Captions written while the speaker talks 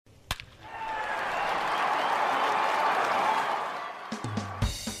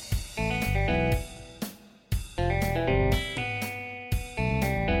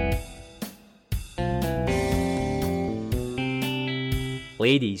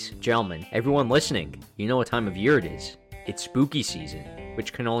Ladies, gentlemen, everyone listening, you know what time of year it is. It's spooky season,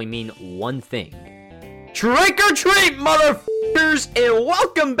 which can only mean one thing. Trick or treat, motherfuckers, and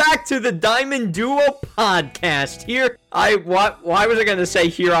welcome back to the Diamond Duo podcast. Here, why was I gonna say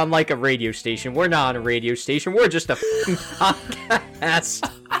here on like a radio station? We're not on a radio station, we're just a podcast.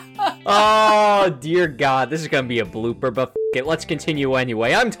 Oh, dear God, this is gonna be a blooper, but it, let's continue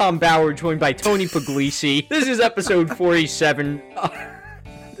anyway. I'm Tom Bauer, joined by Tony Puglisi. This is episode 47.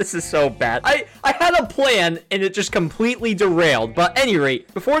 This is so bad. I had a plan, and it just completely derailed. But at any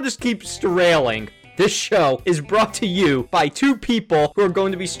rate, before this keeps derailing, this show is brought to you by two people who are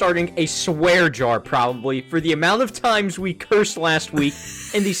going to be starting a swear jar, probably, for the amount of times we cursed last week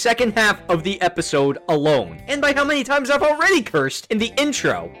in the second half of the episode alone. And by how many times I've already cursed in the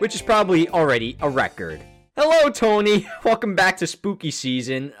intro, which is probably already a record. Hello, Tony. Welcome back to spooky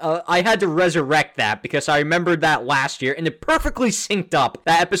season. I had to resurrect that because I remembered that last year, and it perfectly synced up.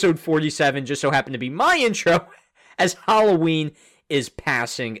 That episode 47 just so happened to be my intro, as Halloween is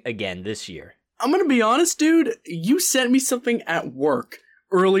passing again this year. I'm gonna be honest, dude. You sent me something at work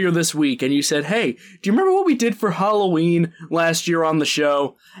earlier this week, and you said, hey, do you remember what we did for Halloween last year on the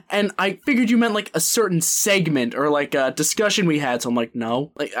show? And I figured you meant like a certain segment or like a discussion we had, so I'm like,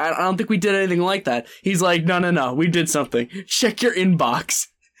 no. Like, I don't think we did anything like that. He's like, no, we did something. Check your inbox.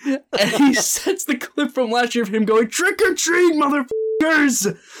 And he sends the clip from last year of him going, trick or treat,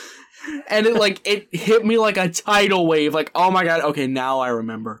 motherfuckers! And it hit me like a tidal wave, like, oh my god, okay, now I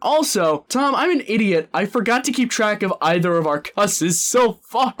remember. Also, Tom, I'm an idiot. I forgot to keep track of either of our cusses so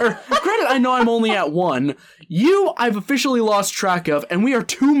far. Granted, I know I'm only at one. You, I've officially lost track of, and we are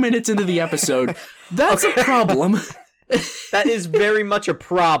 2 minutes into the episode. That's a problem. That is very much a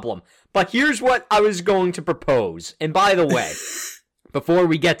problem. But here's what I was going to propose. And by the way, before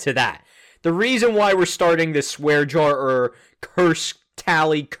we get to that, the reason why we're starting this swear jar or curse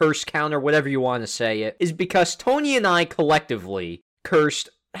curse counter, whatever you want to say it, is because Tony and I collectively cursed,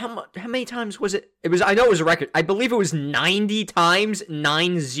 how many times was it? I know it was a record. I believe it was 90 times,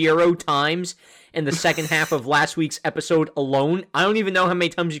 90 times in the second half of last week's episode alone. I don't even know how many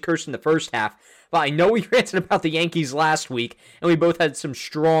times you cursed in the first half, but I know we ranted about the Yankees last week, and we both had some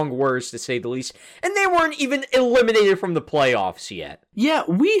strong words to say the least, and they weren't even eliminated from the playoffs yet. Yeah,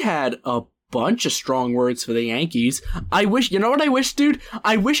 we had a bunch of strong words for the Yankees. You know what I wish, dude?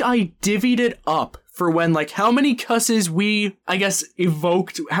 I wish I divvied it up for when, like, how many cusses we, I guess,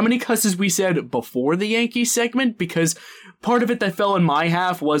 evoked, how many cusses we said before the Yankees segment, because part of it that fell in my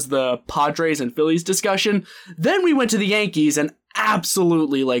half was the Padres and Phillies discussion. Then we went to the Yankees and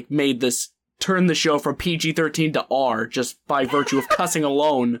absolutely, like, turned the show from PG-13 to R just by virtue of cussing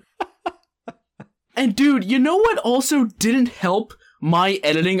alone. And dude, you know what also didn't help my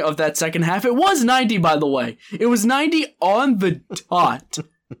editing of that second half? It was 90, by the way. It was 90 on the dot.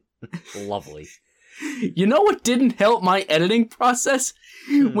 Lovely. You know what didn't help my editing process?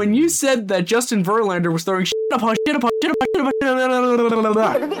 When you said that Justin Verlander was throwing shit upon shit upon shit upon shit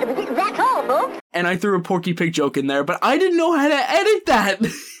upon That's all, folks. And I threw a Porky Pig joke in there, but I didn't know how to edit that.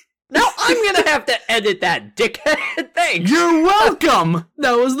 Now I'm gonna have to edit that, dickhead. Thanks. You're welcome.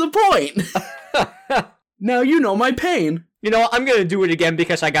 That was the point. Now you know my pain. You know, I'm gonna do it again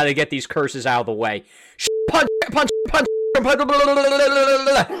because I gotta get these curses out of the way. Punch, punch, punch, punch.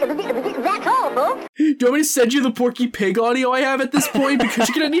 That's all, folks. Do you want me to send you the Porky Pig audio I have at this point? Because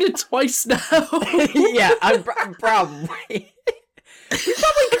you're gonna need it twice now. Yeah, I'm probably. We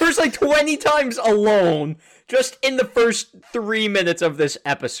probably cursed like 20 times alone, just in the first 3 minutes of this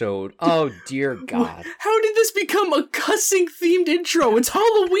episode. Oh, dear God. How did this become a cussing-themed intro? It's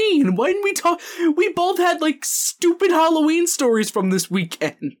Halloween. Why didn't we talk? We both had, like, stupid Halloween stories from this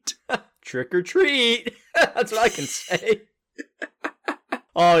weekend. Trick or treat. That's what I can say.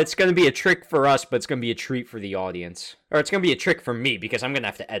 Oh, it's going to be a trick for us, but it's going to be a treat for the audience. Or it's going to be a trick for me, because I'm going to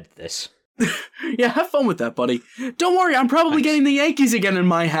have to edit this. Yeah, have fun with that, buddy. Don't worry, I'm probably getting the Yankees again in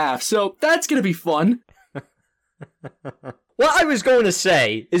my half, so that's going to be fun. What I was going to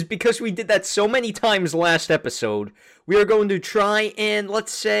say is because we did that so many times last episode, we are going to try and,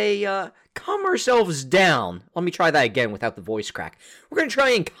 let's say, calm ourselves down. Let me try that again without the voice crack. We're going to try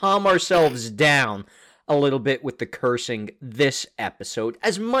and calm ourselves down a little bit with the cursing this episode,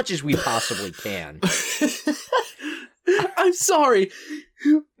 as much as we possibly can. I'm sorry.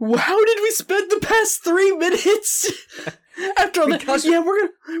 How did we spend the past 3 minutes? After all that, yeah, we're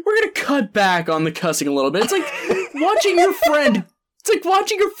gonna cut back on the cussing a little bit. It's like watching your friend. It's like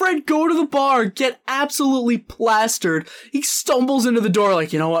watching your friend go to the bar, get absolutely plastered. He stumbles into the door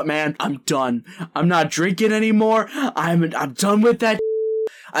like, you know what, man? I'm done. I'm not drinking anymore. I'm done with that.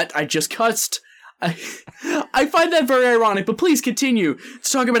 I just cussed. I find that very ironic, but please continue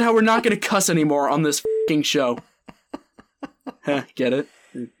to talk about how we're not going to cuss anymore on this f***ing show. Get it?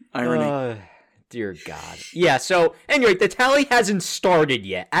 Irony. Dear God. Yeah, so, anyway, the tally hasn't started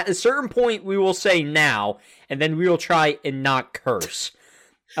yet. At a certain point, we will say now, and then we will try and not curse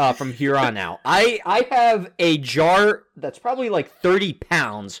from here on out. I have a jar that's probably like 30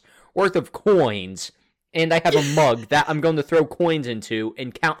 pounds worth of coins, and I have a mug that I'm going to throw coins into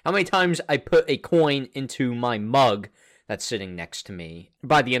and count how many times I put a coin into my mug that's sitting next to me.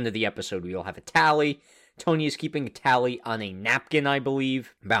 By the end of the episode, we will have a tally. Tony is keeping a tally on a napkin, I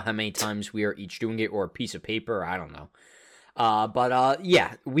believe, about how many times we are each doing it, or a piece of paper, I don't know.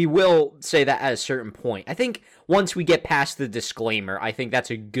 Yeah, we will say that at a certain point. I think once we get past the disclaimer, I think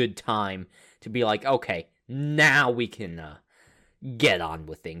that's a good time to be like, okay, now we can get on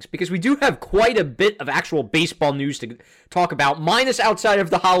with things, because we do have quite a bit of actual baseball news to talk about, minus outside of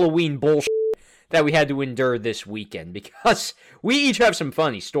the Halloween bullshit that we had to endure this weekend, because we each have some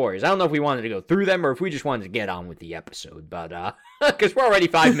funny stories. I don't know if we wanted to go through them or if we just wanted to get on with the episode, but because we're already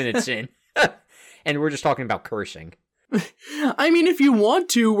 5 minutes in and we're just talking about cursing. I mean, if you want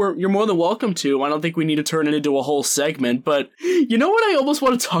to, you're more than welcome to. I don't think we need to turn it into a whole segment, but you know what I almost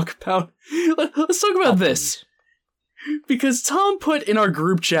want to talk about? Let's talk about this. Because Tom put in our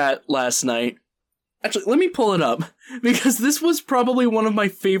group chat last night, actually, let me pull it up, because this was probably one of my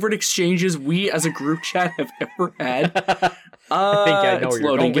favorite exchanges we as a group chat have ever had. I think I know where you're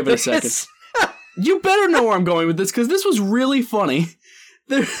loading. going Give with it a second. You better know where I'm going with this, because this was really funny.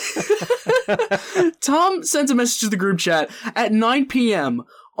 Tom sends a message to the group chat at 9 p.m.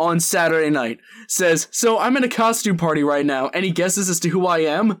 on Saturday night. Says, so I'm in a costume party right now. Any guesses as to who I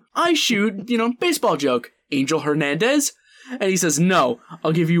am? I shoot, baseball joke. Angel Hernandez? And he says, no,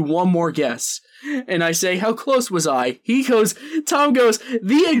 I'll give you one more guess. And I say, how close was I? Tom goes,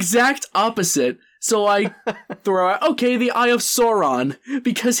 the exact opposite. So I throw out, okay, the Eye of Sauron,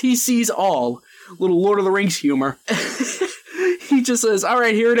 because he sees all. Little Lord of the Rings humor. He just says, all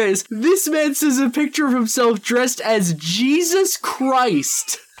right, here it is. This man says a picture of himself dressed as Jesus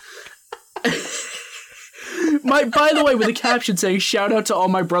Christ. By the way, with a caption saying, shout out to all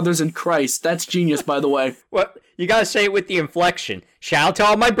my brothers in Christ. That's genius, by the way. What? You gotta say it with the inflection. Shout out to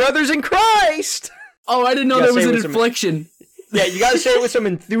all my brothers in Christ! Oh, I didn't know there was an inflection. Yeah, you gotta say it with some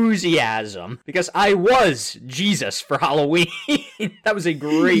enthusiasm, because I was Jesus for Halloween. That was a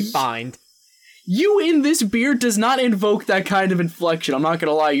great find. You in this beard does not invoke that kind of inflection, I'm not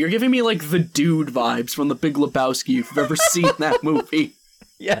gonna lie. You're giving me, like, the dude vibes from The Big Lebowski, if you've ever seen that movie.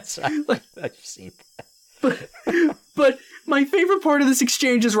 Yes, I've seen that. But my favorite part of this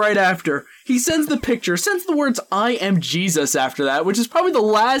exchange is right after. He sends the picture, sends the words, I am Jesus after that, which is probably the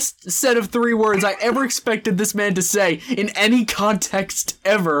last set of 3 words I ever expected this man to say in any context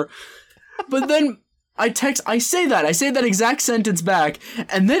ever. But then I say that exact sentence back,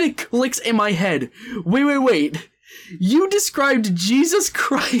 and then it clicks in my head. Wait. You described Jesus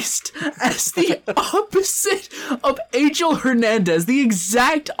Christ as the opposite of Angel Hernandez, the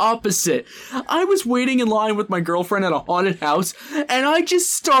exact opposite. I was waiting in line with my girlfriend at a haunted house, and I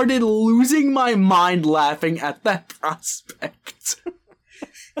just started losing my mind laughing at that prospect.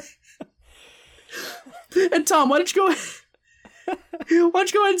 And Tom, why don't you go ahead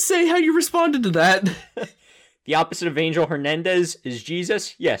and say how you responded to that? The opposite of Angel Hernandez is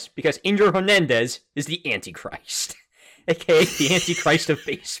Jesus? Yes, because Angel Hernandez is the Antichrist. A.k.a. the Antichrist of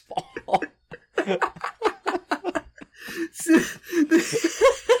baseball.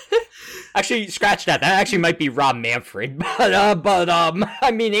 Actually, scratch that. That actually might be Rob Manfred. But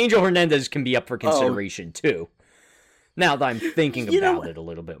I mean, Angel Hernandez can be up for consideration, too. Now that I'm thinking about it a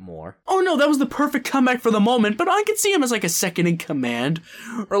little bit more. Oh no, that was the perfect comeback for the moment, but I could see him as like a second in command,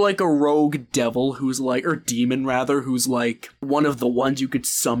 or like a rogue devil who's like, or demon rather, who's like one of the ones you could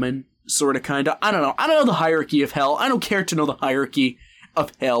summon, sort of, kind of. I don't know the hierarchy of hell. I don't care to know the hierarchy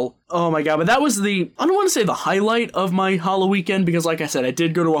of hell. Oh my god, but that was I don't want to say the highlight of my Halloween weekend, because like I said, I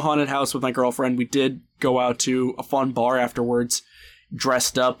did go to a haunted house with my girlfriend. We did go out to a fun bar afterwards,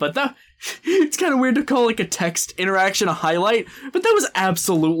 dressed up, but it's kind of weird to call like a text interaction a highlight, but that was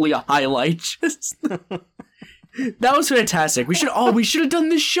absolutely a highlight. Just that was fantastic. We should have done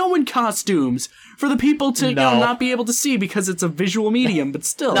this show in costumes for the people to not be able to see, because it's a visual medium, but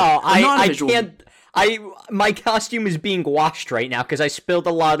still. No, I can't. My costume is being washed right now because I spilled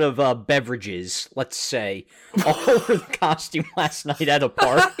a lot of beverages, let's say, all over the costume last night at a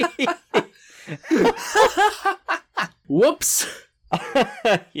party. Whoops.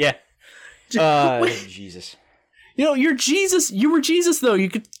 Yeah. Jesus. You know, you're Jesus. You were Jesus, though. You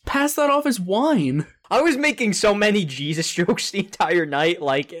could pass that off as wine. I was making so many Jesus jokes the entire night.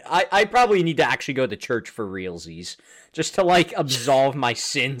 Like, I probably need to actually go to church for realsies. Just to, like, absolve my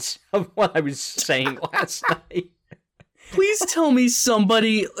sins of what I was saying last night. Please tell me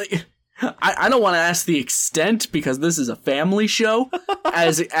somebody... Like, I don't want to ask the extent, because this is a family show,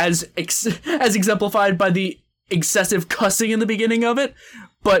 as exemplified by the excessive cussing in the beginning of it.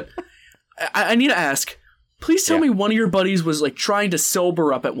 But I need to ask... Please tell me one of your buddies was, like, trying to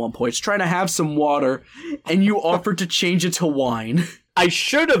sober up at one point, trying to have some water, and you offered to change it to wine. I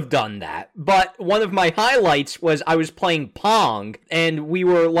should have done that, but one of my highlights was I was playing Pong, and we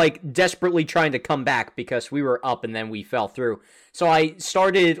were, like, desperately trying to come back because we were up and then we fell through. So I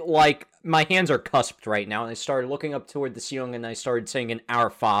started, like, my hands are cusped right now, and I started looking up toward the ceiling, and I started singing Our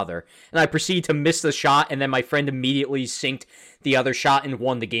Father. And I proceeded to miss the shot, and then my friend immediately synced the other shot and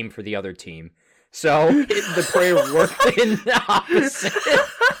won the game for the other team. So, the prayer worked in the opposite.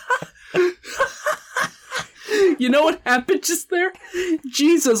 You know what happened just there?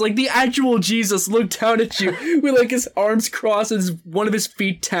 Jesus, like the actual Jesus, looked down at you with like his arms crossed and one of his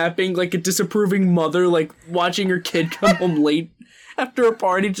feet tapping like a disapproving mother, like watching her kid come home late after a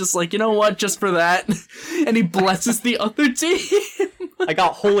party, just like, you know what, just for that. And he blesses the other team. I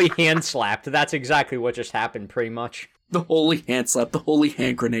got holy hand slapped. That's exactly what just happened, pretty much. The holy hand slap, the holy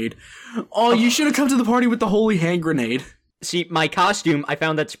hand grenade. Oh, you should have come to the party with the holy hand grenade. See, my costume, I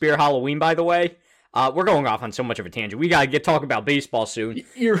found at Spear Halloween, by the way. We're going off on so much of a tangent. We gotta talk about baseball soon.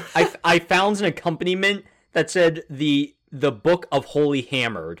 I found an accompaniment that said the Book of Holy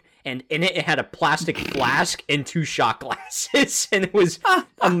Hammered, and in it had a plastic flask and 2 shot glasses, and it was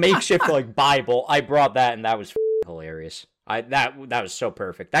a makeshift like Bible. I brought that, and that was hilarious. That was so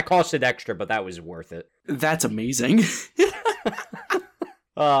perfect. That costed extra, but that was worth it. That's amazing. Jesus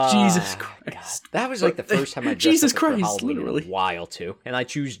Christ. God. That was like the first time I dressed Jesus up for Christ, Halloween literally. in a while, too. And I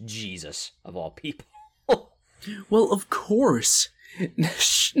choose Jesus, of all people. Well, of course.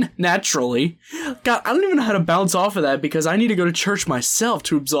 Naturally. God, I don't even know how to bounce off of that because I need to go to church myself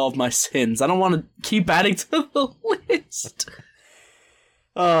to absolve my sins. I don't want to keep adding to the list.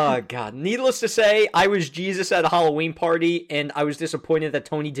 Oh, God. Needless to say, I was Jesus at a Halloween party, and I was disappointed that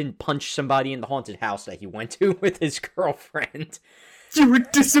Tony didn't punch somebody in the haunted house that he went to with his girlfriend. You were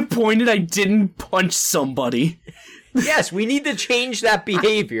disappointed I didn't punch somebody. Yes, we need to change that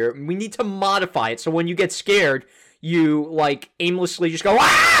behavior. We need to modify it so when you get scared, you, like, aimlessly just go,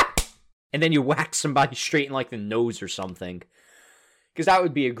 ah! And then you whack somebody straight in, like, the nose or something. Because that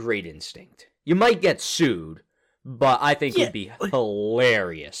would be a great instinct. You might get sued, but I think it would be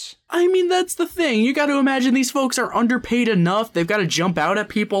hilarious. I mean, that's the thing. You got to imagine these folks are underpaid enough. They've got to jump out at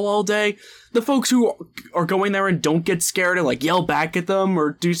people all day. The folks who are going there and don't get scared and, like, yell back at them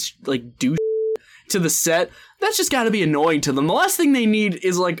or do to the set, that's just got to be annoying to them. The last thing they need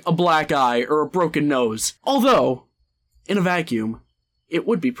is, like, a black eye or a broken nose. Although, in a vacuum, it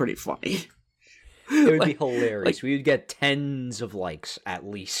would be pretty funny. It would be hilarious. We would get tens of likes, at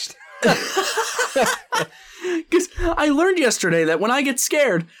least. Because I learned yesterday that when I get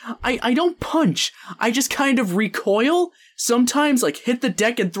scared, I don't punch. I just kind of recoil, sometimes like hit the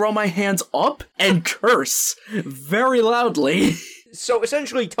deck and throw my hands up, and curse very loudly. So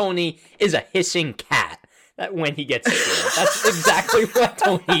essentially Tony is a hissing cat when he gets scared. That's exactly what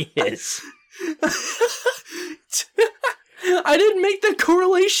Tony is. I didn't make the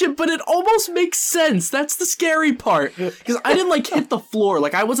correlation, but it almost makes sense. That's the scary part. Because I didn't, like, hit the floor.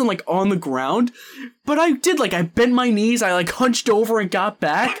 Like, I wasn't, like, on the ground. But I did, like, I bent my knees, I, like, hunched over and got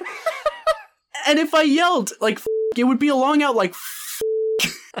back. And if I yelled, like, it would be a long out, like,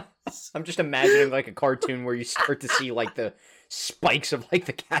 I'm just imagining, like, a cartoon where you start to see, like, the spikes of, like,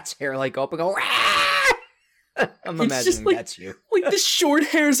 the cat's hair, like, go up and go, ah! I'm imagining just, like, that's you. Like, the short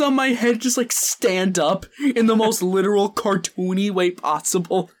hairs on my head just, like, stand up in the most literal cartoony way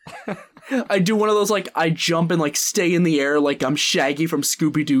possible. I do one of those, like, I jump and, like, stay in the air like I'm Shaggy from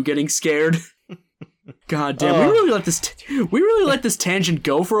Scooby-Doo getting scared. God damn, we really let this tangent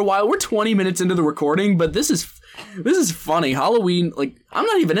go for a while. We're 20 minutes into the recording, but this is funny. Halloween, like, I'm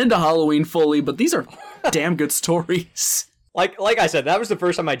not even into Halloween fully, but these are damn good stories. Like I said, that was the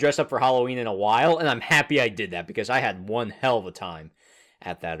first time I dressed up for Halloween in a while, and I'm happy I did that because I had one hell of a time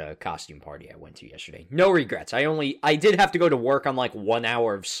at that costume party I went to yesterday. No regrets. I did have to go to work on like 1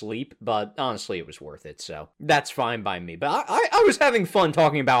 hour of sleep, but honestly, it was worth it, so that's fine by me. But I was having fun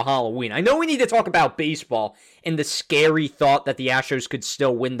talking about Halloween. I know we need to talk about baseball and the scary thought that the Astros could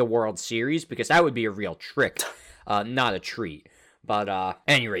still win the World Series, because that would be a real trick, not a treat. But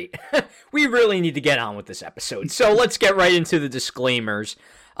any rate, we really need to get on with this episode. So let's get right into the disclaimers.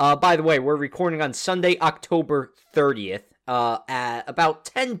 By the way, we're recording on Sunday, October 30th at about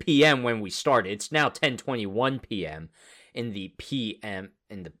 10 p.m. when we started. It's now 10:21 p.m. in the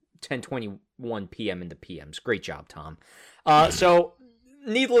 10:21 p.m. in the PMs. Great job, Tom. So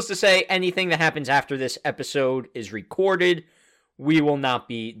needless to say, anything that happens after this episode is recorded. We will not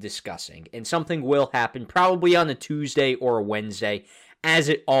be discussing. And something will happen probably on a Tuesday or a Wednesday, as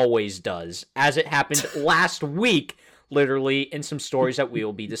it always does. As it happened last week, literally, in some stories that we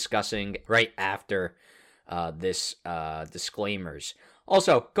will be discussing right after this disclaimers.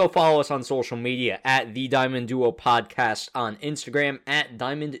 Also, go follow us on social media at The Diamond Duo Podcast on Instagram, at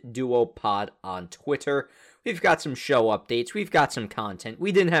Diamond Duo Pod on Twitter. We've got some show updates. We've got some content.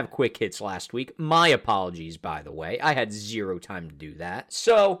 We didn't have quick hits last week. My apologies, by the way. I had zero time to do that.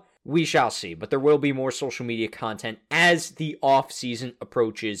 So, we shall see. But there will be more social media content as the off-season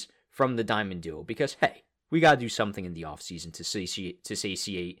approaches from the Diamond Duo. Because, hey, we got to do something in the off-season to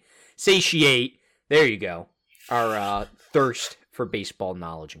satiate, there you go, our thirst for baseball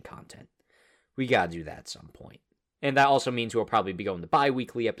knowledge and content. We got to do that at some point. And that also means we'll probably be going to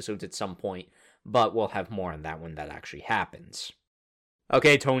bi-weekly episodes at some point. But we'll have more on that when that actually happens.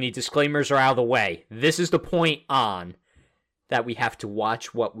 Okay, Tony, disclaimers are out of the way. This is the point on that we have to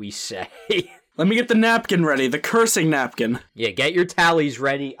watch what we say. Let me get the napkin ready, the cursing napkin. Yeah, get your tallies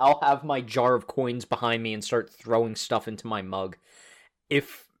ready. I'll have my jar of coins behind me and start throwing stuff into my mug.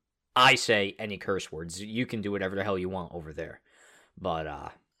 If I say any curse words, you can do whatever the hell you want over there. But,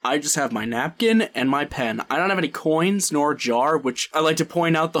 I just have my napkin and my pen. I don't have any coins nor a jar, which I like to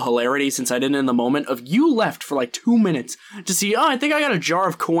point out the hilarity, since I didn't in the moment, of you left for like 2 minutes to see, I think I got a jar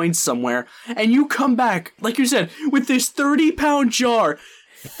of coins somewhere, and you come back, like you said, with this 30-pound jar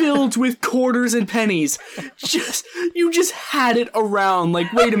filled with quarters and pennies. You just had it around,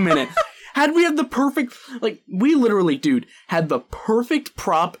 like, wait a minute. Had we had the perfect, like, we literally, dude, had the perfect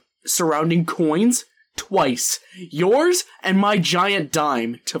prop surrounding coins twice. Yours and my giant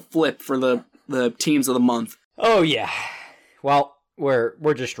dime to flip for the teams of the month. Oh, yeah. Well,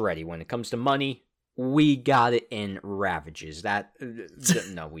 we're just ready. When it comes to money, we got it in ravages. That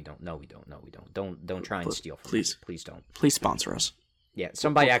no, we don't. No, we don't. No, we don't. Don't try and steal from us. Please don't. Please sponsor us. Yeah,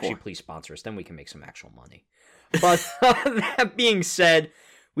 somebody actually please sponsor us. Then we can make some actual money. But that being said,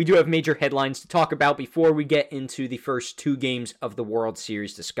 we do have major headlines to talk about before we get into the first two games of the World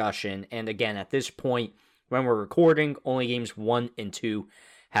Series discussion. And again, at this point, when we're recording, only games 1 and 2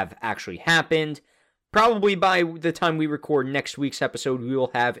 have actually happened. Probably by the time we record next week's episode, we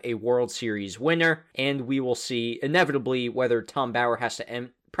will have a World Series winner, and we will see inevitably whether Tom Bauer has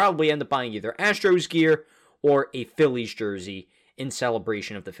to probably end up buying either Astros gear or a Phillies jersey in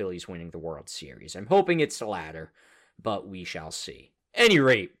celebration of the Phillies winning the World Series. I'm hoping it's the latter, but we shall see. Any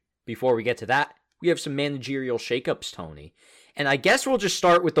rate, before we get to that, we have some managerial shakeups, Tony. And I guess we'll just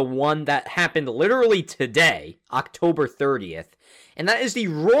start with the one that happened literally today, October 30th. And that is the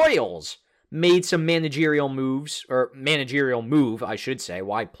Royals made some managerial moves, or managerial move, I should say.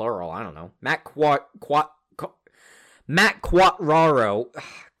 Why plural? I don't know. Matt Quatraro.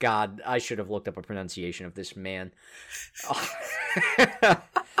 God, I should have looked up a pronunciation of this man.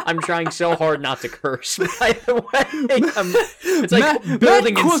 I'm trying so hard not to curse, by the way. It's like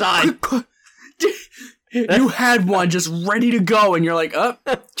building inside. You had one just ready to go, and you're like, oh,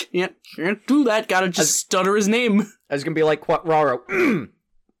 can't do that. Gotta just stutter his name. I was gonna be like Quatraro,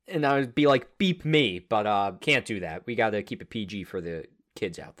 and I would be like, beep me, but can't do that. We gotta keep it PG for the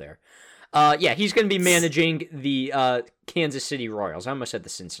kids out there. Yeah, he's gonna be managing the Kansas City Royals. I almost said the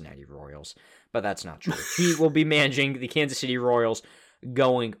Cincinnati Royals, but that's not true. He will be managing the Kansas City Royals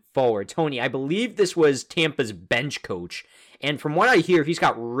going forward. Tony, I believe this was Tampa's bench coach, and from what I hear, he's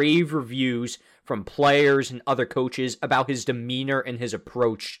got rave reviews from players and other coaches about his demeanor and his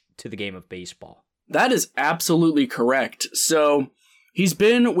approach to the game of baseball. That is absolutely correct. So, he's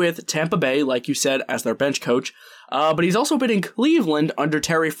been with Tampa Bay, like you said, as their bench coach, but he's also been in Cleveland under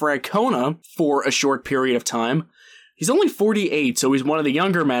Terry Francona for a short period of time. He's only 48, so he's one of the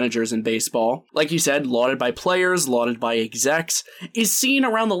younger managers in baseball. Like you said, lauded by players, lauded by execs, is seen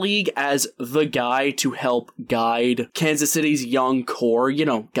around the league as the guy to help guide Kansas City's young core. You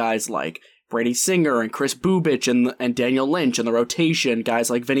know, guys like Brady Singer and Chris Bubich and Daniel Lynch in the rotation,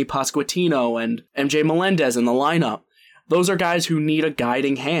 guys like Vinny Pasquantino and MJ Melendez in the lineup. Those are guys who need a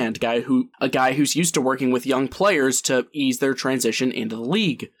guiding hand, a guy who's used to working with young players to ease their transition into the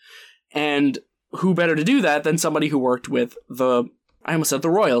league. And who better to do that than somebody who worked with the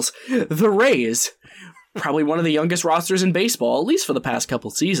Royals, the Rays. Probably one of the youngest rosters in baseball, at least for the past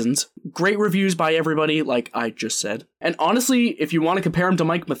couple seasons. great reviews by everybody, like I just said. And honestly, if you want to compare him to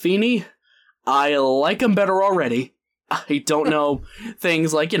Mike Matheny, I like him better already. I don't know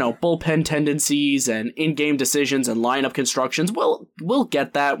things like, bullpen tendencies and in-game decisions and lineup constructions. We'll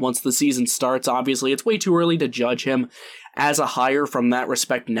get that once the season starts, obviously. It's way too early to judge him as a hire from that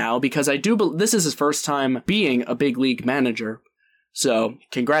respect now, because this is his first time being a big league manager. So,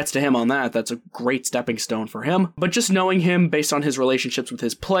 congrats to him on that. That's a great stepping stone for him. But just knowing him based on his relationships with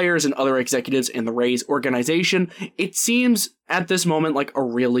his players and other executives in the Rays organization, it seems at this moment like a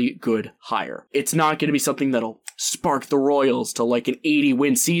really good hire. It's not going to be something that'll spark the Royals to like an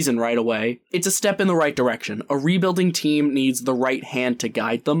 80-win season right away. It's a step in the right direction. A rebuilding team needs the right hand to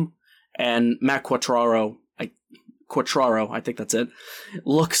guide them. And Matt Quatraro, I think that's it,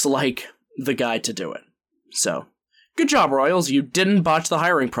 looks like the guy to do it. So, good job, Royals. You didn't botch the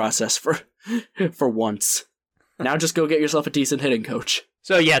hiring process for once. Now just go get yourself a decent hitting coach.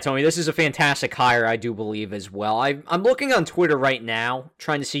 So yeah, Tony, this is a fantastic hire, I do believe, as well. I'm looking on Twitter right now,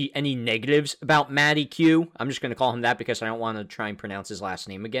 trying to see any negatives about Matty Q. I'm just going to call him that because I don't want to try and pronounce his last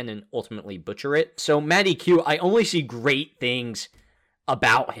name again and ultimately butcher it. So Matty Q, I only see great things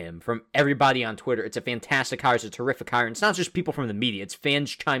about him from everybody on Twitter. It's a fantastic hire. It's a terrific hire. And it's not just people from the media. It's fans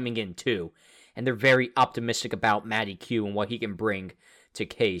chiming in, too. And they're very optimistic about Matty Q and what he can bring to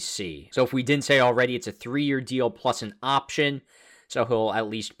KC. So if we didn't say already, it's a 3-year deal plus an option. So he'll at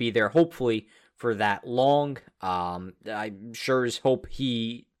least be there, hopefully, for that long. I sure as hope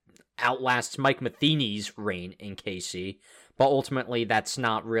he outlasts Mike Matheny's reign in KC. But ultimately, that's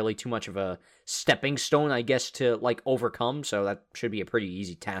not really too much of a stepping stone, I guess, to overcome. So that should be a pretty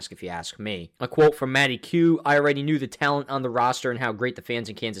easy task if you ask me. A quote from Matty Q: "I already knew the talent on the roster and how great the fans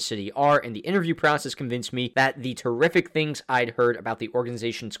in Kansas City are, and the interview process convinced me that the terrific things I'd heard about the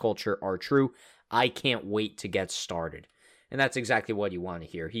organization's culture are true. I can't wait to get started." And that's exactly what you want to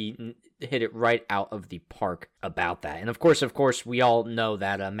hear. He hit it right out of the park about that. And of course, we all know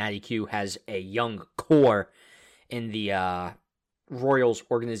that Matty Q has a young core in the Royals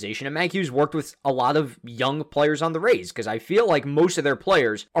organization. And Matty Q's worked with a lot of young players on the Rays, because I feel like most of their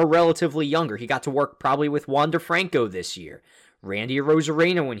players are relatively younger. He got to work probably with Wander Franco this year, Randy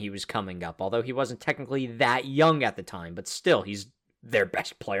Arozarena when he was coming up, although he wasn't technically that young at the time, but still, he's their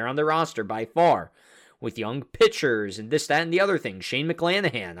best player on the roster by far, with young pitchers and this, that, and the other thing. Shane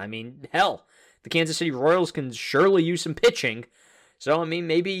McClanahan. I mean, hell, the Kansas City Royals can surely use some pitching. So, I mean,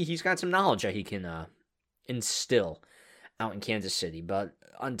 maybe he's got some knowledge that he can instill out in Kansas City. But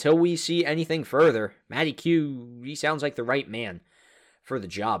until we see anything further, Matty Q, he sounds like the right man for the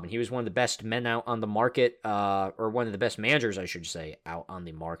job. And he was one of the best men out on the market, or one of the best managers, I should say, out on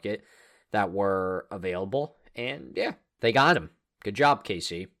the market that were available. And yeah, they got him. Good job,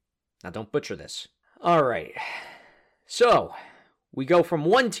 KC. Now don't butcher this. All right. So we go from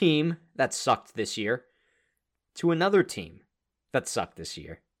one team that sucked this year to another team that sucked this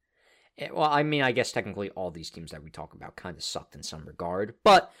year. Well, I mean, I guess technically all these teams that we talk about kind of sucked in some regard.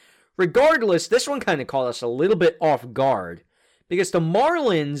 But regardless, this one kind of caught us a little bit off guard, because the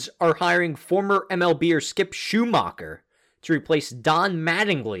Marlins are hiring former MLBer Skip Schumacher to replace Don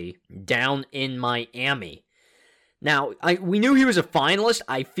Mattingly down in Miami. Now, we knew he was a finalist.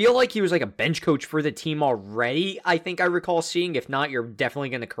 I feel like he was like a bench coach for the team already, I think I recall seeing. If not, you're definitely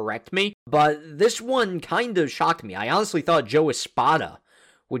going to correct me. But this one kind of shocked me. I honestly thought Joe Espada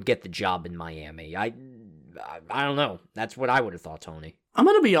would get the job in Miami. I don't know. That's what I would have thought, Tony. I'm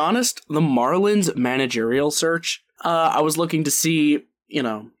going to be honest. The Marlins managerial search, I was looking to see,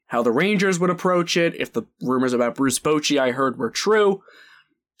 how the Rangers would approach it, if the rumors about Bruce Bochy I heard were true.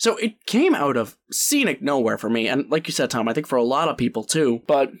 So it came out of scenic nowhere for me, and like you said, Tom, I think for a lot of people too,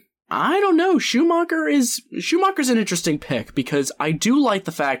 but I don't know, Schumacher's an interesting pick, because I do like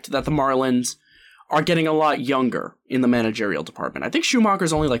the fact that the Marlins are getting a lot younger in the managerial department. I think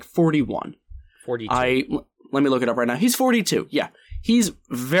Schumacher's only like 41. 42. Let me look it up right now. He's 42, yeah. He's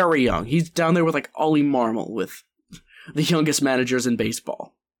very young. He's down there with like Ollie Marmol, with the youngest managers in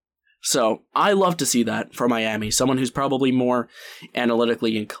baseball. So, I love to see that for Miami. Someone who's probably more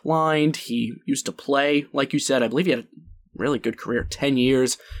analytically inclined. He used to play, like you said. I believe he had a really good career, 10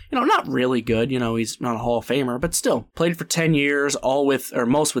 years. Not really good. He's not a Hall of Famer, but still. Played for 10 years,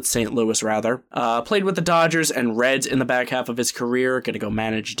 most with St. Louis, rather. Played with the Dodgers and Reds in the back half of his career. Gonna go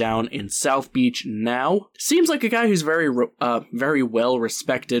manage down in South Beach now. Seems like a guy who's very well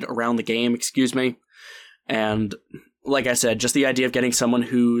respected around the game, And, like I said, just the idea of getting someone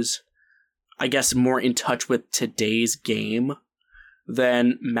who's, I guess, more in touch with today's game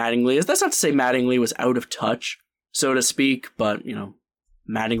than Mattingly is. That's not to say Mattingly was out of touch, so to speak, but,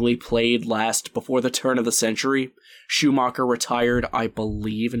 Mattingly played last before the turn of the century. Schumacher retired, I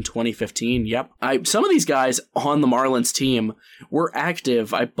believe, in 2015. Yep. Some of these guys on the Marlins team were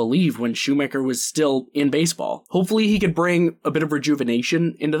active, I believe, when Schumacher was still in baseball. Hopefully he could bring a bit of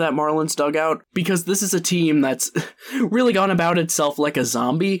rejuvenation into that Marlins dugout, because this is a team that's really gone about itself like a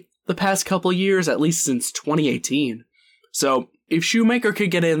zombie the past couple years, at least since 2018. So if Schumacher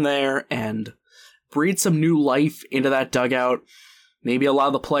could get in there and breathe some new life into that dugout, maybe allow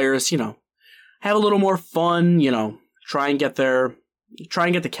the players, have a little more fun, try and get the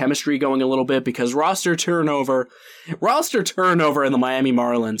chemistry going a little bit, because roster turnover and the Miami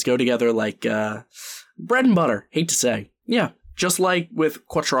Marlins go together like bread and butter, hate to say. Yeah, just like with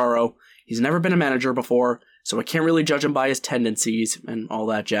Quatraro, he's never been a manager before, so I can't really judge him by his tendencies and all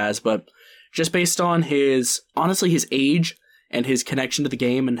that jazz, but just based on his age and his connection to the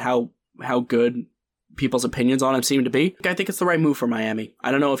game and how good people's opinions on him seem to be, I think it's the right move for Miami.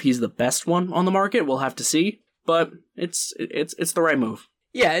 I don't know if he's the best one on the market. We'll have to see, but it's the right move.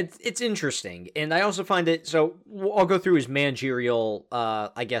 Yeah, it's interesting, and I also find it, so I'll go through his managerial,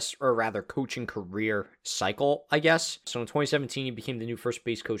 coaching career cycle, I guess. So in 2017, he became the new first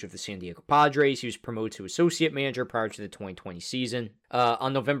base coach of the San Diego Padres. He was promoted to associate manager prior to the 2020 season.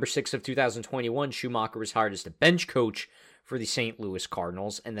 On November 6th of 2021, Schumacher was hired as the bench coach for the St. Louis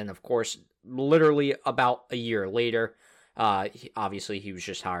Cardinals, and then, of course, literally about a year later, he was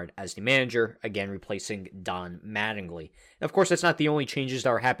just hired as the manager, again replacing Don Mattingly. And of course, that's not the only changes that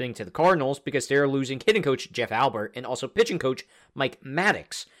are happening to the Cardinals, because they're losing hitting coach Jeff Albert and also pitching coach Mike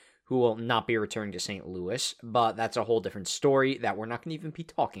Maddox, who will not be returning to St. Louis, but that's a whole different story that we're not going to even be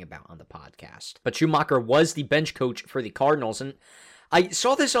talking about on the podcast. But Schumacher was the bench coach for the Cardinals, and I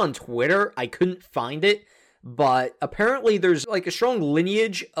saw this on Twitter. I couldn't find it, but apparently there's like a strong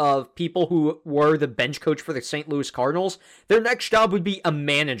lineage of people who were the bench coach for the St. Louis Cardinals. Their next job would be a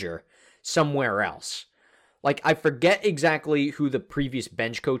manager somewhere else. Like, I forget exactly who the previous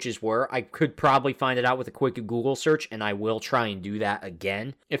bench coaches were. I could probably find it out with a quick Google search, and I will try and do that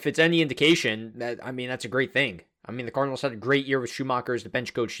again. If it's any indication, that's a great thing. The Cardinals had a great year with Schumacher as the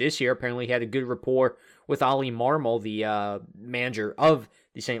bench coach this year. Apparently he had a good rapport with Oli Marmol, the manager of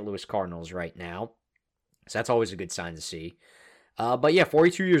the St. Louis Cardinals right now. So that's always a good sign to see. But yeah,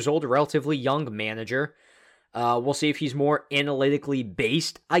 42 years old, a relatively young manager. We'll see if he's more analytically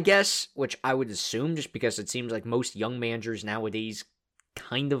based, I guess, which I would assume, just because it seems like most young managers nowadays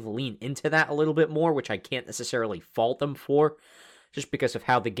kind of lean into that a little bit more, which I can't necessarily fault them for, just because of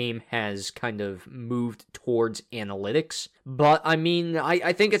how the game has kind of moved towards analytics. But,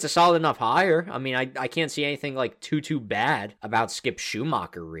 I think it's a solid enough hire. I can't see anything like too bad about Skip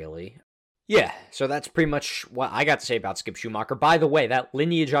Schumacher, really. Yeah, so that's pretty much what I got to say about Skip Schumacher. By the way, that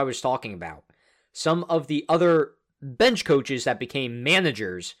lineage I was talking about, some of the other bench coaches that became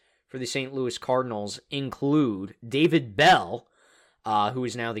managers for the St. Louis Cardinals include David Bell, who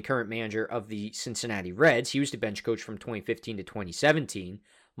is now the current manager of the Cincinnati Reds. He was the bench coach from 2015 to 2017.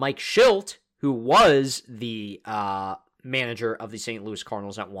 Mike Shildt, who was the manager of the St. Louis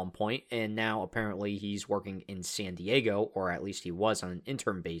Cardinals at one point, and now apparently he's working in San Diego, or at least he was on an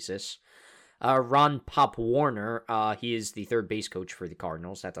interim basis. Ron Pop Warner, he is the third base coach for the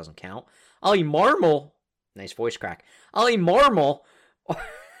Cardinals. That doesn't count. Oli Marmol, nice voice crack. Oli Marmol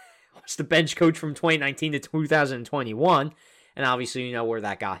was the bench coach from 2019 to 2021, and obviously you know where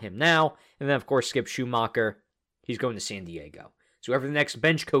that got him now. And then, of course, Skip Schumacher, he's going to San Diego. So whoever the next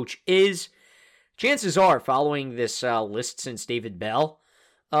bench coach is, chances are, following this list since David Bell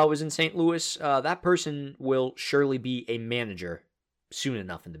was in St. Louis, that person will surely be a manager soon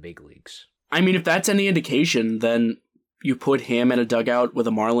enough in the big leagues. If that's any indication, then you put him in a dugout with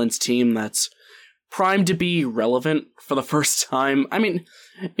a Marlins team that's primed to be relevant for the first time.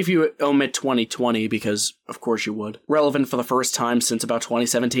 If you omit 2020, because of course you would. Relevant for the first time since about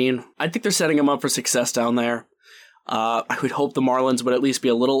 2017. I think they're setting him up for success down there. I would hope the Marlins would at least be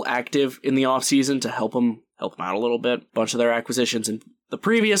a little active in the offseason to help him out a little bit. A bunch of their acquisitions in the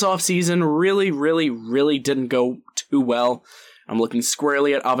previous offseason really didn't go too well. I'm looking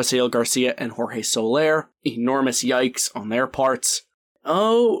squarely at Avisail Garcia and Jorge Soler. Enormous yikes on their parts.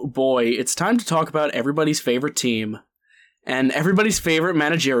 Oh boy, it's time to talk about everybody's favorite team and everybody's favorite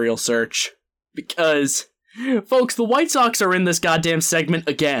managerial search. Because, folks, the White Sox are in this goddamn segment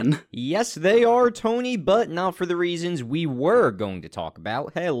again. Yes, they are, Tony, but not for the reasons we were going to talk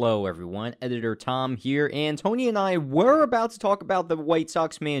about. Hello, everyone. Editor Tom here, and Tony and I were about to talk about the White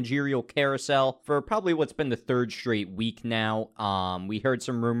Sox managerial carousel for probably what's been the third straight week now. We heard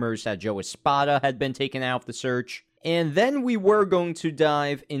some rumors that Joe Espada had been taken out of the search, And then we were going to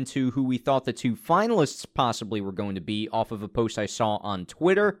dive into who we thought the 2 finalists possibly were going to be off of a post I saw on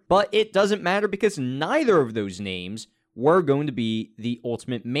Twitter. But it doesn't matter because neither of those names were going to be the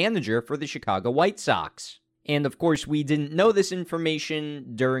ultimate manager for the Chicago White Sox. And of course, we didn't know this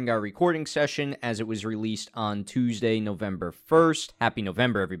information during our recording session as it was released on Tuesday, November 1st. Happy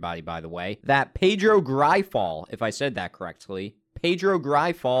November, everybody, by the way. That Pedro Grifol, if I said that correctly, Pedro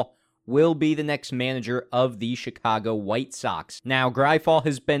Grifol will be the next manager of the Chicago White Sox. Now, Grifol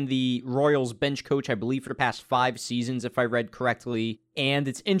has been the Royals bench coach, I believe, for the past 5 seasons, if I read correctly. And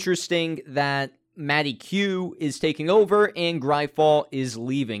it's interesting that Matty Q is taking over and Grifol is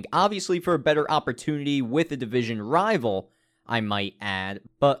leaving. Obviously for a better opportunity with a division rival, I might add.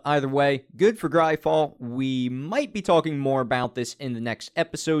 But either way, good for Grifol. We might be talking more about this in the next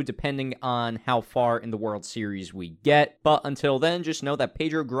episode, depending on how far in the World Series we get. But until then, just know that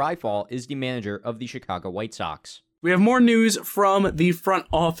Pedro Grifol is the manager of the Chicago White Sox. We have more news from the front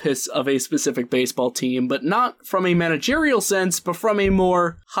office of a specific baseball team, but not from a managerial sense, but from a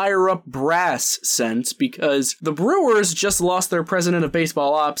more higher-up brass sense, because the Brewers just lost their president of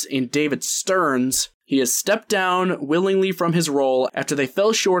baseball ops in David Stearns. He has stepped down willingly from his role after they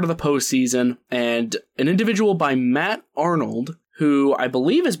fell short of the postseason, and an individual by Matt Arnold, who I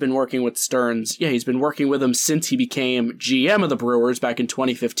believe has been working with Stearns. Yeah, he's been working with him since he became GM of the Brewers back in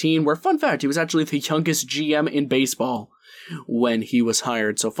 2015, where, fun fact, he was actually the youngest GM in baseball when he was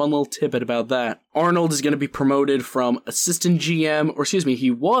hired. So fun little tidbit about that. Arnold is going to be promoted from assistant GM, he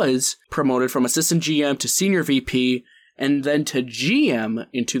was promoted from assistant GM to senior VP and then to GM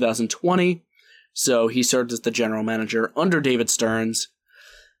in 2020. So he served as the general manager under David Stearns.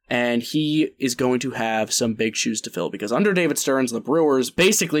 And he is going to have some big shoes to fill because under David Stearns, the Brewers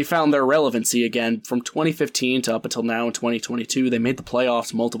basically found their relevancy again from 2015 to up until now in 2022. They made the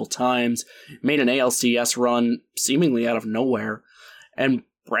playoffs multiple times, made an ALCS run seemingly out of nowhere, and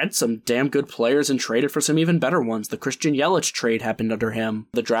bred some damn good players and traded for some even better ones. The Christian Yelich trade happened under him.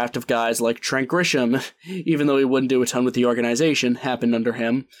 The draft of guys like Trent Grisham, even though he wouldn't do a ton with the organization, happened under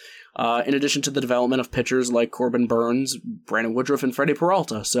him. In addition to the development of pitchers like Corbin Burns, Brandon Woodruff, and Freddie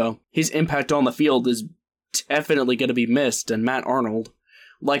Peralta. So his impact on the field is definitely going to be missed, and Matt Arnold,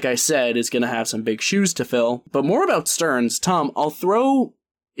 like I said, is going to have some big shoes to fill. But more about Stearns. Tom, I'll throw,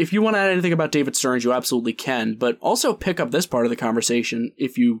 if you want to add anything about David Stearns, you absolutely can, but also pick up this part of the conversation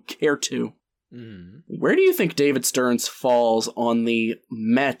if you care to. Where do you think David Stearns falls on the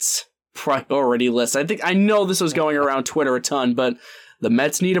Mets priority list? I know this was going around Twitter a ton, but the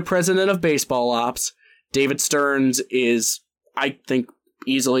Mets need a president of baseball ops. David Stearns is, I think,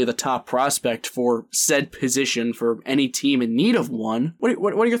 easily the top prospect for said position for any team in need of one. What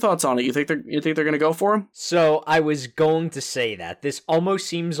are your thoughts on it? You think they're going to go for him? So I was going to say that this almost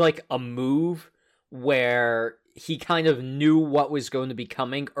seems like a move where he kind of knew what was going to be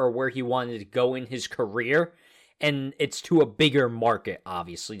coming or where he wanted to go in his career, and it's to a bigger market,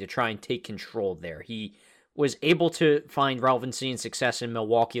 obviously, to try and take control there. He was able to find relevancy and success in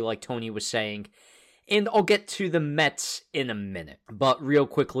Milwaukee, like Tony was saying, and I'll get to the Mets in a minute. But real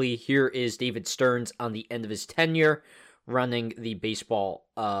quickly, here is David Stearns on the end of his tenure running the baseball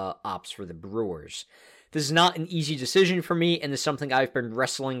ops for the Brewers. This is not an easy decision for me, and is something I've been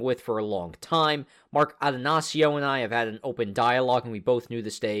wrestling with for a long time. Mark Adanasio and I have had an open dialogue, and we both knew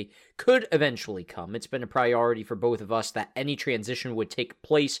this day could eventually come. It's been a priority for both of us that any transition would take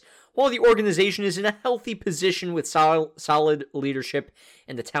place while the organization is in a healthy position with solid leadership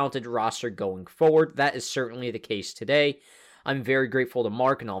and a talented roster going forward. That is certainly the case today. I'm very grateful to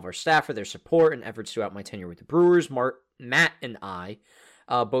Mark and all of our staff for their support and efforts throughout my tenure with the Brewers. Matt and I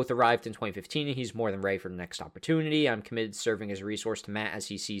both arrived in 2015, and he's more than ready for the next opportunity. I'm committed to serving as a resource to Matt as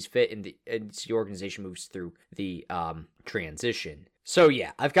he sees fit and as the organization moves through the transition. So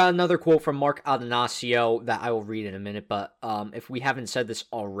yeah, I've got another quote from Mark Adanasio that I will read in a minute, but if we haven't said this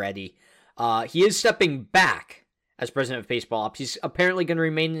already, he is stepping back as president of baseball ops. He's apparently going to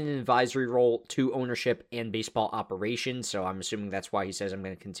remain in an advisory role to ownership and baseball operations, so I'm assuming that's why he says I'm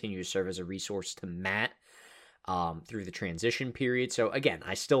going to continue to serve as a resource to Matt through the transition period. So again,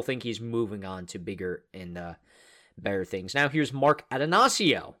 I still think he's moving on to bigger and better things. Now here's Mark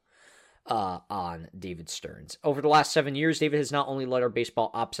Adanasio on David Stearns. Over the last 7 years, David has not only led our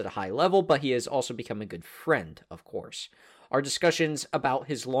baseball ops at a high level, but he has also become a good friend, of course. Our discussions about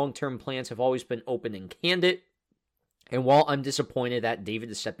his long-term plans have always been open and candid. And while I'm disappointed that David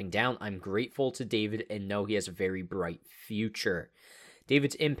is stepping down, I'm grateful to David and know he has a very bright future.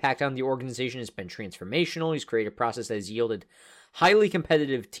 David's impact on the organization has been transformational. He's created a process that has yielded highly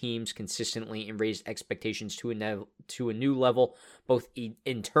competitive teams consistently and raised expectations to a new level, both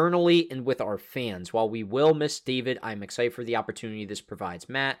internally and with our fans. While we will miss David, I'm excited for the opportunity this provides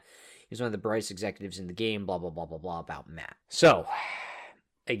Matt. He's one of the brightest executives in the game, blah, blah, blah, blah, blah about Matt. So,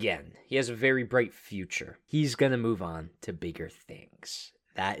 again, he has a very bright future. He's going to move on to bigger things.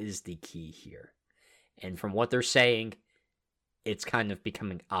 That is the key here. And from what they're saying, it's kind of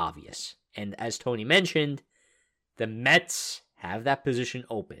becoming obvious. And as Tony mentioned, the Mets have that position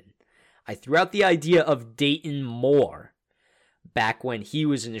open. I threw out the idea of Dayton Moore back when he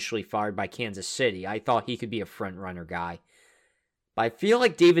was initially fired by Kansas City. I thought he could be a front-runner guy. But I feel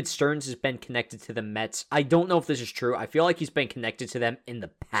like David Stearns has been connected to the Mets. I don't know if this is true. I feel like he's been connected to them in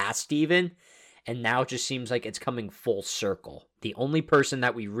the past even. And now it just seems like it's coming full circle. The only person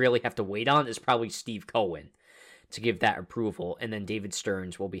that we really have to wait on is probably Steve Cohen to give that approval. And then David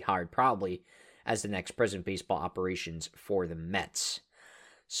Stearns will be hired probably as the next president of baseball operations for the Mets.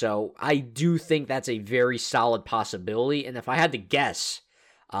 So I do think that's a very solid possibility. And if I had to guess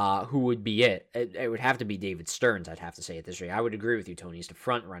who would be it would have to be David Stearns, I'd have to say it this way. I would agree with you, Tony. He's the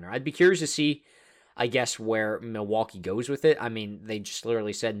front runner. I'd be curious to see, I guess, where Milwaukee goes with it. I mean, they just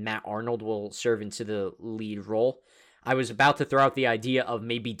literally said Matt Arnold will serve into the lead role. I was about to throw out the idea of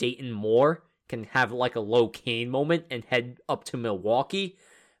maybe Dayton Moore can have like a low Kane moment and head up to Milwaukee.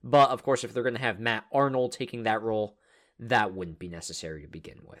 But, of course, if they're going to have Matt Arnold taking that role, that wouldn't be necessary to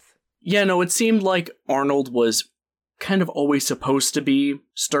begin with. Yeah, no, it seemed like Arnold was kind of always supposed to be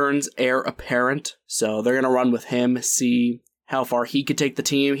Stearns' heir apparent. So they're going to run with him, see how far he could take the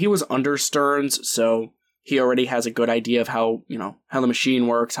team. He was under Stearns, so he already has a good idea of how the machine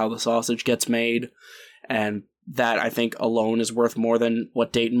works, how the sausage gets made. And that, I think, alone is worth more than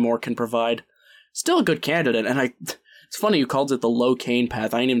what Dayton Moore can provide. Still a good candidate, and it's funny you called it the low Kane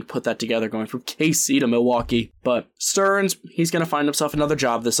path. I didn't even put that together, going from KC to Milwaukee. But Stearns, he's going to find himself another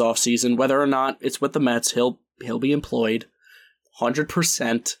job this offseason. Whether or not it's with the Mets, he'll be employed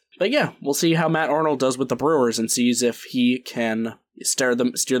 100%. But yeah, we'll see how Matt Arnold does with the Brewers and sees if he can steer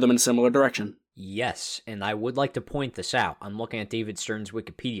them in a similar direction. Yes, and I would like to point this out. I'm looking at David Stearns'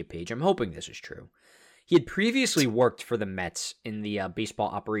 Wikipedia page. I'm hoping this is true. He had previously worked for the Mets in the baseball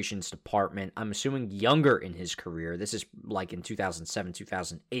operations department. I'm assuming younger in his career. This is like in 2007,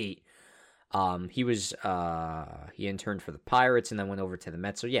 2008. He interned for the Pirates and then went over to the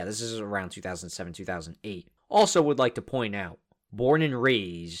Mets. So yeah, this is around 2007, 2008. Also would like to point out, born and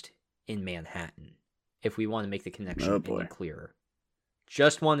raised in Manhattan, if we want to make the connection any clearer.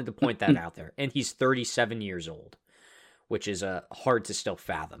 Just wanted to point that out there. And he's 37 years old, which is hard to still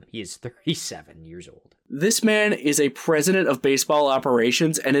fathom. He is 37 years old. This man is a president of baseball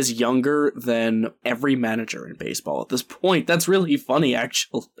operations and is younger than every manager in baseball at this point. That's really funny,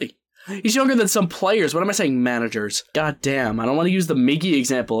 actually. He's younger than some players. What am I saying, managers? God damn, I don't want to use the Miggy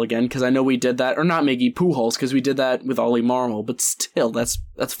example again, because I know we did that. Or not Miggy, Pujols, because we did that with Ollie Marmol. But still, that's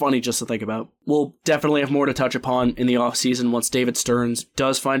funny just to think about. We'll definitely have more to touch upon in the offseason once David Stearns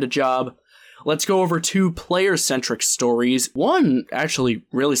does find a job. Let's go over two player-centric stories. One actually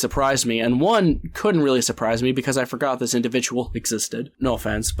really surprised me, and one couldn't really surprise me because I forgot this individual existed. No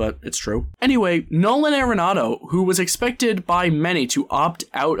offense, but it's true. Anyway, Nolan Arenado, who was expected by many to opt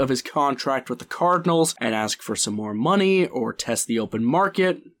out of his contract with the Cardinals and ask for some more money or test the open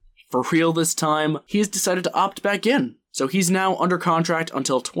market, for real this time, he has decided to opt back in. So he's now under contract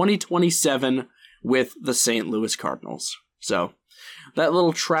until 2027 with the St. Louis Cardinals. So that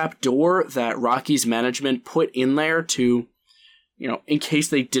little trap door that Rockies management put in there to, in case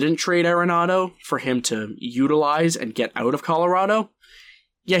they didn't trade Arenado for him to utilize and get out of Colorado.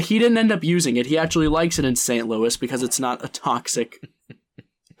 Yeah, he didn't end up using it. He actually likes it in St. Louis because it's not a toxic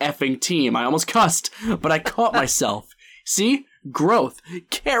effing team. I almost cussed, but I caught myself. See? Growth.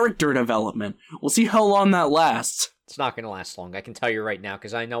 Character development. We'll see how long that lasts. It's not going to last long. I can tell you right now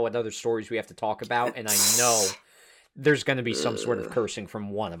because I know what other stories we have to talk about, and I know there's going to be some sort of cursing from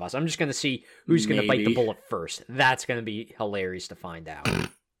one of us. I'm just going to see who's going to bite the bullet first. That's going to be hilarious to find out.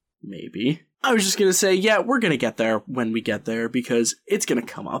 Maybe. I was just going to say, yeah, we're going to get there when we get there because it's going to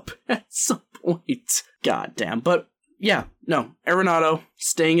come up at some point. God damn. But yeah, no. Arenado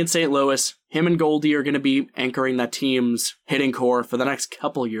staying in St. Louis. Him and Goldie are going to be anchoring that team's hitting core for the next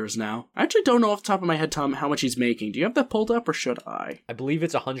couple years now. I actually don't know off the top of my head, Tom, how much he's making. Do you have that pulled up or should I? I believe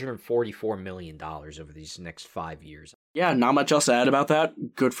it's $144 million over these next 5 years. Yeah, not much else to add about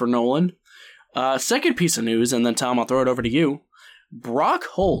that. Good for Nolan. Second piece of news, and then Tom, I'll throw it over to you. Brock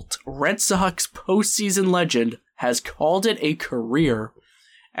Holt, Red Sox postseason legend, has called it a career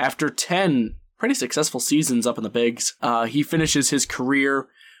after 10 pretty successful seasons up in the bigs. He finishes his career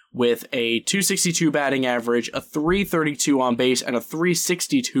with a 262 batting average, a 332 on base, and a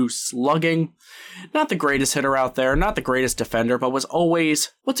 362 slugging. Not the greatest hitter out there, not the greatest defender, but was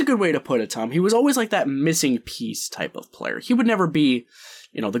always, what's a good way to put it, Tom? He was always like that missing piece type of player. He would never be,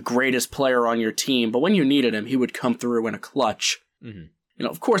 the greatest player on your team, but when you needed him, he would come through in a clutch. Mm-hmm.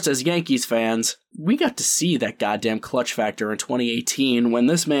 Of course, as Yankees fans, we got to see that goddamn clutch factor in 2018 when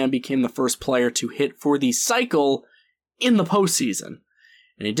this man became the first player to hit for the cycle in the postseason.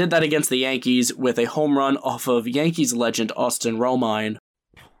 And he did that against the Yankees with a home run off of Yankees legend Austin Romine.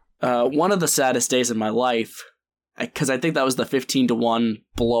 One of the saddest days of my life, because I think that was the 15-1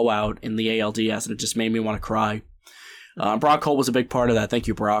 blowout in the ALDS, and it just made me want to cry. Brock Holt was a big part of that. Thank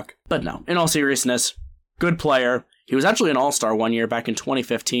you, Brock. But no, in all seriousness, good player. He was actually an all-star one year back in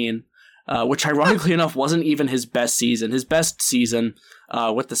 2015, which ironically enough wasn't even his best season. His best season,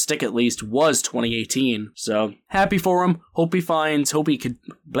 with the stick at least, was 2018. So happy for him. Hope he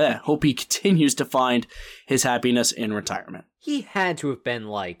continues to find his happiness in retirement. He had to have been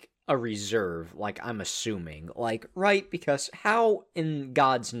like a reserve, like I'm assuming, right? Because how in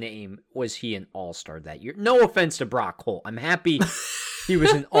God's name was he an all-star that year? No offense to Brock Holt. I'm happy he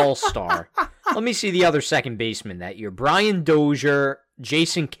was an all-star. Let me see the other second baseman that year. Brian Dozier,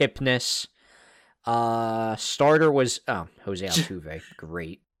 Jason Kipnis. Starter was Jose Altuve.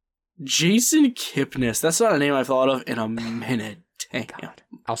 Great. Jason Kipnis. That's not a name I've thought of in a minute. Damn. God.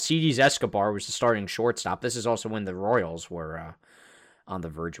 Alcides Escobar was the starting shortstop. This is also when the Royals were on the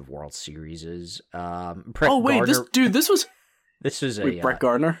verge of World Series. Brett Gardner, this was Brett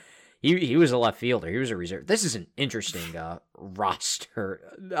Gardner. He was a left fielder. He was a reserve. This is an interesting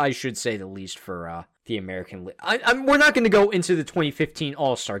roster, I should say the least, for the American League. We're not going to go into the 2015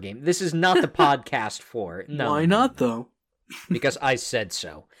 All-Star Game. This is not the podcast for it. No. Why not, though? Because I said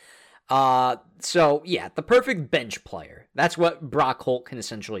so. So, yeah, the perfect bench player. That's what Brock Holt can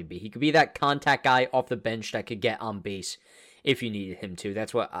essentially be. He could be that contact guy off the bench that could get on base if you needed him to.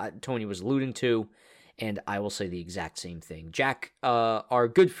 That's what Tony was alluding to. And I will say the exact same thing. Jack, our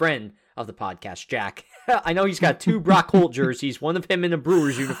good friend of the podcast, Jack, I know he's got two Brock Holt jerseys, one of him in a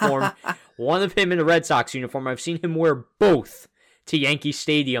Brewers uniform, one of him in a Red Sox uniform. I've seen him wear both to Yankee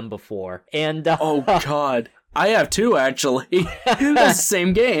Stadium before. And oh, God. I have two, actually. That's the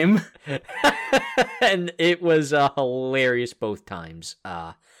same game. And it was hilarious both times.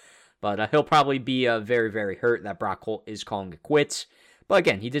 But he'll probably be very, very hurt that Brock Holt is calling it quits. But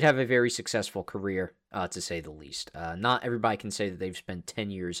again, he did have a very successful career, to say the least. Not everybody can say that they've spent 10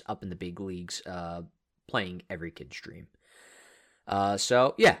 years up in the big leagues playing every kid's dream.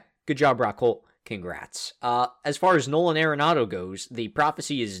 So, yeah, good job, Brock Holt. Congrats. As far as Nolan Arenado goes, the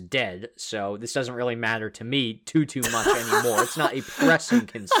prophecy is dead, so this doesn't really matter to me too much anymore. It's not a pressing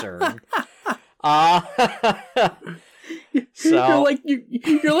concern. So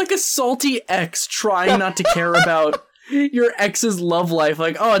you're like a salty ex trying not to care about your ex's love life.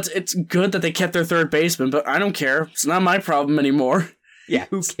 Like, oh, it's good that they kept their third baseman, but I don't care. It's not my problem anymore. Yeah,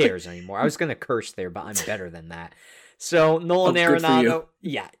 who cares anymore? I was going to curse there, but I'm better than that. So, Nolan Arenado,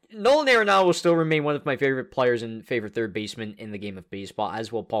 Nolan Arenado will still remain one of my favorite players and favorite third baseman in the game of baseball,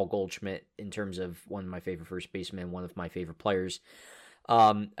 as will Paul Goldschmidt in terms of one of my favorite first basemen, one of my favorite players.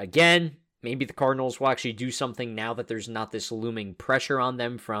 Again, maybe the Cardinals will actually do something now that there's not this looming pressure on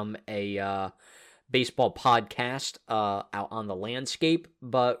them from a baseball podcast out on the landscape,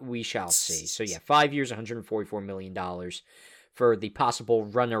 but we shall see. So yeah, 5 years, $144 million for the possible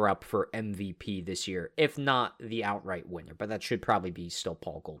runner-up for MVP this year, if not the outright winner. But that should probably be still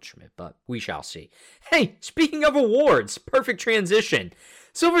Paul Goldschmidt, but we shall see. Hey, speaking of awards, perfect transition.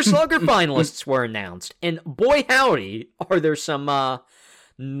 Silver Slugger finalists were announced, and boy howdy, are there some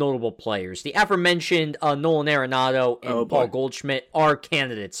notable players. The aforementioned Nolan Arenado and Paul Goldschmidt are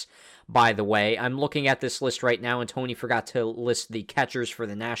candidates, by the way. I'm looking at this list right now, and Tony forgot to list the catchers for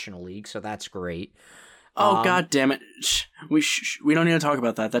the National League, so that's great. Oh, God damn it. We don't need to talk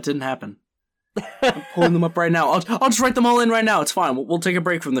about that. That didn't happen. I'm pulling them up right now. I'll just write them all in right now. It's fine. We'll take a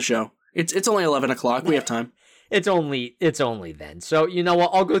break from the show. It's only 11 o'clock. We have time. It's only then. So, you know what?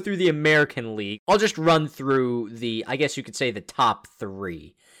 I'll go through the American League. I'll just run through I guess you could say the top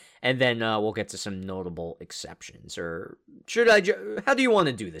three. And then we'll get to some notable exceptions. Or how do you want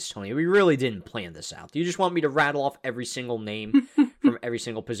to do this, Tony? We really didn't plan this out. Do you just want me to rattle off every single name from every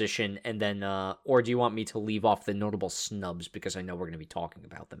single position, and then, or do you want me to leave off the notable snubs because I know we're going to be talking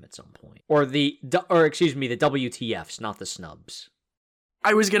about them at some point? Or the WTFs, not the snubs.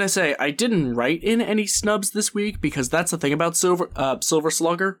 I was going to say, I didn't write in any snubs this week because that's the thing about Silver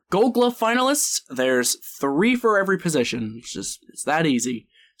Slugger. Gold Glove finalists, there's 3 for every position. It's that easy.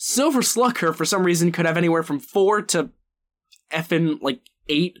 Silver Slugger, for some reason, could have anywhere from 4 to effing,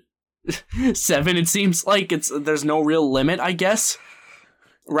 8, 7. It seems like there's no real limit, I guess.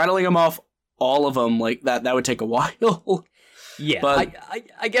 Rattling them off, all of them, like that would take a while. Yeah, but,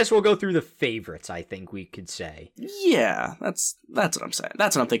 I guess we'll go through the favorites, I think we could say. Yeah, that's what I'm saying.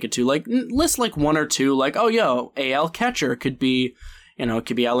 That's what I'm thinking too. Like, list like 1 or 2, like, oh, yo, AL catcher could be, it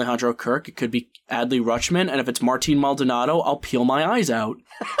could be Alejandro Kirk, it could be Adley Rutschman, and if it's Martin Maldonado, I'll peel my eyes out.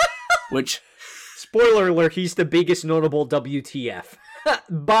 Which... Spoiler alert, he's the biggest notable WTF.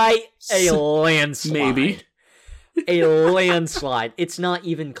 By a landslide. Maybe. A landslide. It's not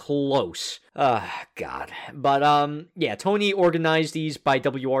even close. God. But, yeah, Tony organized these by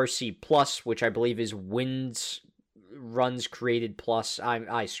WRC Plus, which I believe is wins, runs created plus.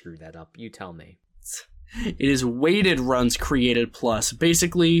 I screwed that up. You tell me. It is weighted runs created plus.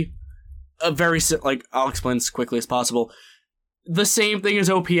 Basically, I'll explain this as quickly as possible. The same thing as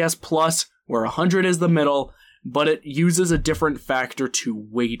OPS plus, where 100 is the middle, but it uses a different factor to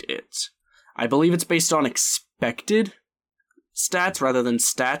weight it. I believe it's based on expected stats rather than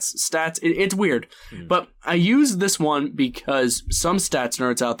stats. It's weird. But I use this one because some stats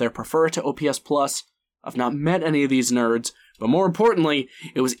nerds out there prefer it to OPS plus. I've not met any of these nerds, but more importantly,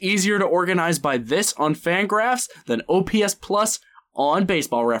 it was easier to organize by this on Fangraphs than OPS plus on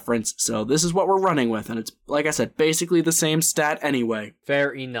Baseball Reference, so this is what we're running with, and it's, like I said, basically the same stat anyway.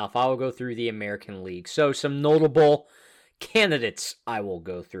 Fair enough. I will go through the American League. So some notable candidates I will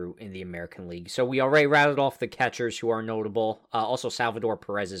go through in the American League. So we already rattled off the catchers who are notable. Also, Salvador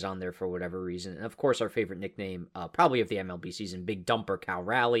Perez is on there for whatever reason. And of course, our favorite nickname, probably of the MLB season, Big Dumper Cal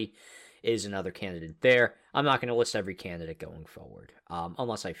Raleigh, is another candidate there. I'm not going to list every candidate going forward,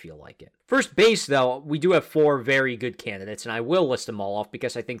 unless I feel like it. First base, though, we do have 4 very good candidates, and I will list them all off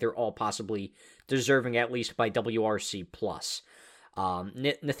because I think they're all possibly deserving at least by WRC+.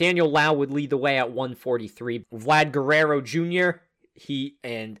 Nathaniel Lau would lead the way at 143. Vlad Guerrero Jr., he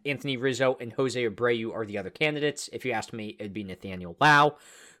and Anthony Rizzo and Jose Abreu are the other candidates. If you asked me, it'd be Nathaniel Lau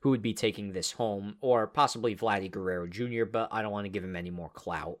who would be taking this home, or possibly Vladdy Guerrero Jr., but I don't want to give him any more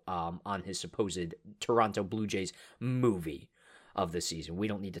clout on his supposed Toronto Blue Jays movie of the season. We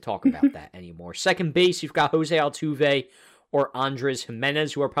don't need to talk about that anymore. Second base, you've got Jose Altuve or Andres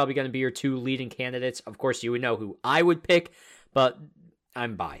Jimenez, who are probably going to be your 2 leading candidates. Of course, you would know who I would pick, but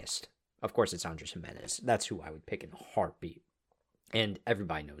I'm biased. Of course, it's Andres Jimenez. That's who I would pick in a heartbeat. And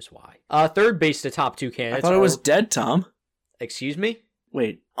everybody knows why. Third base, the top 2 candidates. I thought it was dead, Tom. Excuse me?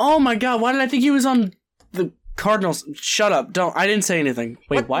 Wait. Oh my god, why did I think he was on the Cardinals? Shut up. I didn't say anything.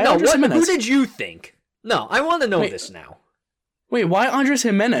 Wait, why Andres Jimenez? Who did you think? No, I want to know this now. Wait, why Andres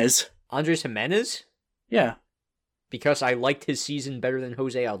Jimenez? Andres Jimenez? Yeah. Because I liked his season better than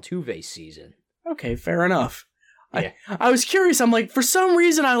Jose Altuve's season. Okay, fair enough. Yeah. I was curious. I'm like, for some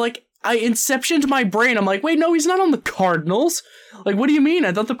reason, I inceptioned my brain. I'm like, wait, no, he's not on the Cardinals. Like, what do you mean?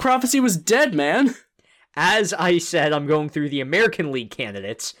 I thought the prophecy was dead, man. As I said, I'm going through the American League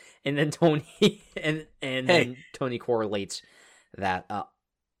candidates, and then Tony then Tony correlates that.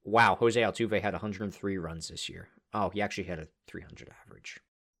 Wow, Jose Altuve had 103 runs this year. Oh, he actually had a 300 average.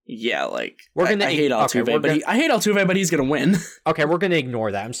 Yeah, like I hate Altuve, I hate Altuve, but he's gonna win. Okay, we're gonna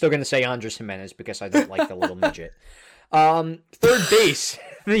ignore that. I'm still gonna say Andres Jimenez because I don't like the little midget. Third base,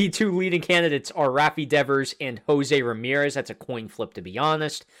 the 2 leading candidates are Rafi Devers and Jose Ramirez. That's a coin flip, to be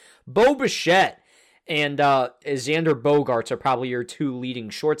honest. Bo Bichette and Xander Bogaerts are probably your 2 leading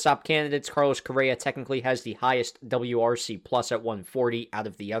shortstop candidates. Carlos Correa technically has the highest WRC plus at 140 out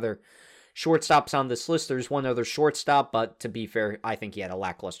of the other shortstops on this list. There's one other shortstop, but to be fair, I think he had a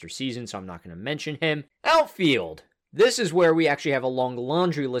lackluster season, so I'm not going to mention him. Outfield. This is where we actually have a long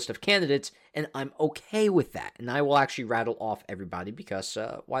laundry list of candidates, and I'm okay with that. And I will actually rattle off everybody because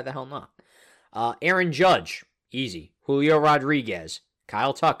why the hell not? Aaron Judge, easy. Julio Rodriguez,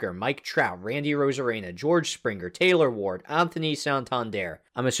 Kyle Tucker, Mike Trout, Randy Rosarena, George Springer, Taylor Ward, Anthony Santander.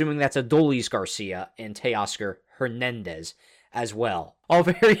 I'm assuming that's Adolis Garcia and Teoscar Hernandez as well. All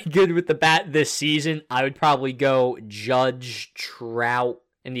very good with the bat this season. I would probably go Judge, Trout,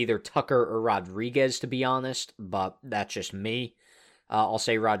 and either Tucker or Rodriguez, to be honest, but that's just me. I'll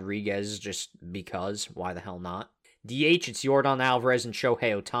say Rodriguez just because. Why the hell not? DH, it's Yordan Alvarez and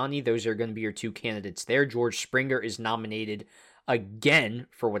Shohei Ohtani. Those are going to be your 2 candidates there. George Springer is nominated again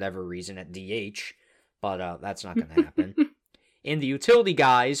for whatever reason at DH, but that's not going to happen. And the utility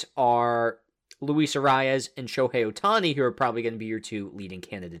guys are Luis Arias and Shohei Ohtani, who are probably going to be your 2 leading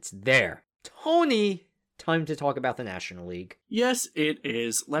candidates there. Tony, time to talk about the National League. Yes, it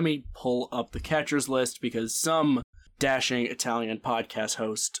is. Let me pull up the catchers list because some dashing Italian podcast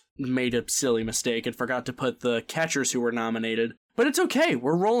host made a silly mistake and forgot to put the catchers who were nominated. But it's okay,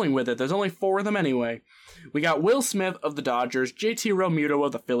 we're rolling with it. There's only 4 of them anyway. We got Will Smith of the Dodgers, JT Realmuto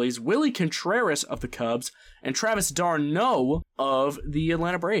of the Phillies, Willie Contreras of the Cubs, and Travis d'Arnaud of the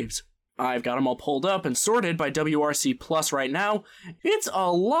Atlanta Braves. I've got them all pulled up and sorted by WRC Plus right now. It's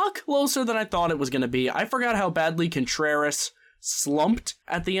a lot closer than I thought it was going to be. I forgot how badly Contreras slumped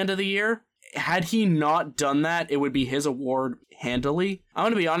at the end of the year. Had he not done that, it would be his award handily. I'm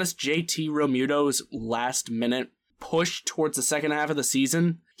going to be honest, JT Realmuto's last minute push towards the second half of the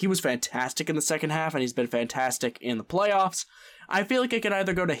season, he was fantastic in the second half, and he's been fantastic in the playoffs. I feel like it could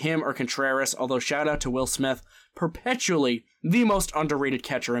either go to him or Contreras, although shout out to Will Smith, perpetually the most underrated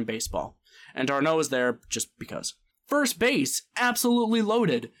catcher in baseball. And d'Arnaud is there just because. First base, absolutely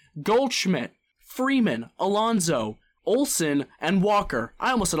loaded. Goldschmidt, Freeman, Alonso, Olsen, and Walker.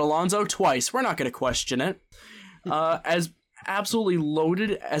 I almost said Alonso twice. We're not going to question it. As absolutely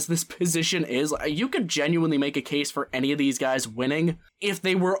loaded as this position is, you could genuinely make a case for any of these guys winning if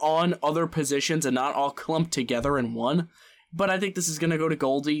they were on other positions and not all clumped together in one. But I think this is going to go to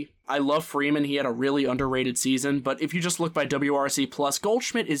Goldie. I love Freeman. He had a really underrated season. But if you just look by WRC Plus,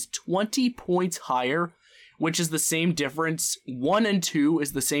 Goldschmidt is 20 points higher, which is the same difference. 1 and 2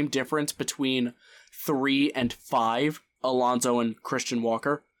 is the same difference between 3 and 5, Alonso and Christian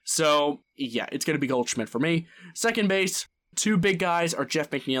Walker. So, yeah, it's going to be Goldschmidt for me. Second base, 2 big guys are Jeff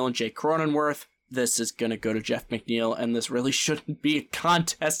McNeil and Jake Cronenworth. This is going to go to Jeff McNeil, and this really shouldn't be a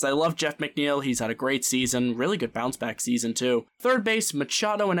contest. I love Jeff McNeil. He's had a great season. Really good bounce-back season, too. Third base,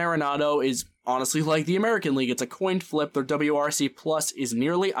 Machado and Arenado is honestly like the American League. It's a coin flip. Their WRC Plus is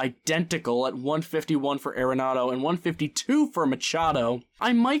nearly identical at 151 for Arenado and 152 for Machado.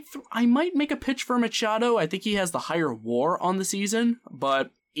 I might make a pitch for Machado. I think he has the higher WAR on the season,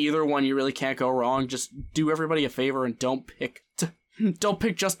 but either one, you really can't go wrong. Just do everybody a favor and don't pick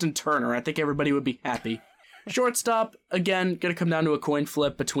Justin Turner. I think everybody would be happy. Shortstop, again, gonna come down to a coin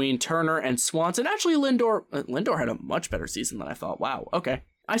flip between Turner and Swanson. Actually, Lindor had a much better season than I thought. Wow, okay.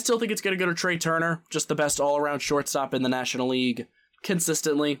 I still think it's gonna go to Trey Turner, just the best all-around shortstop in the National League,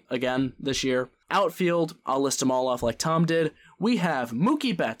 consistently, again, this year. Outfield, I'll list them all off like Tom did. We have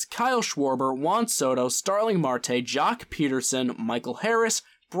Mookie Betts, Kyle Schwarber, Juan Soto, Starling Marte, Jock Peterson, Michael Harris,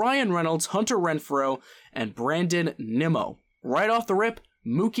 Brian Reynolds, Hunter Renfroe, and Brandon Nimmo. Right off the rip,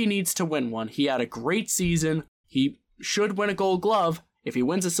 Mookie needs to win one. He had a great season. He should win a Gold Glove. If he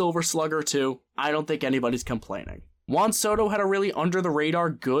wins a Silver Slugger too, I don't think anybody's complaining. Juan Soto had a really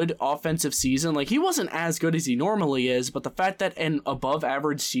under-the-radar good offensive season. Like, he wasn't as good as he normally is, but the fact that an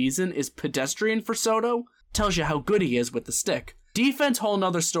above-average season is pedestrian for Soto tells you how good he is with the stick. Defense, whole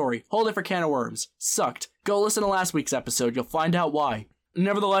nother story. Whole different can of worms. Sucked. Go listen to last week's episode. You'll find out why.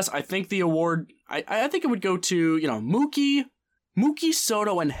 Nevertheless, I think the award, I think it would go to, Mookie,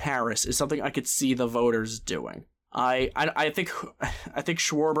 Soto, and Harris is something I could see the voters doing. I think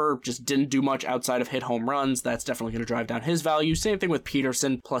Schwarber just didn't do much outside of hit home runs. That's definitely going to drive down his value. Same thing with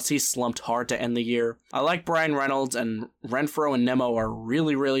Peterson, plus he slumped hard to end the year. I like Brian Reynolds, and Renfroe and Nimmo are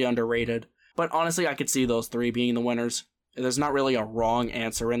really, really underrated. But honestly, I could see those 3 being the winners. There's not really a wrong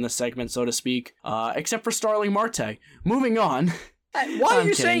answer in this segment, so to speak, except for Starling Marte. Moving on. Why are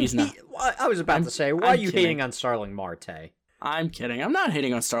you saying I was about to say, why are you hating on Starling Marte? I'm kidding. I'm not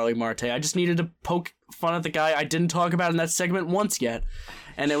hating on Starling Marte. I just needed to poke fun at the guy I didn't talk about in that segment once yet,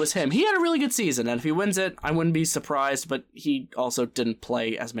 and it was him. He had a really good season, and if he wins it, I wouldn't be surprised, but he also didn't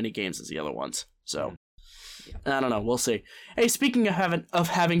play as many games as the other ones. So, I don't know. We'll see. Hey, speaking of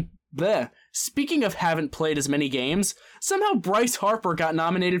haven't played as many games, somehow Bryce Harper got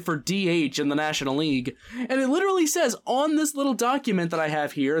nominated for DH in the National League. And it literally says on this little document that I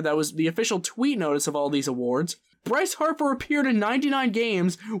have here, that was the official tweet notice of all these awards, Bryce Harper appeared in 99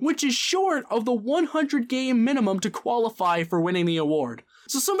 games, which is short of the 100 game minimum to qualify for winning the award.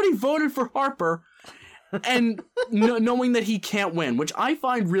 So somebody voted for Harper and knowing that he can't win, which I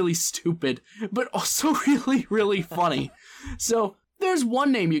find really stupid, but also really, really funny. So there's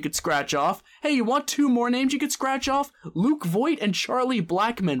one name you could scratch off. Hey, you want 2 more names you could scratch off? Luke Voigt and Charlie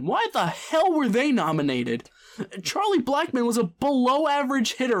Blackmon. Why the hell were they nominated? Charlie Blackmon was a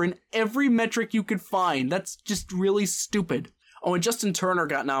below-average hitter in every metric you could find. That's just really stupid. Oh, and Justin Turner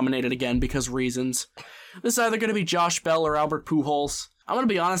got nominated again because reasons. This is either going to be Josh Bell or Albert Pujols. I'm going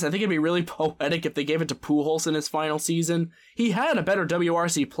to be honest, I think it'd be really poetic if they gave it to Pujols in his final season. He had a better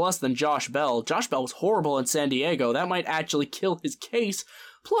WRC plus than Josh Bell. Josh Bell was horrible in San Diego. That might actually kill his case.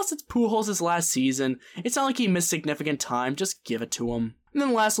 Plus, it's Pujols' last season. It's not like he missed significant time. Just give it to him. And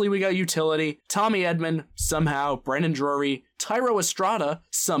then lastly, we got utility. Tommy Edman, somehow. Brandon Drury. Tyro Estrada,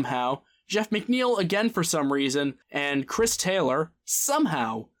 somehow. Jeff McNeil, again for some reason. And Chris Taylor,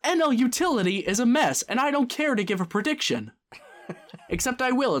 somehow. NL utility is a mess, and I don't care to give a prediction. Except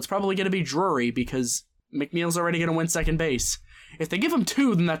I will. It's probably going to be Drury because McNeil's already going to win second base. If they give him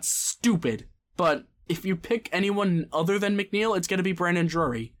 2, then that's stupid. But if you pick anyone other than McNeil, it's going to be Brandon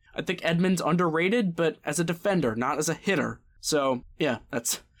Drury. I think Edmonds underrated, but as a defender, not as a hitter. So, yeah,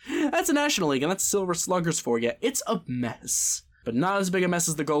 that's a National League, and that's Silver Sluggers for you. It's a mess, but not as big a mess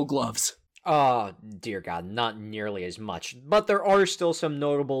as the Gold Gloves. Oh, dear God, not nearly as much. But there are still some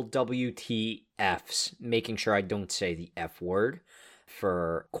notable WTFs, making sure I don't say the F word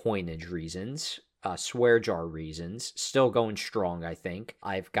for coinage reasons. Swear jar reasons. Still going strong, I think.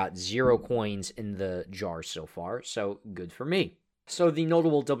 I've got 0 coins in the jar so far, so good for me. So the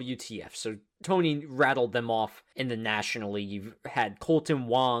notable WTF. So Tony rattled them off in the National League. You've had Colton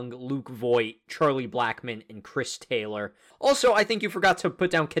Wong, Luke Voigt, Charlie Blackmon, and Chris Taylor. Also, I think you forgot to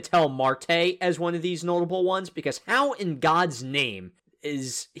put down Ketel Marte as one of these notable ones, because how in God's name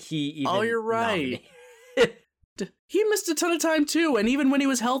is he even Oh, you're right. nominated? He missed a ton of time too, and even when he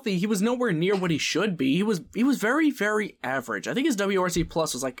was healthy, he was nowhere near what he should be. He was very, very average. I think his WRC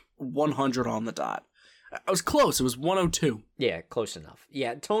plus was like 100 on the dot. I was close. It was 102. Yeah, close enough.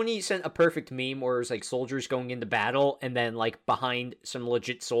 Yeah, Tony sent a perfect meme where it was like soldiers going into battle, and then like behind some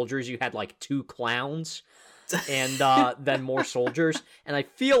legit soldiers, you had like 2 clowns, and then more soldiers. And I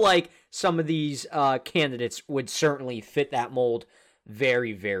feel like some of these candidates would certainly fit that mold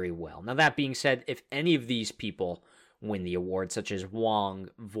very, very well. Now, that being said, if any of these people win the award, such as Wong,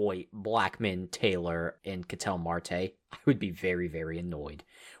 Voigt, Blackmon, Taylor, and Ketel Marte, I would be very, very annoyed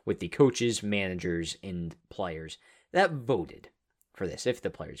with the coaches, managers, and players that voted for this, if the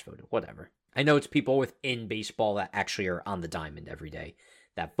players voted, whatever. I know it's people within baseball that actually are on the diamond every day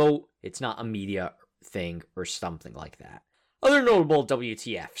that vote. It's not a media thing or something like that. Other notable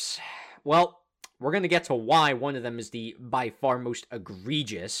WTFs. Well, we're going to get to why one of them is the by far most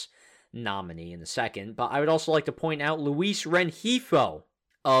egregious nominee in a second, but I would also like to point out Luis Rengifo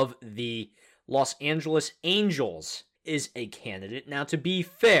of the Los Angeles Angels is a candidate. Now, to be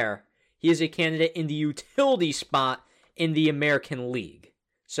fair, he is a candidate in the utility spot in the American League.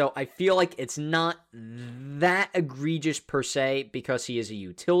 So I feel like it's not that egregious per se because he is a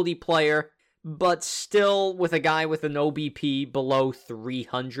utility player, but still with a guy with an OBP below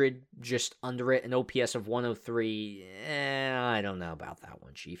 300, just under it, an OPS of 103, I don't know about that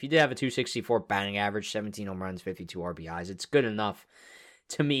one, Chief. He did have a 264 batting average, 17 home runs, 52 RBIs. It's good enough.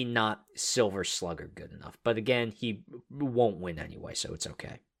 To me, not Silver Slugger good enough. But again, he won't win anyway, so it's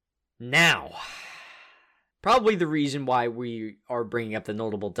okay. Now, probably the reason why we are bringing up the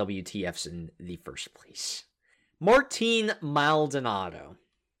notable WTFs in the first place. Martin Maldonado.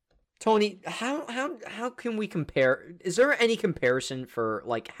 Tony, how can we compare? Is there any comparison for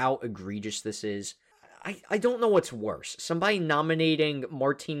like how egregious this is? I don't know what's worse. Somebody nominating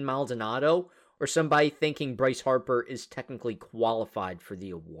Martin Maldonado or somebody thinking Bryce Harper is technically qualified for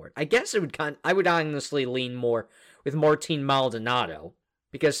the award. I guess I would honestly lean more with Martin Maldonado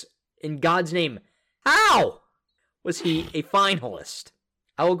because in God's name, how was he a finalist?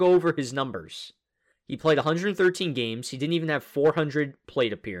 I will go over his numbers. He played 113 games. He didn't even have 400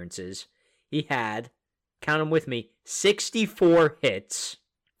 plate appearances. He had, count them with me, 64 hits,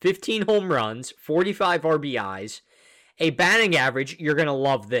 15 home runs, 45 RBIs, a batting average, you're going to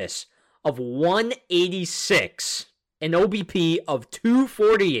love this, of 186, an OBP of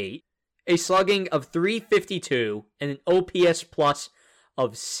 248, a slugging of 352, and an OPS plus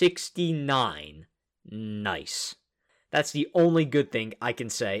of 69. Nice. That's the only good thing I can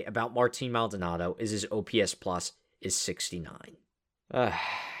say about Martin Maldonado is his OPS plus is 69.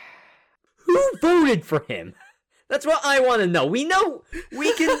 Who voted for him? That's what I want to know. We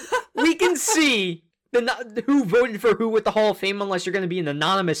can see who voted for who with the Hall of Fame unless you're going to be an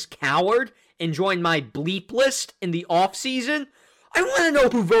anonymous coward and join my bleep list in the off season. I want to know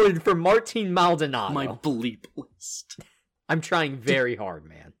who voted for Martin Maldonado. My bleep list. I'm trying very hard,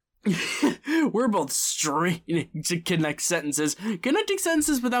 man. We're both straining to connect sentences. Connecting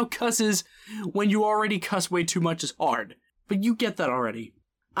sentences without cusses when you already cuss way too much is hard. But you get that already.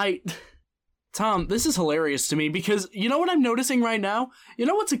 Tom, this is hilarious to me because you know what I'm noticing right now? You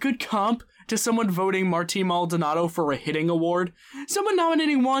know what's a good comp to someone voting Martin Maldonado for a hitting award? Someone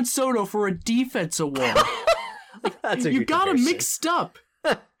nominating Juan Soto for a defense award. That's a you good got them comparison. mixed up.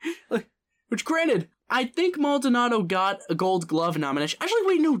 Which, granted, I think Maldonado got a Gold Glove nomination. Actually,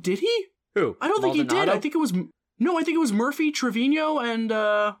 wait, no, did he? Who? I don't think he did. Maldonado? I think it was Murphy, Trevino, and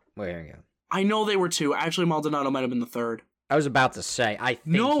Wait, here we go. I know they were 2. Actually, Maldonado might have been the 3rd. I was about to say, I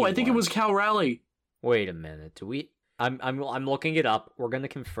think it was Cal Raleigh. Wait a minute. Do we? I'm looking it up. We're gonna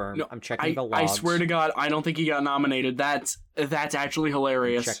confirm. No, I'm checking the logs. I swear to God, I don't think he got nominated. That's actually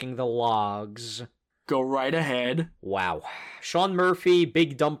hilarious. I'm checking the logs. Go right ahead. Wow. Sean Murphy,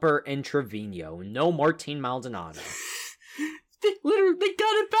 Big Dumper, and Trevino. No Martin Maldonado. They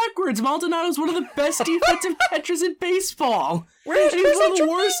got it backwards. Maldonado's one of the best defensive catchers in baseball. Where's one of the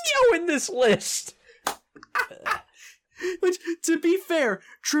Trevino worst in this list? Which, to be fair,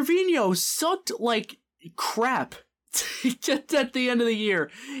 Trevino sucked like crap at the end of the year.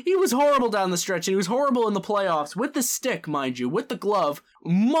 He was horrible down the stretch, and he was horrible in the playoffs, with the stick, mind you, with the glove.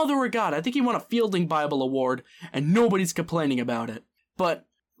 Mother of God, I think he won a Fielding Bible Award, and nobody's complaining about it. But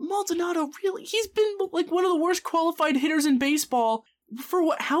Maldonado, really, he's been like one of the worst qualified hitters in baseball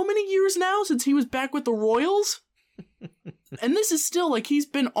for how many years now, since he was back with the Royals? And this is still like he's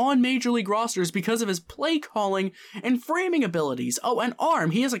been on major league rosters because of his play calling and framing abilities. Oh, and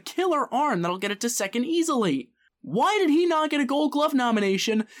arm. He has a killer arm that'll get it to second easily. Why did he not get a Gold Glove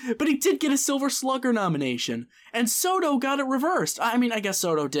nomination, but he did get a Silver Slugger nomination? And Soto got it reversed. I mean, I guess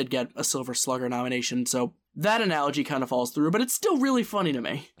Soto did get a Silver Slugger nomination, so that analogy kind of falls through, but it's still really funny to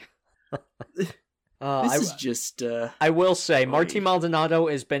me. This is just, I will say, Martin Maldonado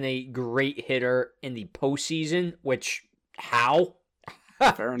has been a great hitter in the postseason, which, how?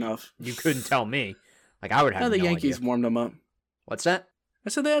 Fair enough. You couldn't tell me. Like, I would have the no Yankees idea. warmed him up. What's that? I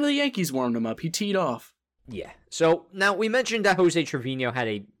said the Yankees warmed him up. He teed off. Yeah. So, now, we mentioned that Jose Trevino had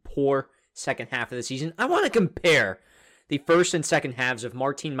a poor second half of the season. I want to compare the first and second halves of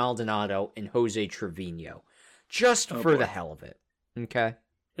Martin Maldonado and Jose Trevino. Just for the hell of it. Okay?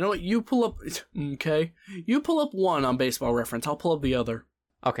 You know what? You pull up... Okay? You pull up one on Baseball Reference. I'll pull up the other.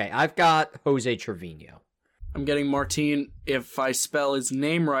 Okay, I've got Jose Trevino. I'm getting Martin, if I spell his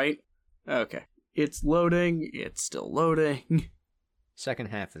name right. Okay. It's loading. It's still loading. Second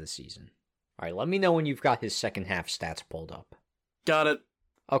half of the season. All right, let me know when you've got his second half stats pulled up. Got it.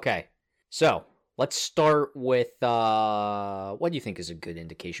 Okay, so let's start with, what do you think is a good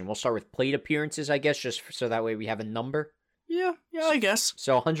indication? We'll start with plate appearances, I guess, just so that way we have a number. Yeah, I guess.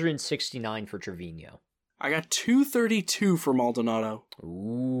 So 169 for Trevino. I got 232 for Maldonado.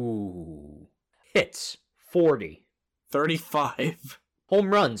 Ooh. Hits, 40. 35. Home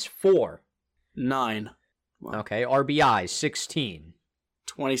runs, 4. 9. Wow. Okay, RBIs, 16.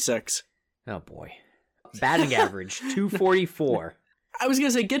 26. Oh boy. Batting average, 244. I was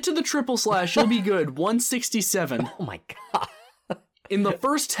gonna say, get to the triple slash, you'll be good. 167. Oh my god. In the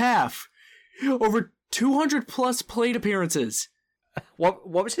first half, over 200 plus plate appearances. What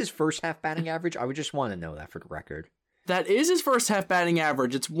was his first half batting average? I would just want to know that for the record. That is his first half batting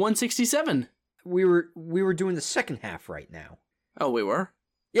average. It's 167. We were doing the second half right now. Oh, we were?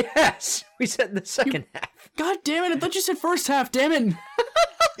 Yes, we said the second half. God damn it, I thought you said first half, damn it.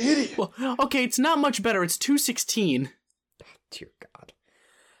 Idiot. Well, okay, it's not much better. It's 216. Dear God.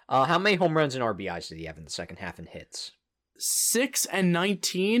 How many home runs and RBIs did he have in the second half and hits? 6 and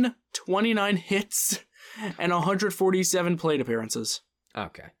 19, 29 hits, and 147 plate appearances.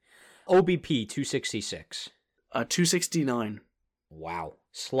 Okay. OBP, 266. 269. Wow.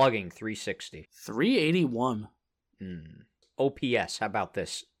 Slugging, 360. 381. OPS, how about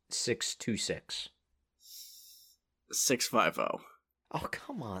this? 626. 650. Oh,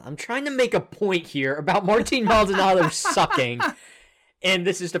 come on. I'm trying to make a point here about Martin Maldonado sucking, and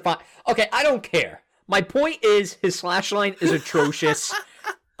this is defined. Okay, I don't care. My point is his slash line is atrocious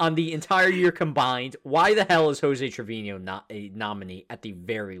on the entire year combined. Why the hell is Jose Trevino not a nominee at the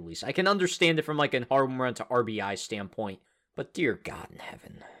very least? I can understand it from like a home run to RBI standpoint, but dear God in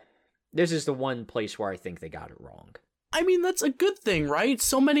heaven. This is the one place where I think they got it wrong. I mean, that's a good thing, right?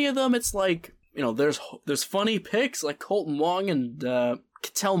 So many of them, it's like, you know, there's funny picks like Colton Wong and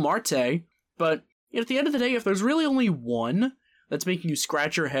Ketel Marte, but you know, at the end of the day, if there's really only one that's making you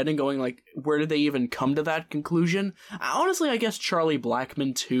scratch your head and going like, where did they even come to that conclusion? Honestly, I guess Charlie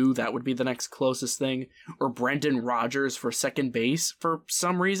Blackmon too, that would be the next closest thing, or Brendan Rodgers for second base for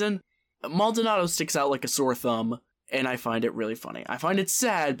some reason. Maldonado sticks out like a sore thumb, and I find it really funny. I find it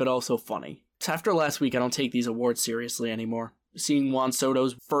sad, but also funny. After last week, I don't take these awards seriously anymore. Seeing Juan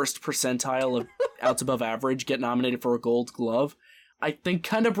Soto's first percentile of outs above average get nominated for a Gold Glove, I think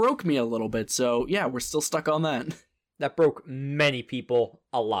kind of broke me a little bit, so yeah, we're still stuck on that. That broke many people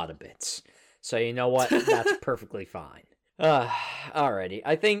a lot of bits. So you know what? That's perfectly fine. Alrighty.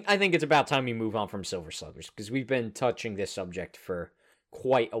 I think it's about time we move on from Silver Sluggers, because we've been touching this subject for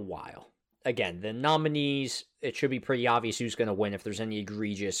quite a while. Again, the nominees, it should be pretty obvious who's going to win. If there's any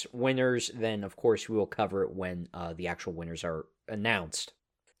egregious winners, then of course we will cover it when the actual winners are announced.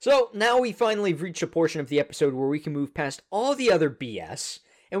 So now we finally have reached a portion of the episode where we can move past all the other BS,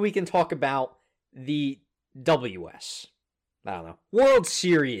 and we can talk about the WS. I don't know. World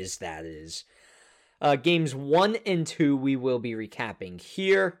Series, that is. Games 1 and 2 we will be recapping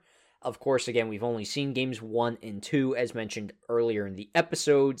here. Of course, again, we've only seen games 1 and 2, as mentioned earlier in the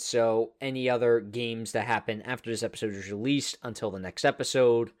episode, so any other games that happen after this episode is released until the next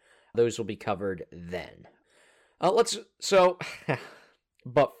episode, those will be covered then. But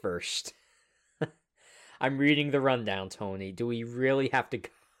first, I'm reading the rundown, Tony. Do we really have to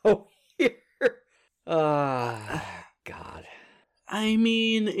go here? God. I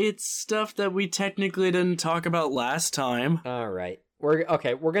mean, it's stuff that we technically didn't talk about last time. All right. We're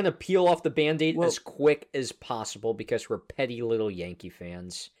going to peel off the Band-Aid as quick as possible because we're petty little Yankee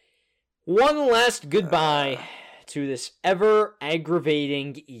fans. One last goodbye to this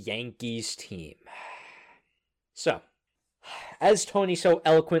ever-aggravating Yankees team. So, as Tony so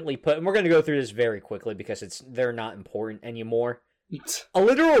eloquently put, and we're going to go through this very quickly because they're not important anymore. A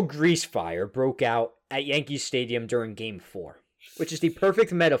literal grease fire broke out at Yankee Stadium during Game 4, which is the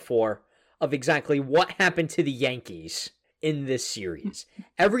perfect metaphor of exactly what happened to the Yankees in this series.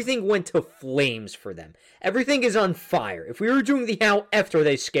 Everything went to flames for them. Everything is on fire. If we were doing the how after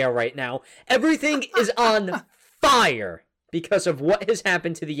they scale right now, everything is on fire because of what has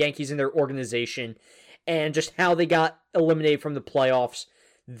happened to the Yankees and their organization and just how they got eliminated from the playoffs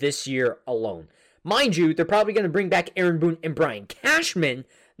this year alone. Mind you, they're probably going to bring back Aaron Boone and Brian Cashman.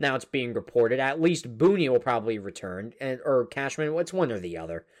 Now it's being reported. At least Boone will probably return, or Cashman. It's one or the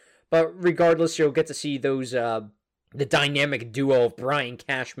other. But regardless, you'll get to see those the dynamic duo of Brian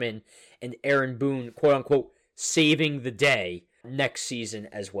Cashman and Aaron Boone, quote-unquote, saving the day next season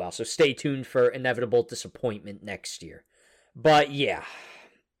as well. So stay tuned for inevitable disappointment next year. But yeah,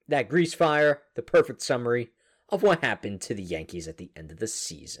 that grease fire, the perfect summary of what happened to the Yankees at the end of the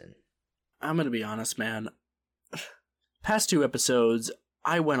season. I'm gonna be honest, man. Past 2 episodes,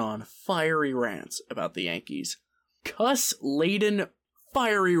 I went on fiery rants about the Yankees. Cuss-laden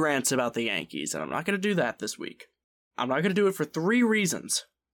fiery rants about the Yankees, and I'm not gonna do that this week. I'm not gonna do it for 3 reasons.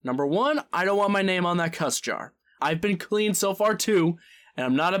 Number 1, I don't want my name on that cuss jar. I've been clean so far too, and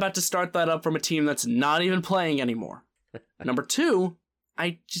I'm not about to start that up from a team that's not even playing anymore. Number 2,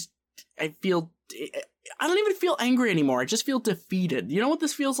 I don't even feel angry anymore. I just feel defeated. You know what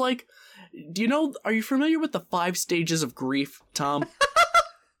this feels like? Are you familiar with the 5 stages of grief, Tom?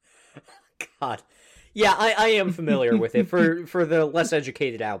 God. Yeah, I am familiar with it. For the less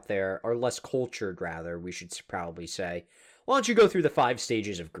educated out there, or less cultured, rather, we should probably say. Why don't you go through the 5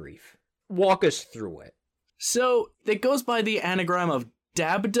 stages of grief? Walk us through it. So, it goes by the anagram of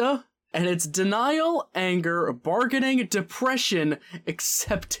DABDA, and it's denial, anger, bargaining, depression,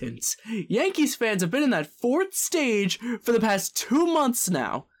 acceptance. Yankees fans have been in that 4th stage for the past 2 months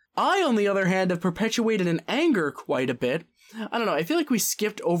now. I, on the other hand, have perpetuated an anger quite a bit. I don't know, I feel like we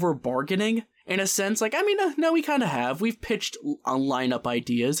skipped over bargaining, in a sense. No, we kind of have. We've pitched lineup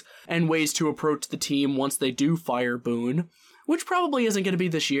ideas and ways to approach the team once they do fire Boone, which probably isn't going to be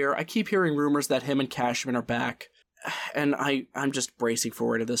this year. I keep hearing rumors that him and Cashman are back, and I'm just bracing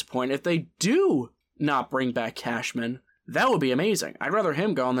for it at this point. If they do not bring back Cashman, that would be amazing. I'd rather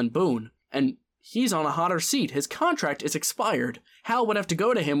him gone than Boone, and he's on a hotter seat. His contract is expired. Hal would have to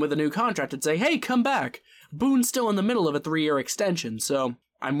go to him with a new contract and say, hey, come back. Boone's still in the middle of a 3-year extension, so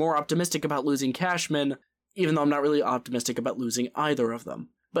I'm more optimistic about losing Cashman, even though I'm not really optimistic about losing either of them.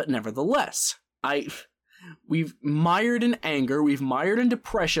 But nevertheless, we've mired in anger, we've mired in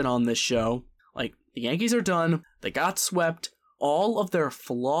depression on this show. Like, the Yankees are done, they got swept, all of their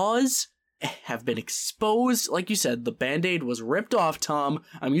flaws have been exposed. Like you said, the Band-Aid was ripped off, Tom.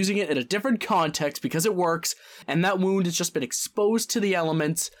 I'm using it in a different context because it works, and that wound has just been exposed to the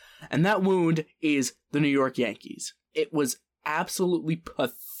elements, and that wound is the New York Yankees. It was absolutely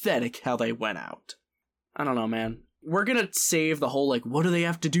pathetic how they went out. I don't know, man. We're gonna save the whole, what do they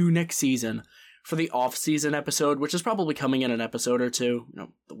have to do next season for the off-season episode, which is probably coming in an episode or 2.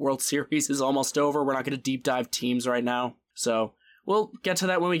 The World Series is almost over. We're not gonna deep dive teams right now. So, we'll get to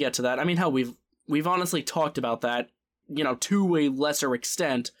that when we get to that. I mean, hell, we've honestly talked about that, to a lesser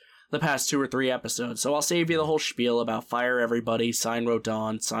extent the past 2 or 3 episodes. So I'll save you the whole spiel about fire everybody, sign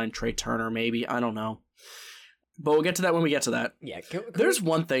Rodon, sign Trey Turner, maybe. I don't know. But we'll get to that when we get to that. Yeah. There's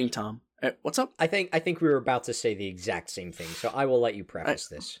one thing, Tom. What's up? I think we were about to say the exact same thing, so I will let you preface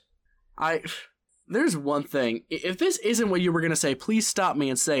this. There's one thing. If this isn't what you were going to say, please stop me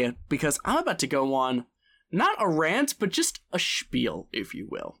and say it, because I'm about to go on, not a rant, but just a spiel, if you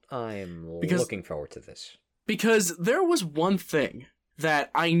will. I'm looking forward to this. Because there was one thing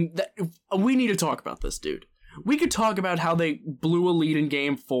that we need to talk about this, dude. We could talk about how they blew a lead in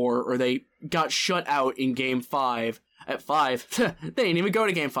Game 4, or they got shut out in Game 5. At 5, they didn't even go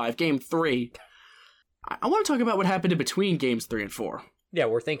to Game 5, Game 3. I want to talk about what happened in between Games 3 and 4. Yeah,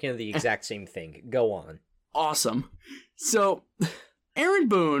 we're thinking of the exact same thing. Go on. Awesome. So, Aaron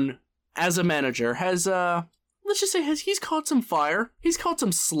Boone as a manager, has, let's just say, he's caught some fire. He's caught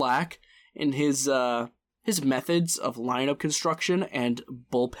some slack in his methods of lineup construction and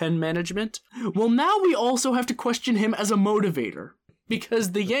bullpen management. Well, now we also have to question him as a motivator,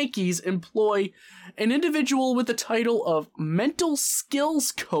 because the Yankees employ an individual with the title of mental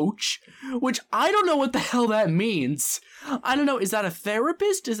skills coach, which I don't know what the hell that means. I don't know, is that a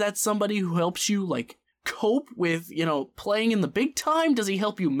therapist? Is that somebody who helps you, like, cope with, playing in the big time? Does he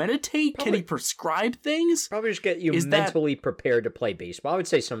help you meditate? Can he prescribe things? Probably just get you mentally prepared to play baseball. I would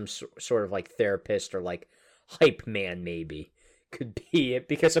say some sort of, like, therapist or, like, hype man, maybe, could be it,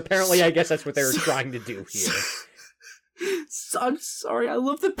 because apparently I guess that's what they were trying to do here. I'm sorry, I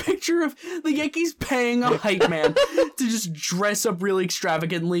love the picture of the Yankees paying a hype man to just dress up really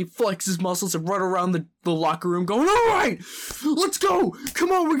extravagantly, flex his muscles, and run around the locker room going, all right, let's go,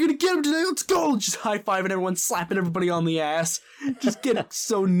 come on, we're gonna get him today, let's go, just high-fiving everyone, slapping everybody on the ass, just getting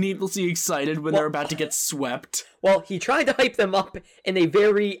so needlessly excited when they're about to get swept. Well, he tried to hype them up in a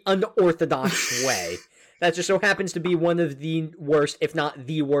very unorthodox way. That just so happens to be one of the worst, if not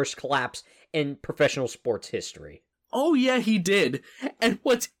the worst, collapse in professional sports history. Oh yeah, he did. And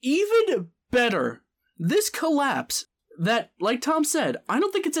what's even better, this collapse that, like Tom said, I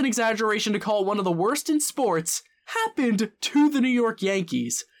don't think it's an exaggeration to call one of the worst in sports, happened to the New York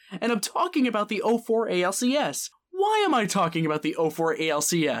Yankees. And I'm talking about the 04 ALCS. Why am I talking about the 04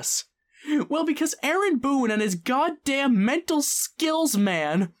 ALCS? Well, because Aaron Boone and his goddamn mental skills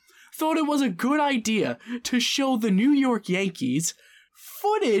man thought it was a good idea to show the New York Yankees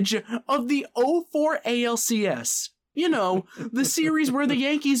footage of the 04 ALCS. The series where the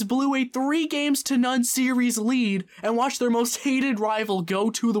Yankees blew a 3-0 series lead and watched their most hated rival go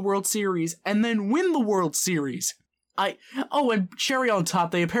to the World Series and then win the World Series. And cherry on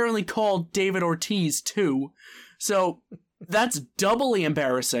top, they apparently called David Ortiz too. So that's doubly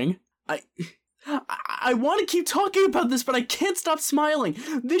embarrassing. I want to keep talking about this, but I can't stop smiling.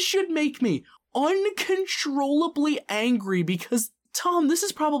 This should make me uncontrollably angry because, Tom, this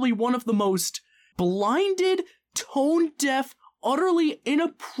is probably one of the most blinded, tone-deaf, utterly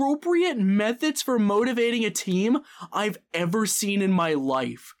inappropriate methods for motivating a team I've ever seen in my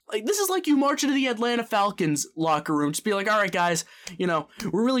life. Like, this is like you march into the Atlanta Falcons locker room, just be like, all right, guys,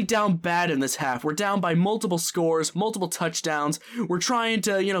 we're really down bad in this half. We're down by multiple scores, multiple touchdowns. We're trying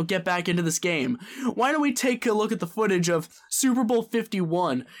to, get back into this game. Why don't we take a look at the footage of Super Bowl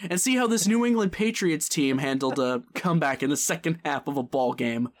 51 and see how this New England Patriots team handled a comeback in the second half of a ball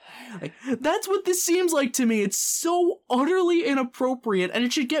game? Like, that's what this seems like to me. It's so utterly inappropriate, and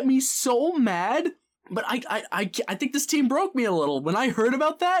it should get me so mad. But I think this team broke me a little. When I heard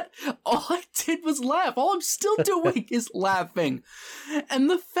about that, all I did was laugh. All I'm still doing is laughing. And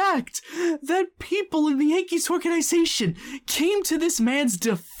the fact that people in the Yankees organization came to this man's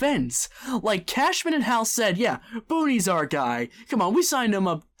defense, like Cashman and Hal said, yeah, Booney's our guy. Come on, we signed him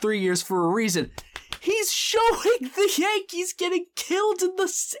up 3 years for a reason. He's showing the Yankees getting killed in the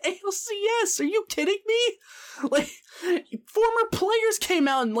ALCS. Are you kidding me? Like, former players came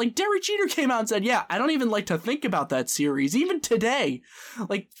out and, like, Derek Jeter came out and said, yeah, I don't even like to think about that series, even today.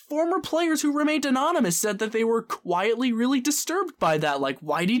 Like, former players who remained anonymous said that they were quietly really disturbed by that. Like,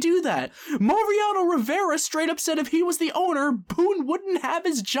 why'd he do that? Mariano Rivera straight up said if he was the owner, Boone wouldn't have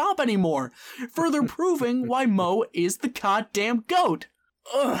his job anymore, further proving why Mo is the goddamn GOAT.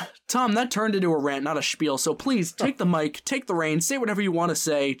 Ugh, Tom, that turned into a rant, not a spiel, so please, take the mic, take the reins, say whatever you want to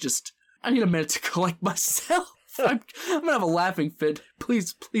say, just, I need a minute to collect myself. I'm gonna have a laughing fit.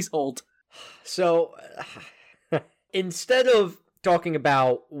 Please hold. So, instead of talking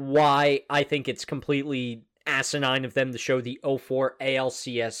about why I think it's completely asinine of them to show the 04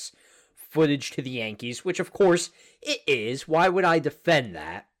 ALCS footage to the Yankees, which of course it is, why would I defend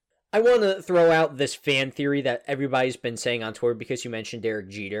that? I want to throw out this fan theory that everybody's been saying on Twitter because you mentioned Derek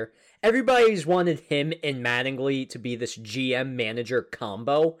Jeter. Everybody's wanted him and Mattingly to be this GM-manager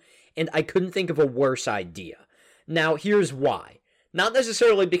combo, and I couldn't think of a worse idea. Now, here's why. Not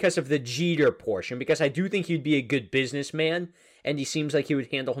necessarily because of the Jeter portion, because I do think he'd be a good businessman, and he seems like he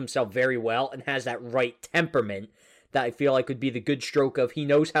would handle himself very well and has that right temperament that I feel like would be the good stroke of he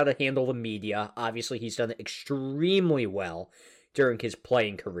knows how to handle the media. Obviously, he's done it extremely well during his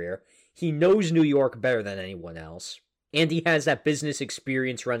playing career. He knows New York better than anyone else, and he has that business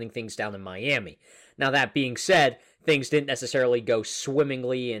experience running things down in Miami. Now, that being said, things didn't necessarily go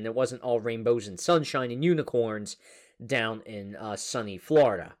swimmingly, and it wasn't all rainbows and sunshine and unicorns down in sunny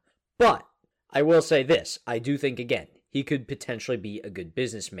Florida. But I will say this, I do think, again, he could potentially be a good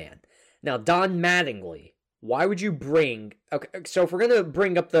businessman. Now, Don Mattingly, why would you bring... Okay, so if we're going to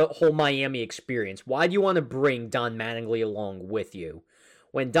bring up the whole Miami experience, why do you want to bring Don Mattingly along with you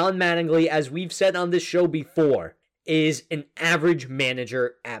when Don Mattingly, as we've said on this show before, is an average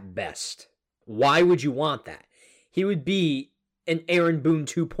manager at best. Why would you want that? He would be an Aaron Boone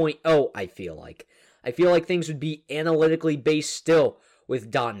 2.0, I feel like. I feel like things would be analytically based still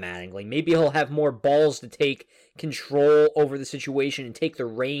with Don Mattingly. Maybe he'll have more balls to take control over the situation and take the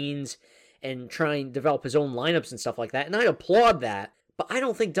reins and try and develop his own lineups and stuff like that. And I applaud that, but I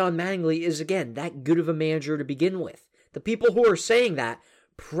don't think Don Mattingly is, again, that good of a manager to begin with. The people who are saying that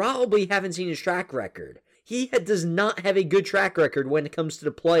probably haven't seen his track record. He does not have a good track record when it comes to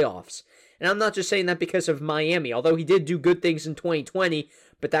the playoffs. And I'm not just saying that because of Miami, although he did do good things in 2020,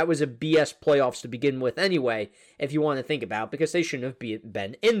 but that was a BS playoffs to begin with anyway, if you want to think about, because they shouldn't have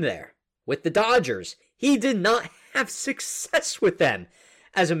been in there. With the Dodgers, he did not have success with them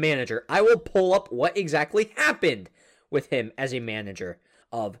as a manager. I will pull up what exactly happened with him as a manager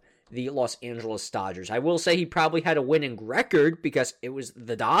of the Los Angeles Dodgers. I will say he probably had a winning record because it was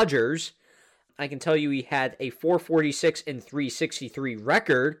the Dodgers. I can tell you he had a 446 and 363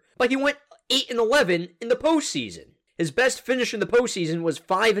 record, but he went 8-11 in the postseason. His best finish in the postseason was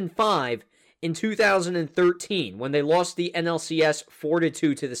 5-5 in 2013 when they lost the NLCS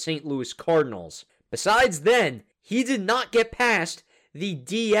 4-2 to the St. Louis Cardinals. Besides then, he did not get past the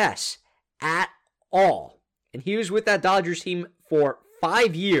DS at all. And he was with that Dodgers team for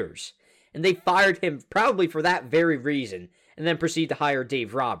 5 years, and they fired him probably for that very reason, and then proceed to hire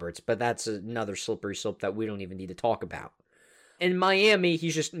Dave Roberts, but that's another slippery slope that we don't even need to talk about. In Miami,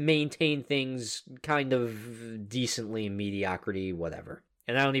 he's just maintained things kind of decently in mediocrity, whatever.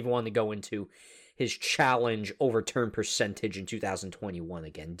 And I don't even want to go into his challenge overturn percentage in 2021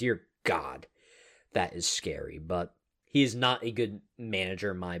 again. Dear God, that is scary, but he is not a good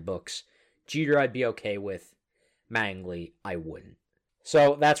manager in my books. Jeter I'd be okay with. Mattingly, I wouldn't.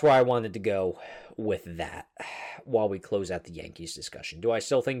 So that's where I wanted to go with that while we close out the Yankees discussion. Do I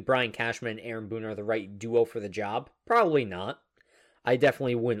still think Brian Cashman and Aaron Boone are the right duo for the job? Probably not. I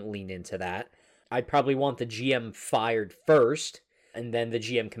definitely wouldn't lean into that. I'd probably want the GM fired first, and then the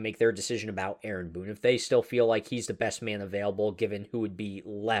GM can make their decision about Aaron Boone. If they still feel like he's the best man available, given who would be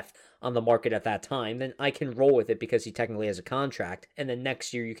left on the market at that time, then I can roll with it because he technically has a contract, and then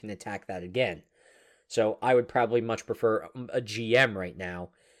next year you can attack that again. So I would probably much prefer a GM right now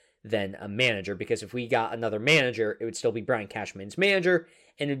than a manager, because if we got another manager, it would still be Brian Cashman's manager,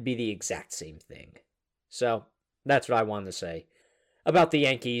 and it would be the exact same thing. So that's what I wanted to say about the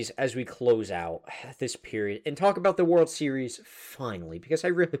Yankees as we close out this period and talk about the World Series finally, because I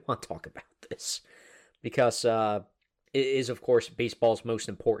really want to talk about this, because it is, of course, baseball's most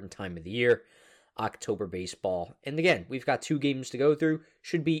important time of the year, October baseball. And again, we've got 2 games to go through.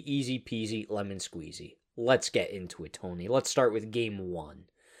 Should be easy peasy lemon squeezy. Let's get into it, Tony. Let's start with Game 1.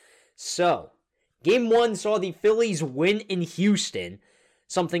 So, Game 1 saw the Phillies win in Houston,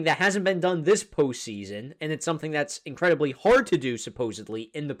 something that hasn't been done this postseason, and it's something that's incredibly hard to do,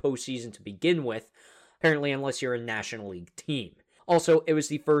 supposedly, in the postseason to begin with, apparently unless you're a National League team. Also, it was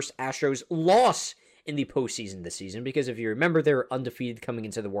the first Astros loss in the postseason this season, because if you remember, they were undefeated coming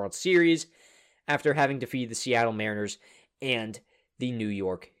into the World Series after having defeated the Seattle Mariners and the New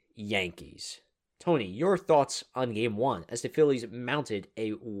York Yankees. Tony, your thoughts on Game 1 as the Phillies mounted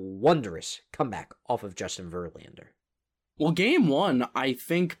a wondrous comeback off of Justin Verlander? Well, Game 1, I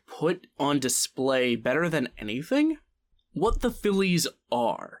think, put on display better than anything what the Phillies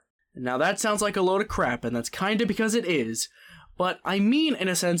are. Now, that sounds like a load of crap, and that's kind of because it is, but I mean in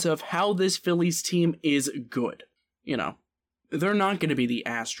a sense of how this Phillies team is good. You know, they're not going to be the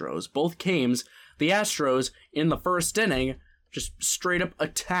Astros. Both games, the Astros, in the first inning, just straight up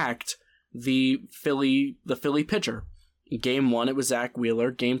attacked the Philly pitcher. Game 1, it was Zach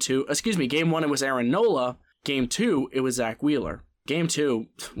Wheeler. Game 1, it was Aaron Nola. Game 2, it was Zach Wheeler. Game 2,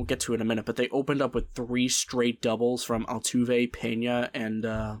 we'll get to it in a minute, but they opened up with 3 straight doubles from Altuve, Pena, and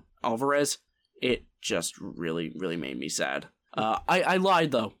Alvarez. It just really, really made me sad. I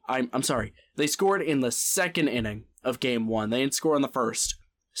lied, though. I'm sorry. They scored in the second inning of Game 1. They didn't score in the first.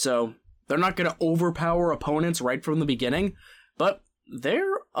 So they're not going to overpower opponents right from the beginning, but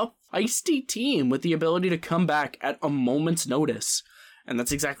they're a feisty team with the ability to come back at a moment's notice. And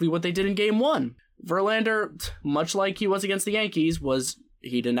that's exactly what they did in Game 1. Verlander, much like he was against the Yankees,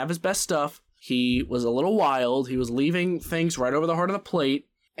 he didn't have his best stuff. He was a little wild. He was leaving things right over the heart of the plate,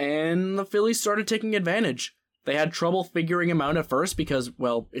 and the Phillies started taking advantage. They had trouble figuring him out at first because,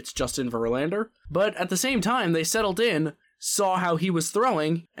 well, it's Justin Verlander. But at the same time, they settled in, saw how he was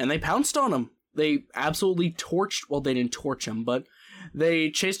throwing, and they pounced on him. They absolutely they didn't torch him, but they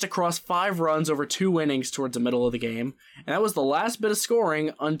chased across 5 runs over 2 innings towards the middle of the game, and that was the last bit of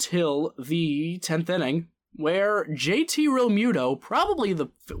scoring until the 10th inning, where JT Realmuto, probably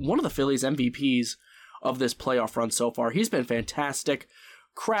one of the Phillies' MVPs of this playoff run so far, he's been fantastic,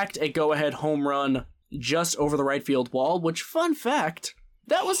 cracked a go-ahead home run just over the right field wall, which, fun fact,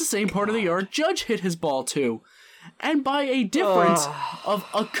 that was the same part of the yard Judge hit his ball to. And by a difference of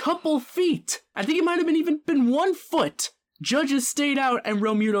a couple feet. I think it might have even been 1 foot. Judges stayed out and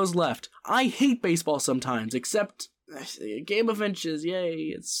Realmuto's left. I hate baseball sometimes, except a game of inches.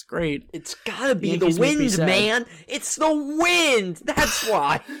 Yay, it's great. It's gotta be Yankees the make me wind, sad. man. It's the wind. That's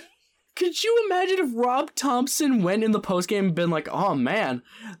why. Could you imagine if Rob Thompson went in the postgame and been like, oh man,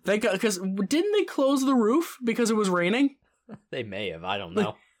 because didn't they close the roof because it was raining? They may have. I don't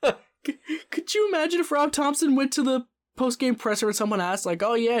know. Could you imagine if Rob Thompson went to the post-game presser and someone asked, like,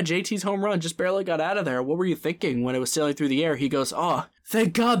 oh yeah, JT's home run just barely got out of there. What were you thinking when it was sailing through the air? He goes, oh,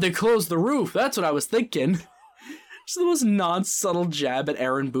 thank God they closed the roof. That's what I was thinking. Just the most non-subtle jab at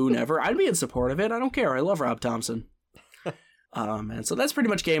Aaron Boone ever. I'd be in support of it. I don't care. I love Rob Thompson. Man, so that's pretty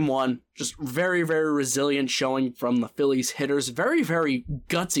much game one. Just very, very resilient showing from the Phillies hitters. Very, very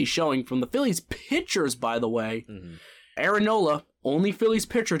gutsy showing from the Phillies pitchers, by the way. Mm-hmm. Aaron Nola, only Phillies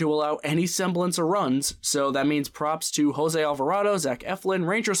pitcher to allow any semblance of runs, so that means props to Jose Alvarado, Zach Eflin,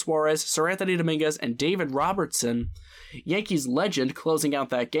 Ranger Suarez, Seranthony Dominguez, and David Robertson. Yankees legend closing out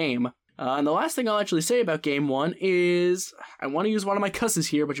that game. And the last thing I'll actually say about game one is, I want to use one of my cusses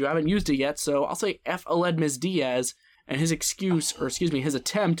here, but you haven't used it yet, so I'll say F. Aledmys Diaz and his his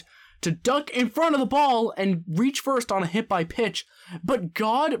attempt to duck in front of the ball and reach first on a hit by pitch. But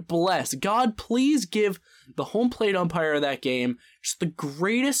God please give the home plate umpire of that game just the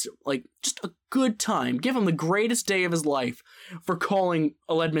greatest, just a good time. Give him the greatest day of his life for calling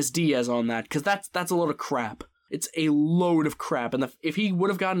Aledmys Diaz on that, because that's a load of crap. It's a load of crap, and if he would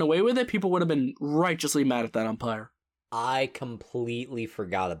have gotten away with it, people would have been righteously mad at that umpire. I completely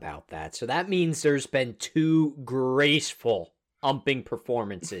forgot about that. So that means there's been 2 graceful umping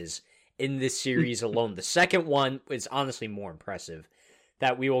performances in this series alone. The second one is honestly more impressive,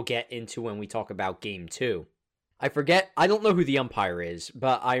 that we will get into when we talk about game 2. I don't know who the umpire is,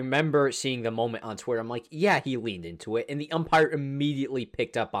 but I remember seeing the moment on Twitter. I'm like, yeah, he leaned into it, and the umpire immediately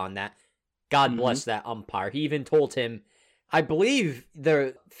picked up on that. God bless that umpire. He even told him, I believe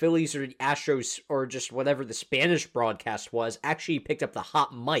the Phillies or the Astros or just whatever the Spanish broadcast was actually picked up the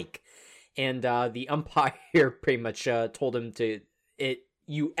hot mic, and the umpire pretty much told him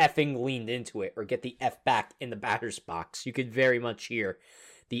you effing leaned into it, or get the F back in the batter's box. You could very much hear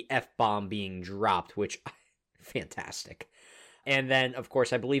the F-bomb being dropped, which, fantastic. And then, of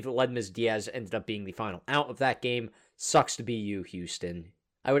course, I believe Aledmys Diaz ended up being the final out of that game. Sucks to be you, Houston.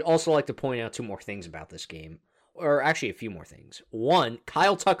 I would also like to point out 2 more things about this game. Or actually a few more things. One,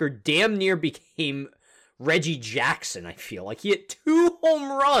 Kyle Tucker damn near became Reggie Jackson, I feel. Like, he had 2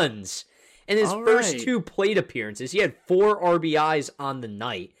 home runs in his first 2 plate appearances. He had 4 RBIs on the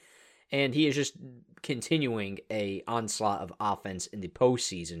night. And he is just continuing a onslaught of offense in the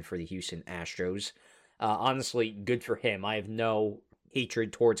postseason for the Houston Astros. Honestly, good for him. I have no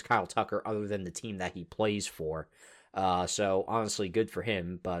hatred towards Kyle Tucker other than the team that he plays for. So, honestly, good for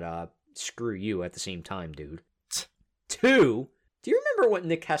him. But screw you at the same time, dude. 2, do you remember what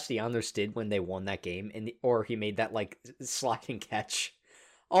Nick Castellanos did when they won that game? Or he made that, sliding catch?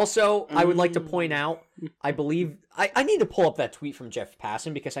 Also, I would like to point out, I believe, I need to pull up that tweet from Jeff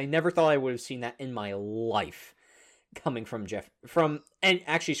Passan, because I never thought I would have seen that in my life coming from and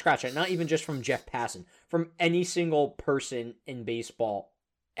actually scratch it, not even just from Jeff Passan, from any single person in baseball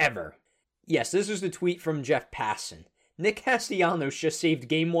ever. Yes, this is the tweet from Jeff Passan. Nick Castellanos just saved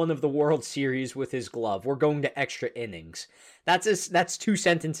Game 1 of the World Series with his glove. We're going to extra innings. That's 2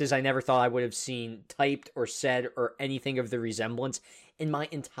 sentences I never thought I would have seen typed or said or anything of the resemblance in my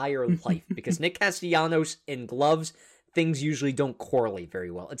entire life. Because Nick Castellanos in gloves, things usually don't correlate very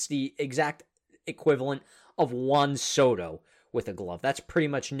well. It's the exact equivalent of Juan Soto with a glove. That's pretty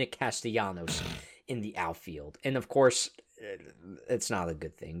much Nick Castellanos in the outfield. And of course, it's not a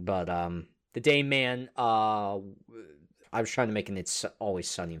good thing. But the Day Man, I was trying to make an It's Always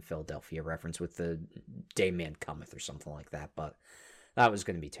Sunny in Philadelphia reference with the Day Man Cometh or something like that, but that was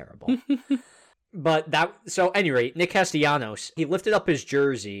going to be terrible. So anyway, Nick Castellanos, he lifted up his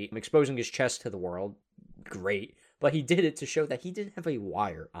jersey, exposing his chest to the world. Great. But he did it to show that he didn't have a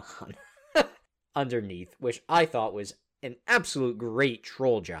wire on underneath, which I thought was an absolute great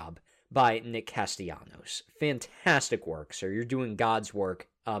troll job by Nick Castellanos. Fantastic work, sir. You're doing God's work.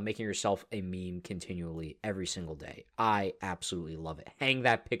 Making yourself a meme continually every single day. I absolutely love it. Hang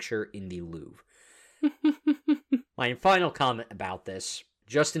that picture in the Louvre. My final comment about this,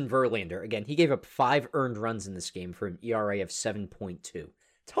 Justin Verlander. Again, he gave up 5 earned runs in this game for an ERA of 7.2.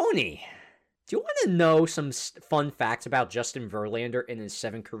 Tony, Do you want to know some fun facts about Justin Verlander in his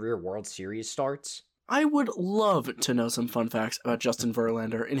 7 career World Series starts? I would love to know some fun facts about Justin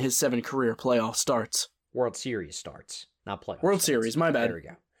Verlander in his 7 career playoff starts. World Series starts, not playoff World starts. Series, my bad. There we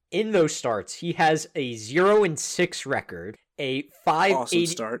go. In those starts, he has a 0-6 record, a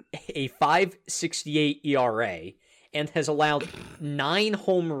 5.68 ERA, and has allowed 9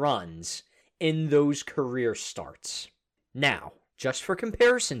 home runs in those career starts. Now, just for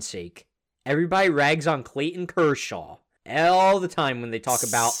comparison's sake, everybody rags on Clayton Kershaw all the time when they talk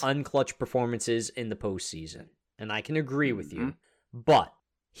about unclutch performances in the postseason. And I can agree with you. But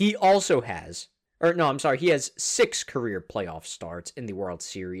he also has, he has 6 career playoff starts in the World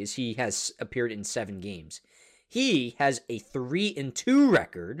Series. He has appeared in 7 games. He has a 3-2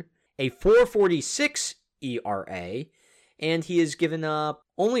 record, a 4.46 ERA, and he has given up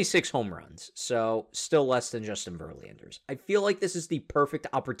only 6 home runs, so still less than Justin Verlander's. I feel like this is the perfect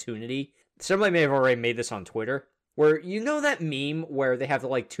opportunity. Somebody may have already made this on Twitter, where you know that meme where they have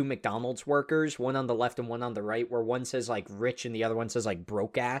like 2 McDonald's workers, one on the left and one on the right, where one says like rich and the other one says like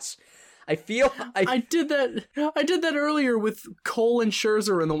broke ass. I did that earlier with Cole and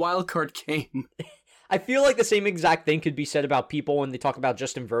Scherzer in the wild card game. I feel like the same exact thing could be said about people when they talk about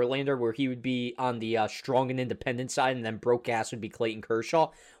Justin Verlander, where he would be on the strong and independent side, and then broke ass would be Clayton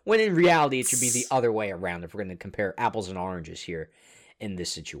Kershaw, when in reality it should be the other way around if we're going to compare apples and oranges here in this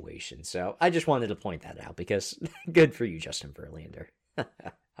situation. So I just wanted to point that out, because good for you, Justin Verlander.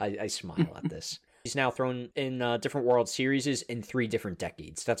 I smile at this. He's now thrown in different World Series in 3 different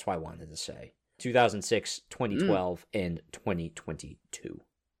decades. That's what I wanted to say. 2006, 2012, and 2022.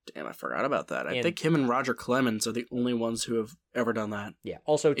 Damn, I forgot about that. I think him and Roger Clemens are the only ones who have ever done that. Yeah,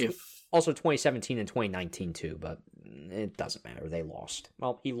 also 2017 and 2019 too, but it doesn't matter. They lost.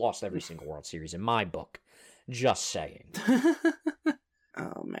 Well, he lost every single World Series in my book. Just saying.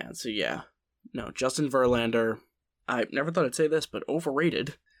 Oh, man. So, yeah. No, Justin Verlander, I never thought I'd say this, but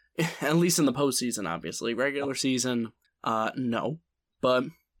overrated. At least in the postseason, obviously. Regular season, no. But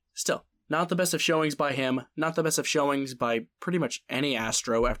still. Not the best of showings by him, not the best of showings by pretty much any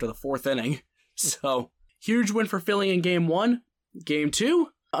Astro after the 4th inning. So, huge win for Philly in Game 1. Game 2,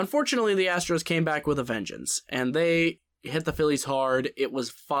 unfortunately, the Astros came back with a vengeance, and they hit the Phillies hard. It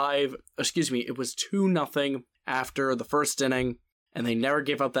was 2-0 after the 1st inning, and they never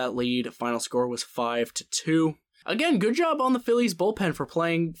gave up that lead. Final score was 5-2. Again, good job on the Phillies bullpen for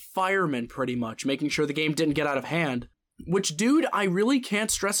playing fireman pretty much, making sure the game didn't get out of hand. Which, dude, I really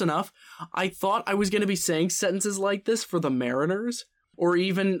can't stress enough. I thought I was going to be saying sentences like this for the Mariners, or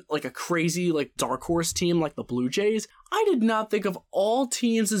even like a crazy like dark horse team like the Blue Jays. I did not think of all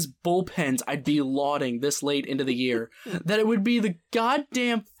teams' bullpens I'd be lauding this late into the year, that it would be the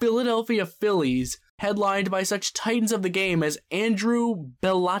goddamn Philadelphia Phillies, headlined by such titans of the game as Andrew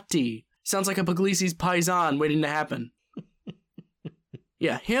Bellotti. Sounds like a Puglisi's paisan waiting to happen.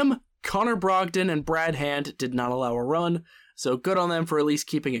 Yeah, him, Connor Brogdon, and Brad Hand did not allow a run, so good on them for at least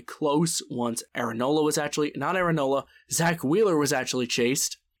keeping it close once Zach Wheeler was actually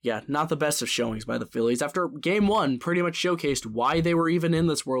chased. Yeah, not the best of showings by the Phillies. After Game 1 pretty much showcased why they were even in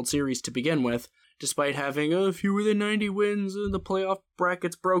this World Series to begin with, despite having fewer than 90 wins and the playoff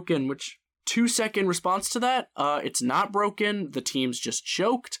bracket's broken, which 2-second response to that, it's not broken, the team's just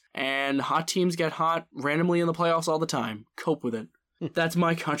choked, and hot teams get hot randomly in the playoffs all the time. Cope with it. That's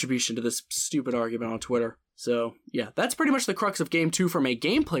my contribution to this stupid argument on Twitter. So, yeah, that's pretty much the crux of Game 2 from a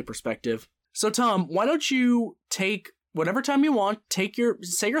gameplay perspective. So, Tom, why don't you take whatever time you want, say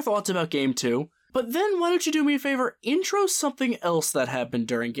your thoughts about Game 2, but then why don't you do me a favor, intro something else that happened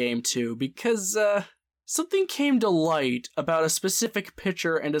during Game 2, because, something came to light about a specific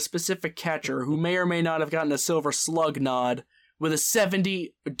pitcher and a specific catcher who may or may not have gotten a Silver Slug nod with a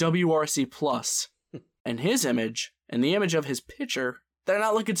 70 WRC+. And his image, and the image of his pitcher, they're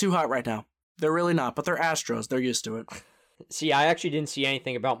not looking too hot right now. They're really not, but they're Astros. They're used to it. See, I actually didn't see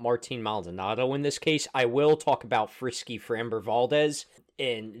anything about Martin Maldonado in this case. I will talk about Frisky Framber Valdez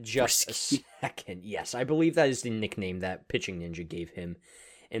in just a second. Yes, I believe that is the nickname that Pitching Ninja gave him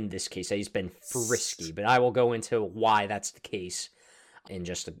in this case. He's been frisky, but I will go into why that's the case in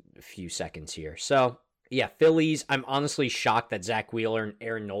just a few seconds here. So, yeah, Phillies, I'm honestly shocked that Zach Wheeler and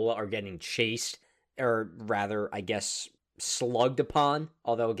Aaron Nola are getting chased, or rather, I guess, slugged upon.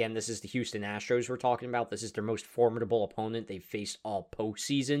 Although, again, this is the Houston Astros we're talking about. This is their most formidable opponent they've faced all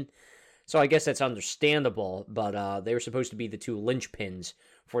postseason. So I guess that's understandable, but they were supposed to be the 2 linchpins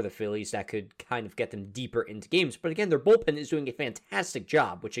for the Phillies that could kind of get them deeper into games. But again, their bullpen is doing a fantastic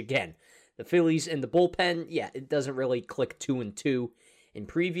job, which again, the Phillies and the bullpen, yeah, it doesn't really click 2-2 in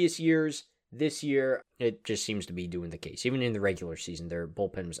previous years. This year, it just seems to be doing the case. Even in the regular season, their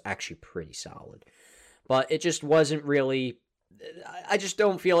bullpen was actually pretty solid. But it just wasn't really... I just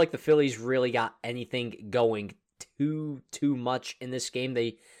don't feel like the Phillies really got anything going too much in this game.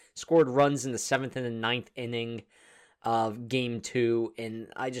 They scored runs in the 7th and the 9th inning of Game 2, and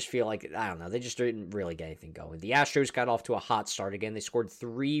I just feel like, I don't know, they just didn't really get anything going. The Astros got off to a hot start again. They scored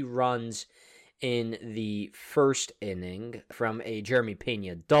 3 runs in the first inning from a Jeremy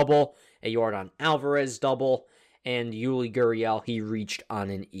Pena double, a Yordan Alvarez double, and Yuli Gurriel, he reached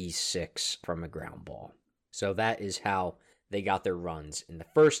on an E6 from a ground ball. So that is how they got their runs in the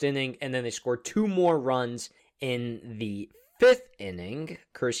first inning, and then they scored 2 more runs in the 5th inning,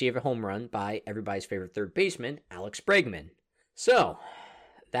 courtesy of a home run by everybody's favorite third baseman, Alex Bregman. So,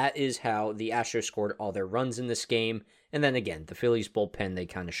 that is how the Astros scored all their runs in this game. And then again, the Phillies bullpen, they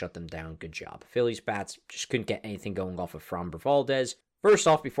kind of shut them down. Good job. Phillies bats just couldn't get anything going off of Framber Valdez. First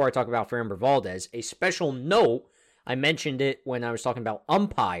off, before I talk about Framber Valdez, a special note, I mentioned it when I was talking about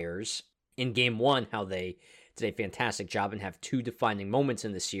umpires in Game 1, how they did a fantastic job and have 2 defining moments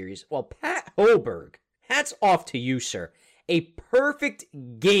in the series. Well, Pat Hoberg, hats off to you, sir. A perfect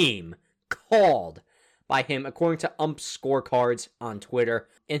game called by him, according to Ump Scorecards on Twitter,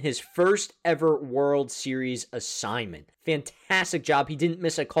 in his first ever World Series assignment. Fantastic job. He didn't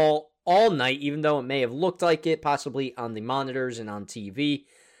miss a call all night, even though it may have looked like it, possibly on the monitors and on TV.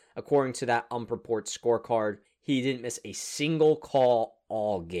 According to that Ump Report scorecard, he didn't miss a single call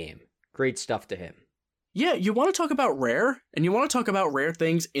all game. Great stuff to him. Yeah, you want to talk about rare, and you want to talk about rare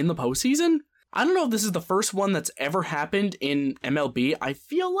things in the postseason? I don't know if this is the first one that's ever happened in MLB. I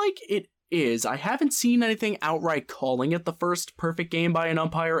feel like it is. I haven't seen anything outright calling it the first perfect game by an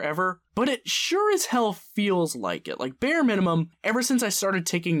umpire ever, but it sure as hell feels like it. Like, bare minimum, ever since I started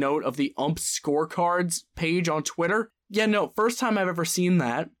taking note of the Ump Scorecards page on Twitter, yeah, no, first time I've ever seen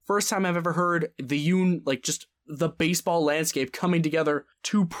that. First time I've ever heard just the baseball landscape coming together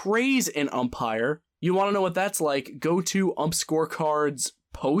to praise an umpire. You want to know what that's like? Go to Ump Scorecards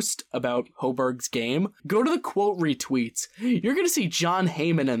post about Hoberg's game, go to the quote retweets. You're going to see John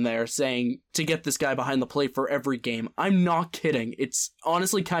Heyman in there saying to get this guy behind the plate for every game. I'm not kidding. It's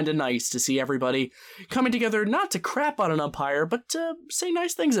honestly kind of nice to see everybody coming together, not to crap on an umpire, but to say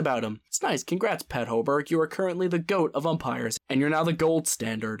nice things about him. It's nice. Congrats, Pat Hoberg. You are currently the GOAT of umpires, and you're now the gold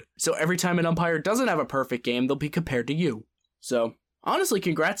standard. So every time an umpire doesn't have a perfect game, they'll be compared to you. So honestly,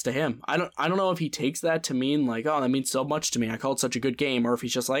 congrats to him. I don't know if he takes that to mean like, oh, that means so much to me, I called such a good game, or if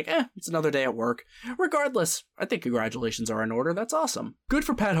he's just like, it's another day at work. Regardless, I think congratulations are in order. That's awesome. Good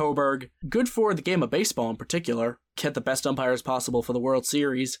for Pat Hoberg. Good for the game of baseball in particular. Get the best umpires possible for the World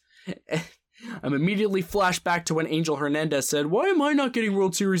Series. I'm immediately flashed back to when Angel Hernandez said, why am I not getting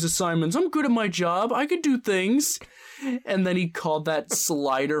World Series assignments? I'm good at my job. I could do things. And then he called that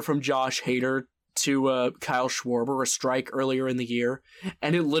slider from Josh Hader to Kyle Schwarber a strike earlier in the year,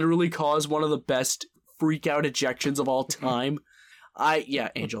 and it literally caused one of the best freak-out ejections of all time.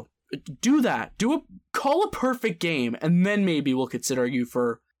 Angel, do that. Call a perfect game, and then maybe we'll consider you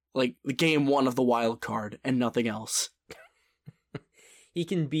for, like, the game 1 of the wild card and nothing else. He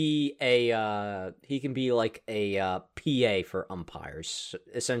can be like a PA for umpires.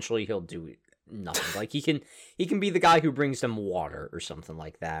 Essentially, he'll do nothing. Like, he can be the guy who brings them water or something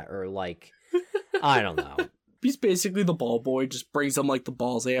like that, or like, I don't know. He's basically the ball boy, just brings them like the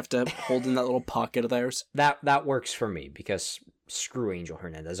balls they have to hold in that little pocket of theirs. That works for me, because screw Angel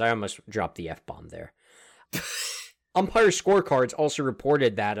Hernandez. I almost dropped the F-bomb there. Umpire Scorecards also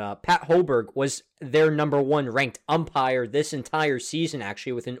reported that Pat Hoberg was their number 1 ranked umpire this entire season,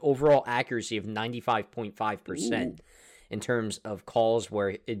 actually, with an overall accuracy of 95.5% in terms of calls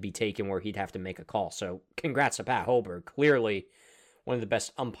where it'd be taken where he'd have to make a call. So congrats to Pat Hoberg. Clearly one of the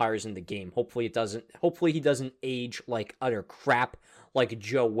best umpires in the game. Hopefully he doesn't age like utter crap like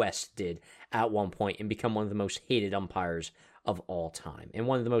Joe West did at one point and become one of the most hated umpires of all time and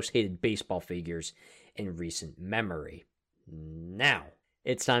one of the most hated baseball figures in recent memory. Now,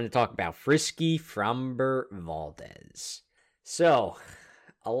 it's time to talk about Frisky Framber Valdez. So,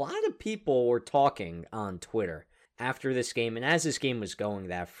 a lot of people were talking on Twitter after this game, and as this game was going,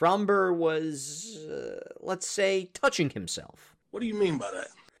 that Framber was, let's say, touching himself. What do you mean by that?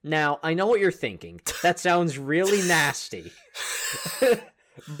 Now, I know what you're thinking. That sounds really nasty.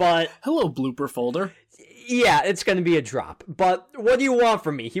 But hello, blooper folder. Yeah, it's going to be a drop. But what do you want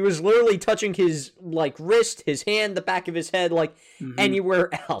from me? He was literally touching his, like, wrist, his hand, the back of his head, like, anywhere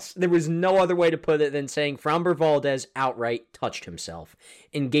else. There was no other way to put it than saying Framber Valdez outright touched himself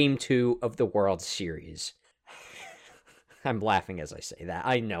in Game 2 of the World Series. I'm laughing as I say that.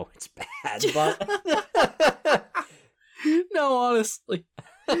 I know it's bad, but... No, honestly.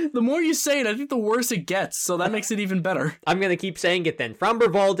 The more you say it, I think the worse it gets, so that makes it even better. I'm going to keep saying it then.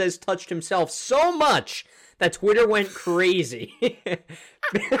 Framber Valdez touched himself so much that Twitter went crazy.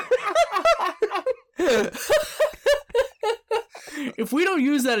 If we don't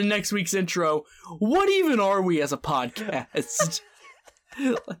use that in next week's intro, what even are we as a podcast?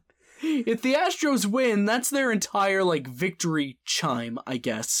 If the Astros win, that's their entire, victory chime, I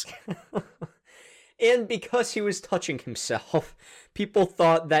guess. And because he was touching himself, people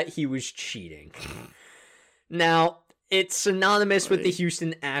thought that he was cheating. Now, it's synonymous with the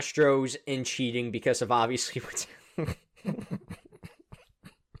Houston Astros and cheating because of obviously what's... I'm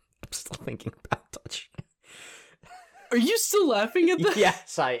still thinking about touching. Are you still laughing at that?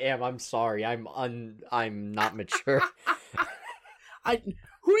 Yes, I am. I'm sorry. I'm not mature.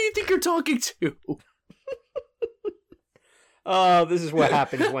 Who do you think you're talking to? Oh, this is what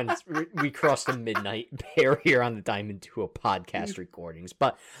happens when we cross the midnight barrier on the Diamond Duo podcast recordings.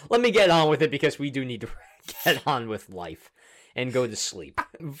 But let me get on with it because we do need to get on with life and go to sleep.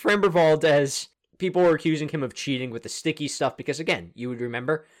 Framber Valdez, people were accusing him of cheating with the sticky stuff because, again, you would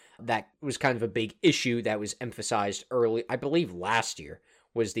remember that was kind of a big issue that was emphasized early, I believe last year,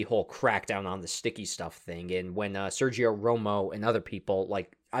 was the whole crackdown on the sticky stuff thing. And when Sergio Romo and other people,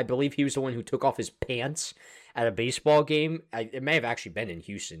 I believe he was the one who took off his pants at a baseball game. It may have actually been in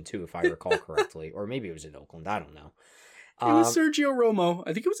Houston, too, if I recall correctly. Or maybe it was in Oakland. I don't know. It was Sergio Romo.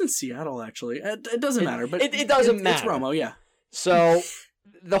 I think it was in Seattle, actually. It doesn't matter. But it doesn't matter. It's Romo, yeah. So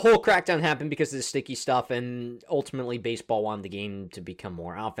the whole crackdown happened because of the sticky stuff, and ultimately baseball wanted the game to become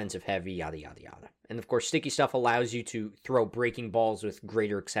more offensive heavy, yada, yada, yada. And of course, sticky stuff allows you to throw breaking balls with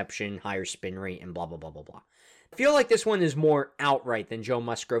greater exception, higher spin rate, and blah, blah, blah, blah, blah. I feel like this one is more outright than Joe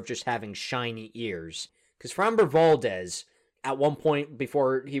Musgrove just having shiny ears. Because Framber Valdez, at one point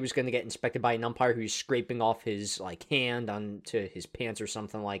before he was going to get inspected by an umpire who was scraping off his hand onto his pants or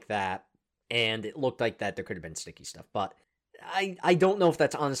something like that, and it looked like that there could have been sticky stuff. But I don't know if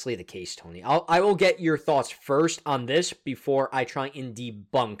that's honestly the case, Tony. I will get your thoughts first on this before I try and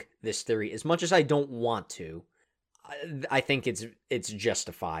debunk this theory. As much as I don't want to, I think it's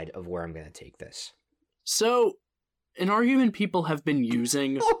justified of where I'm going to take this. So, an argument people have been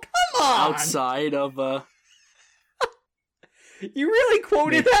using come on! Outside of... You really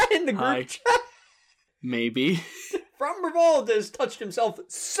quoted that in the group chat? Maybe. Framber Valdez touched himself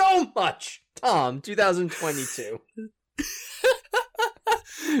so much, Tom, 2022.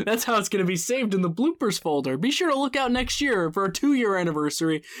 That's how it's going to be saved in the bloopers folder. Be sure to look out next year for our 2-year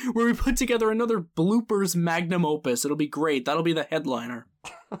anniversary where we put together another bloopers magnum opus. It'll be great. That'll be the headliner.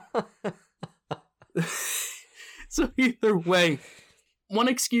 So either way, one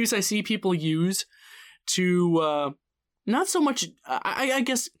excuse I see people use to not so much, I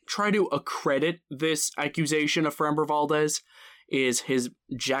guess, try to accredit this accusation of Framber Valdez is his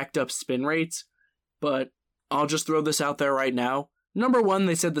jacked up spin rates. But I'll just throw this out there right now. Number one,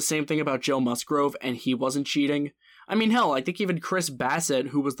 they said the same thing about Joe Musgrove, and he wasn't cheating. I mean, hell, I think even Chris Bassett,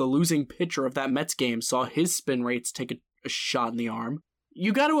 who was the losing pitcher of that Mets game, saw his spin rates take a shot in the arm.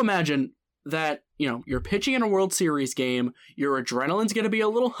 You got to imagine that, you're pitching in a World Series game, your adrenaline's going to be a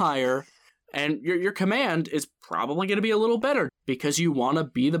little higher, and your command is probably going to be a little better because you want to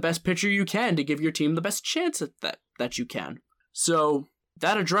be the best pitcher you can to give your team the best chance at that you can. So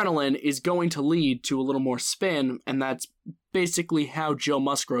that adrenaline is going to lead to a little more spin, and that's basically how Joe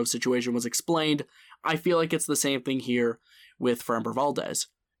Musgrove's situation was explained. I feel like it's the same thing here with Framber Valdez.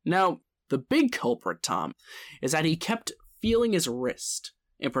 Now, the big culprit, Tom, is that he kept feeling his wrist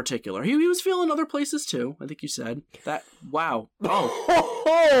in particular. He was feeling other places too, I think you said. That, wow.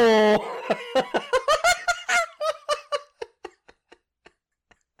 Oh.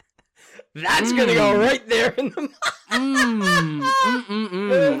 That's gonna go right there in the I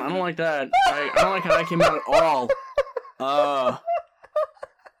don't like that. I don't like how that came out at all.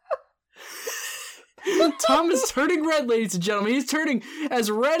 Tom is turning red, ladies and gentlemen. He's turning as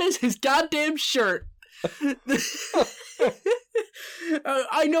red as his goddamn shirt.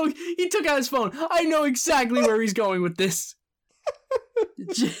 I know, he took out his phone. I know exactly where he's going with this.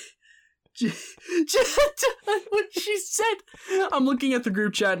 What she said. I'm looking at the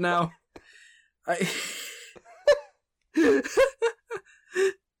group chat now.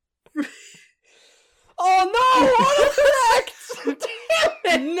 Oh no! Autocorrect!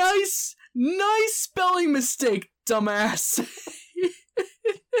 Damn it! Nice spelling mistake, dumbass.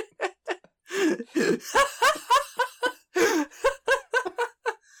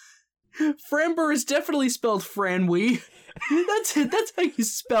 Framber is definitely spelled Franwe. That's it. That's how you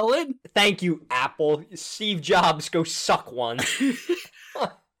spell it. Thank you, Apple. Steve Jobs, go suck one.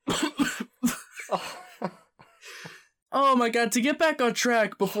 Oh my god, to get back on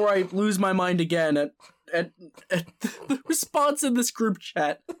track before I lose my mind again at the response in this group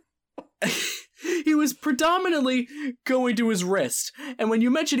chat. He was predominantly going to his wrist. And when you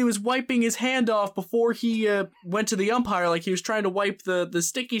mentioned he was wiping his hand off before he went to the umpire, like he was trying to wipe the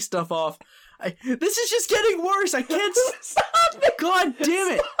sticky stuff off, this is just getting worse. I can't stop it. God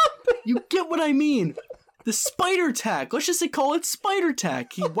damn it. You get what I mean. The spider tack. Let's just say call it spider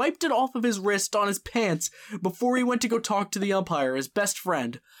tack. He wiped it off of his wrist on his pants before he went to go talk to the umpire, his best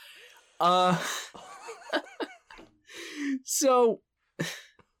friend. So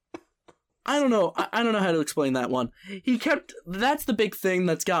I don't know. I don't know how to explain that one. That's the big thing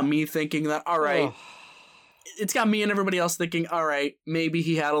that's got me thinking that, all right, it's got me and everybody else thinking, all right, maybe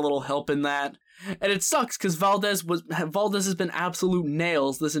he had a little help in that. And it sucks because Valdez has been absolute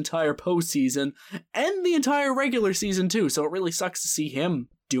nails this entire postseason and the entire regular season too. So it really sucks to see him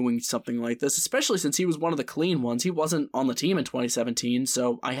doing something like this, especially since he was one of the clean ones. He wasn't on the team in 2017,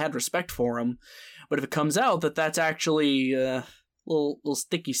 so I had respect for him. But if it comes out that that's actually a little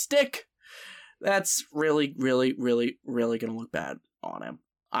sticky stick, that's really, really, really, really going to look bad on him.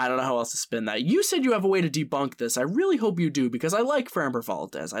 I don't know how else to spin that. You said you have a way to debunk this. I really hope you do, because I like Framber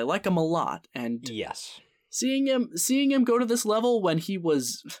Valdez. I like him a lot. And yes, seeing him go to this level when he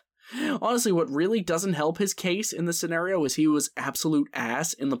was... Honestly, what really doesn't help his case in this scenario is he was absolute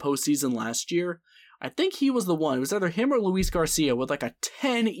ass in the postseason last year. I think he was the one. It was either him or Luis Garcia with like a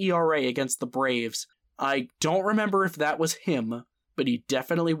 10 ERA against the Braves. I don't remember if that was him, but he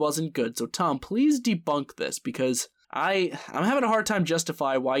definitely wasn't good. So Tom, please debunk this, because I'm having a hard time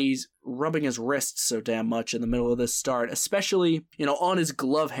justify why he's rubbing his wrists so damn much in the middle of this start, especially, on his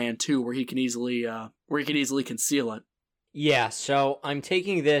glove hand too, where he can easily conceal it. Yeah, so I'm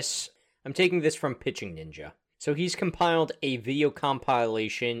taking this from Pitching Ninja. So he's compiled a video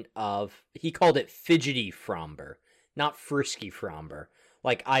compilation of, he called it Fidgety Framber, not Frisky Framber,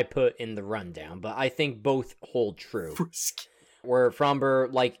 like I put in the rundown, but I think both hold true. Frisky. Where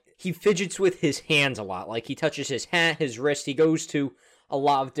Framber, he fidgets with his hands a lot. He touches his hat, his wrist. He goes to a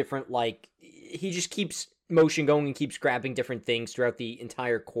lot of different, he just keeps motion going and keeps grabbing different things throughout the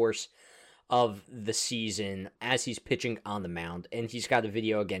entire course of the season as he's pitching on the mound. And he's got a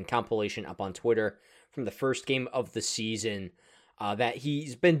video, again, compilation up on Twitter from the first game of the season that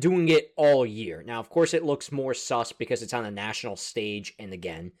he's been doing it all year. Now, of course, it looks more sus because it's on a national stage. And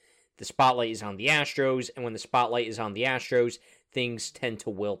again, the spotlight is on the Astros. And when the spotlight is on the Astros, things tend to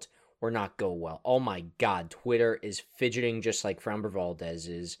wilt or not go well. Oh my God, Twitter is fidgeting just like Framber Valdez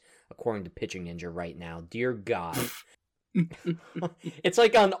is, according to Pitching Ninja right now. Dear God. It's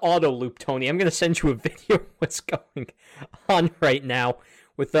like on auto loop, Tony. I'm going to send you a video of what's going on right now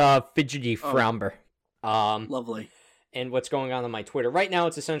with Fidgety Framber. Lovely. And what's going on my Twitter. Right now,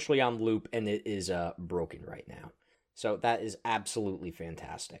 it's essentially on loop, and it is broken right now. So that is absolutely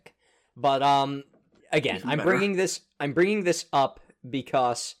fantastic. But again, I'm bringing this up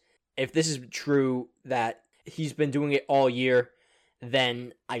because if this is true that he's been doing it all year,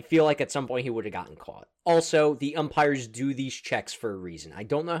 then I feel like at some point he would have gotten caught. Also, the umpires do these checks for a reason. I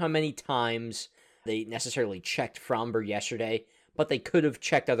don't know how many times they necessarily checked Framber yesterday, but they could have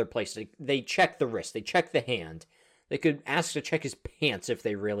checked other places. They checked the wrist. They checked the hand. They could ask to check his pants if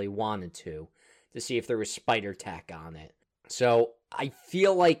they really wanted to see if there was spider tack on it. So I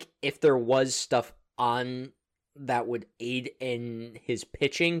feel like if there was stuff on that would aid in his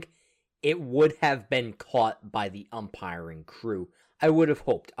pitching, it would have been caught by the umpiring crew. I would have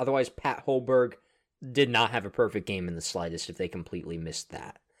hoped. Otherwise, Pat Hoiberg did not have a perfect game in the slightest if they completely missed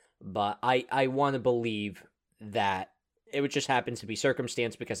that. But I want to believe that it would just happen to be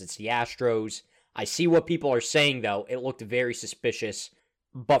circumstance because it's the Astros. I see what people are saying, though. It looked very suspicious.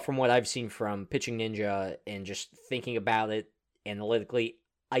 But from what I've seen from Pitching Ninja and just thinking about it analytically,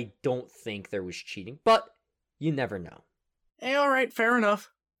 I don't think there was cheating. But you never know. Hey, all right, fair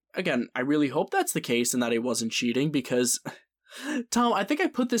enough. Again, I really hope that's the case and that he wasn't cheating because... Tom, I think I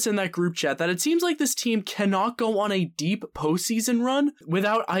put this in that group chat that it seems like this team cannot go on a deep postseason run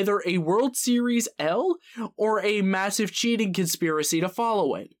without either a World Series L or a massive cheating conspiracy to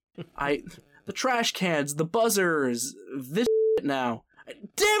follow it. The trash cans, the buzzers, this shit now.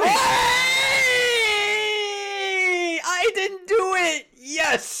 Damn it! Hey! I didn't do it!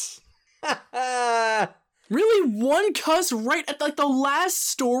 Yes! Really? One cuss right at the last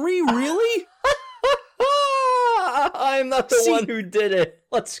story? Really? I'm not the one who did it.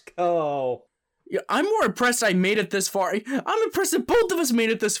 Let's go. Yeah, I'm more impressed I made it this far. I'm impressed that both of us made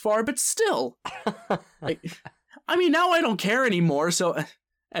it this far, but still. I mean, now I don't care anymore, so...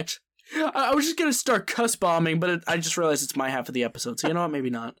 I was just gonna start cuss bombing, but I just realized it's my half of the episode, so you know what? Maybe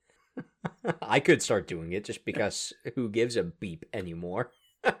not. I could start doing it just because who gives a beep anymore?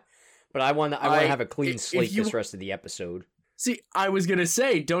 But I want to have a clean slate this rest of the episode. See, I was gonna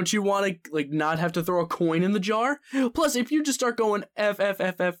say, don't you want to like not have to throw a coin in the jar? Plus, if you just start going F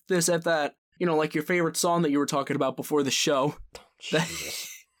this, F that, you know, like your favorite song that you were talking about before the show, you're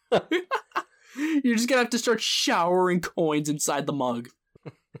just gonna have to start showering coins inside the mug.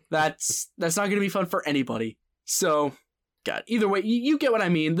 That's not gonna be fun for anybody. So, God, either way, you get what I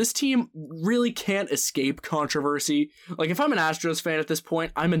mean. This team really can't escape controversy. Like, if I'm an Astros fan at this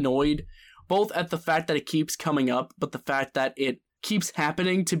point, I'm annoyed. Both at the fact that it keeps coming up, but the fact that it keeps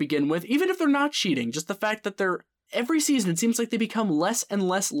happening to begin with, even if they're not cheating, just the fact that every season it seems like they become less and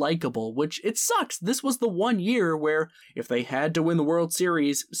less likable, which it sucks. This was the one year where if they had to win the World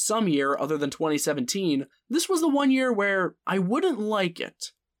Series some year other than 2017, this was the one year where I wouldn't like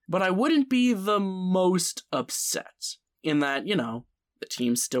it, but I wouldn't be the most upset in that, you know, the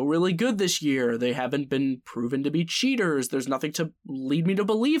team's still really good this year. They haven't been proven to be cheaters. There's nothing to lead me to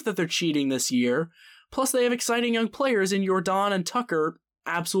believe that they're cheating this year. Plus, they have exciting young players in Yordan and Tucker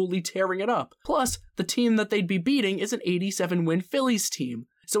absolutely tearing it up. Plus, the team that they'd be beating is an 87-win Phillies team.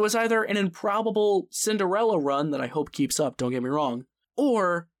 So it's either an improbable Cinderella run that I hope keeps up, don't get me wrong,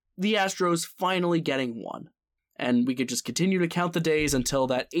 or the Astros finally getting one. And we could just continue to count the days until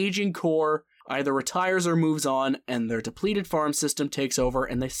that aging core either retires or moves on, and their depleted farm system takes over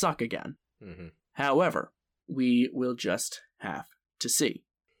and they suck again. Mm-hmm. However, we will just have to see.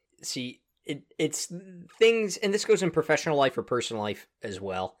 See, it's things, and this goes in professional life or personal life as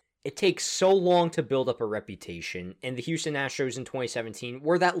well. It takes so long to build up a reputation, and the Houston Astros in 2017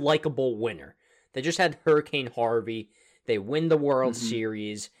 were that likable winner. They just had Hurricane Harvey, they win the World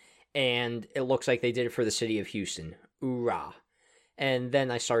Series, and it looks like they did it for the city of Houston. Hoorah. And then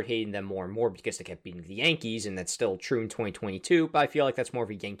I started hating them more and more because they kept beating the Yankees, and that's still true in 2022, but I feel like that's more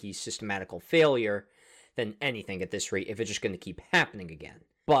of a Yankees systematical failure than anything at this rate if it's just going to keep happening again.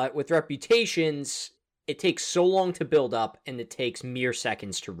 But with reputations, it takes so long to build up, and it takes mere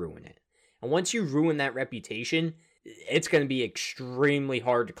seconds to ruin it. And once you ruin that reputation, it's going to be extremely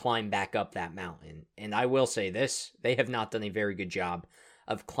hard to climb back up that mountain. And I will say this, they have not done a very good job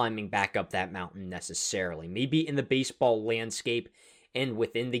of climbing back up that mountain necessarily. Maybe in the baseball landscape and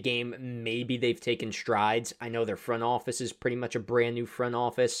within the game, maybe they've taken strides. I know their front office is pretty much a brand new front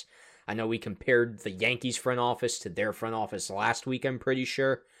office. I know we compared the Yankees front office to their front office last week, I'm pretty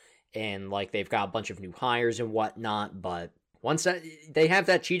sure. And like they've got a bunch of new hires and whatnot, but once they have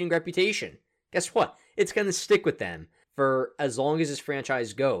that cheating reputation, guess what? It's going to stick with them for as long as this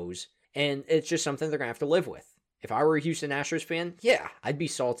franchise goes, and it's just something they're going to have to live with. If I were a Houston Astros fan, yeah, I'd be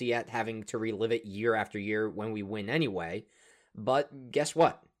salty at having to relive it year after year when we win anyway. But guess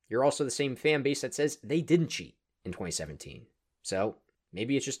what? You're also the same fan base that says they didn't cheat in 2017. So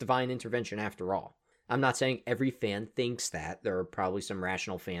maybe it's just divine intervention after all. I'm not saying every fan thinks that. There are probably some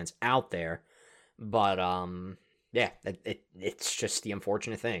rational fans out there. But, yeah, it's just the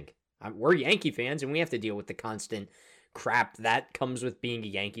unfortunate thing. We're Yankee fans, and we have to deal with the constant crap that comes with being a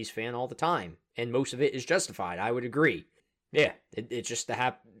Yankees fan all the time. And most of it is justified, I would agree. Yeah, it just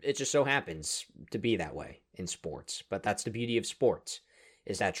so happens to be that way in sports. But that's the beauty of sports,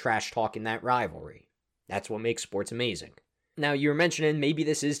 is that trash talk and that rivalry. That's what makes sports amazing. Now, you were mentioning maybe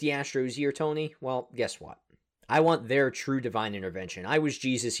this is the Astros year, Tony. Well, guess what? I want their true divine intervention. I was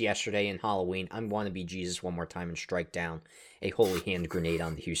Jesus yesterday in Halloween. I want to be Jesus one more time and strike down a holy hand grenade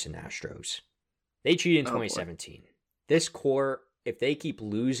on the Houston Astros. They cheated in 2017. This core, if they keep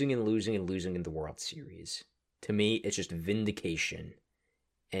losing and losing and losing in the World Series, to me, it's just vindication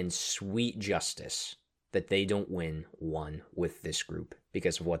and sweet justice that they don't win one with this group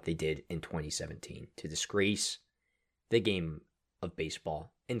because of what they did in 2017 to disgrace the game of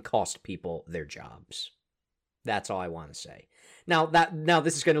baseball and cost people their jobs. That's all I want to say. Now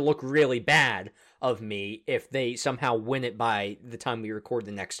this is going to look really bad of me if they somehow win it by the time we record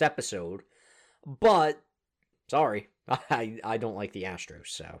the next episode, but sorry, I don't like the Astros,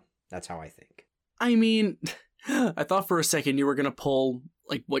 so that's how I think. I mean, I thought for a second you were going to pull,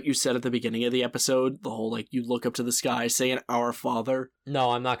 like, what you said at the beginning of the episode, the whole, like, you look up to the sky saying, Our Father.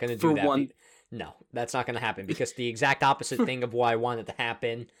 No, I'm not going to do that. No, that's not going to happen, because the exact opposite thing of what I wanted to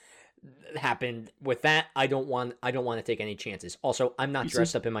happen happened with that. I don't want to take any chances. Also, I'm not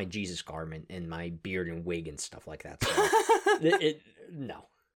dressed up in my Jesus garment and my beard and wig and stuff like that. So no.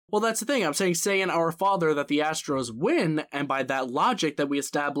 Well, that's the thing. I'm saying Our Father that the Astros win, and by that logic that we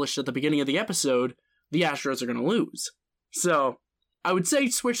established at the beginning of the episode, the Astros are going to lose. So, I would say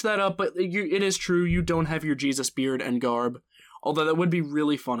switch that up, but it is true, you don't have your Jesus beard and garb. Although that would be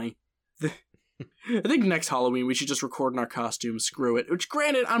really funny. I think next Halloween we should just record in our costumes. Screw it. Which,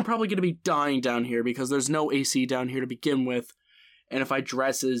 granted, I'm probably going to be dying down here because there's no AC down here to begin with. And if I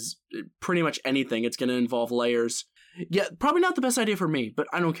dress as pretty much anything, it's going to involve layers. Yeah, probably not the best idea for me, but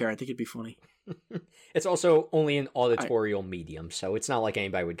I don't care. I think it'd be funny. It's also only an auditorial medium, so it's not like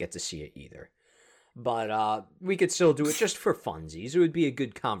anybody would get to see it either. But we could still do it just for funsies. It would be a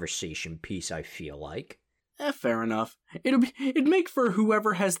good conversation piece, I feel like. Fair enough. It'd make for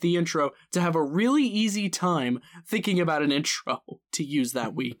whoever has the intro to have a really easy time thinking about an intro to use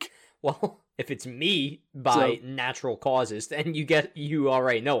that week. Well, if it's me by natural causes, then you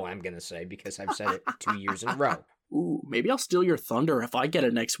already know what I'm going to say because I've said it 2 years in a row. Ooh, maybe I'll steal your thunder if I get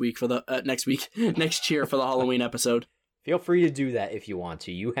it next week for the next year for the Halloween episode. Feel free to do that if you want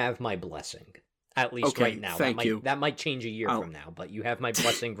to. You have my blessing. At least right now. Thank you. That might change a year from now, but you have my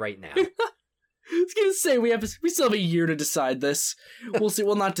blessing right now. I was gonna say we still have a year to decide this. We'll see.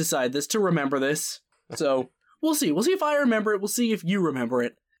 We'll not decide this, to remember this. So we'll see. We'll see if I remember it. We'll see if you remember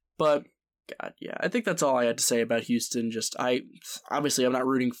it. But God, yeah, I think that's all I had to say about Houston. Obviously I'm not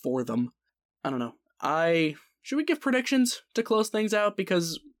rooting for them. I don't know. Should we give predictions to close things out?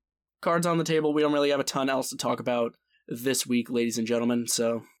 Because cards on the table, we don't really have a ton else to talk about this week, ladies and gentlemen.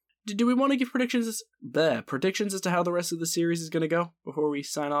 So do we want to give predictions as to how the rest of the series is going to go before we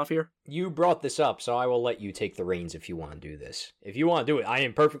sign off here? You brought this up, so I will let you take the reins if you want to do this. If you want to do it, I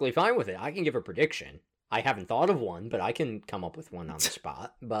am perfectly fine with it. I can give a prediction. I haven't thought of one, but I can come up with one on the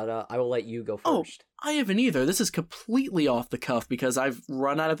spot. But I will let you go first. Oh, I haven't either. This is completely off the cuff because I've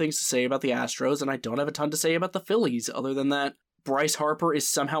run out of things to say about the Astros, and I don't have a ton to say about the Phillies, other than that Bryce Harper is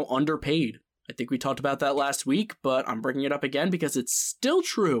somehow underpaid. I think we talked about that last week, but I'm bringing it up again because it's still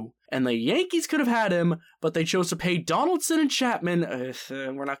true. And the Yankees could have had him, but they chose to pay Donaldson and Chapman.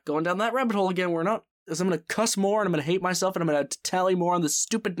 We're not going down that rabbit hole again. We're not. Because I'm going to cuss more, and I'm going to hate myself, and I'm going to tally more on this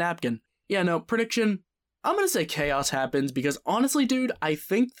stupid napkin. Yeah, no, prediction. I'm going to say chaos happens because honestly, dude, I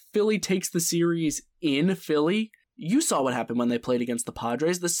think Philly takes the series in Philly. You saw what happened when they played against the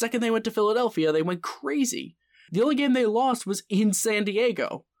Padres. The second they went to Philadelphia, they went crazy. The only game they lost was in San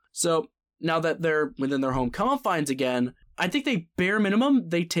Diego. So now that they're within their home confines again, I think bare minimum,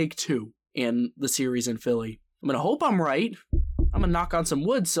 they take 2 in the series in Philly. I'm going to hope I'm right. I'm going to knock on some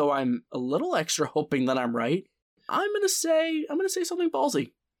wood, so I'm a little extra hoping that I'm right. I'm going to say something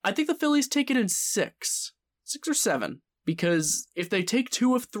ballsy. I think the Phillies take it in 6 or 7, because if they take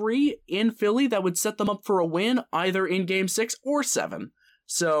 2 of 3 in Philly, that would set them up for a win either in game 6 or 7.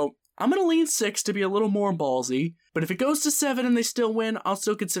 So I'm going to lean 6 to be a little more ballsy, but if it goes to 7 and they still win, I'll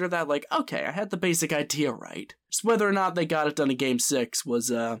still consider that like, okay, I had the basic idea right. Just whether or not they got it done in game 6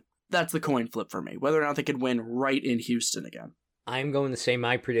 was, that's the coin flip for me. Whether or not they could win right in Houston again. I'm going to say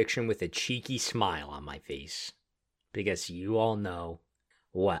my prediction with a cheeky smile on my face, because you all know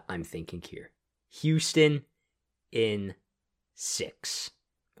what I'm thinking here. Houston in 6.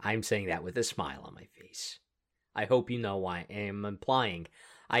 I'm saying that with a smile on my face. I hope you know why I am implying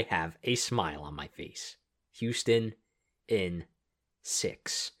I have a smile on my face. Houston in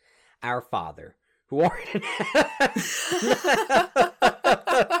 6. Our Father, who art in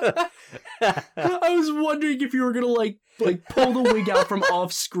I was wondering if you were gonna like pull the wig out from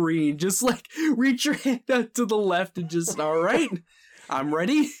off screen, just like reach your hand out to the left and just, all right, I'm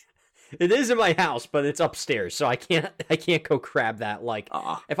ready. It is in my house, but it's upstairs, so I can't go grab that. Like,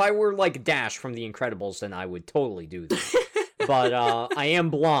 if I were like Dash from The Incredibles, then I would totally do that. But I am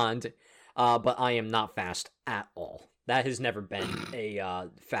blonde, but I am not fast at all. That has never been a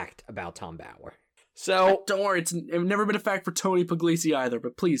fact about Tom Bauer. So don't worry, it's never been a fact for Tony Puglisi either.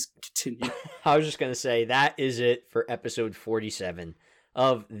 But please continue. I was just gonna say that is it for episode 47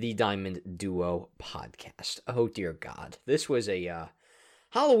 of the Diamond Duo podcast. Oh dear God, this was a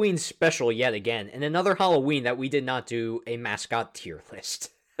Halloween special yet again, and another Halloween that we did not do a mascot tier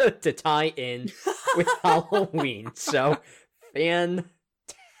list to tie in with Halloween. So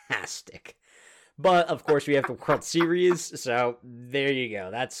fantastic. But of course we have the World Series, so there you go.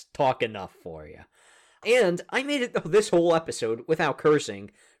 That's talk enough for you. And I made it this whole episode without cursing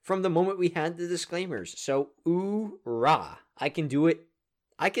from the moment we had the disclaimers. So, ooh-rah. I can do it.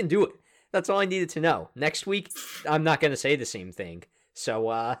 I can do it. That's all I needed to know. Next week, I'm not going to say the same thing.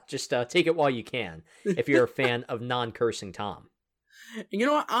 So, just take it while you can, if you're a fan of non-cursing Tom. You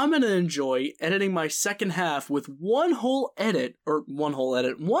know what? I'm going to enjoy editing my second half with one whole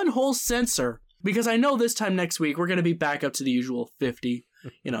censor, because I know this time next week we're going to be back up to the usual 50.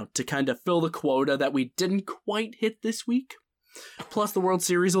 To kind of fill the quota that we didn't quite hit this week. Plus, the World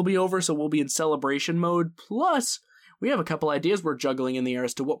Series will be over, so we'll be in celebration mode. Plus, we have a couple ideas we're juggling in the air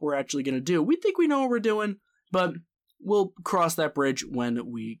as to what we're actually going to do. We think we know what we're doing, but we'll cross that bridge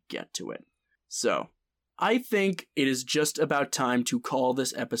when we get to it. So, I think it is just about time to call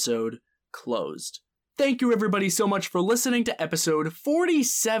this episode closed. Thank you everybody so much for listening to episode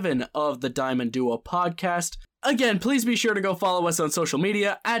 47 of the Diamond Duo podcast. Again, please be sure to go follow us on social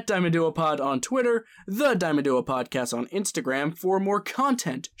media at Diamond Duo Pod on Twitter, the Diamond Duo Podcast on Instagram for more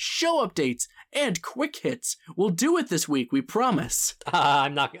content, show updates, and quick hits. We'll do it this week, we promise.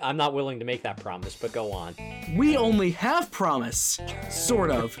 I'm not willing to make that promise, but go on. We only have promise.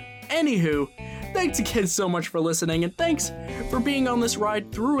 Sort of. Anywho, thanks again so much for listening, and thanks for being on this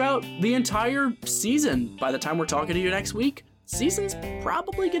ride throughout the entire season. By the time we're talking to you next week, season's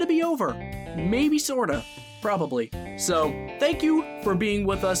probably gonna be over. Maybe sorta. Probably. So, thank you for being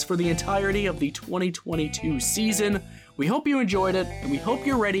with us for the entirety of the 2022 season. We hope you enjoyed it, and we hope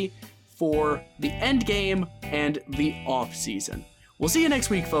you're ready for the end game and the off season. We'll see you next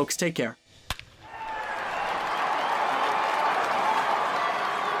week, folks. Take care.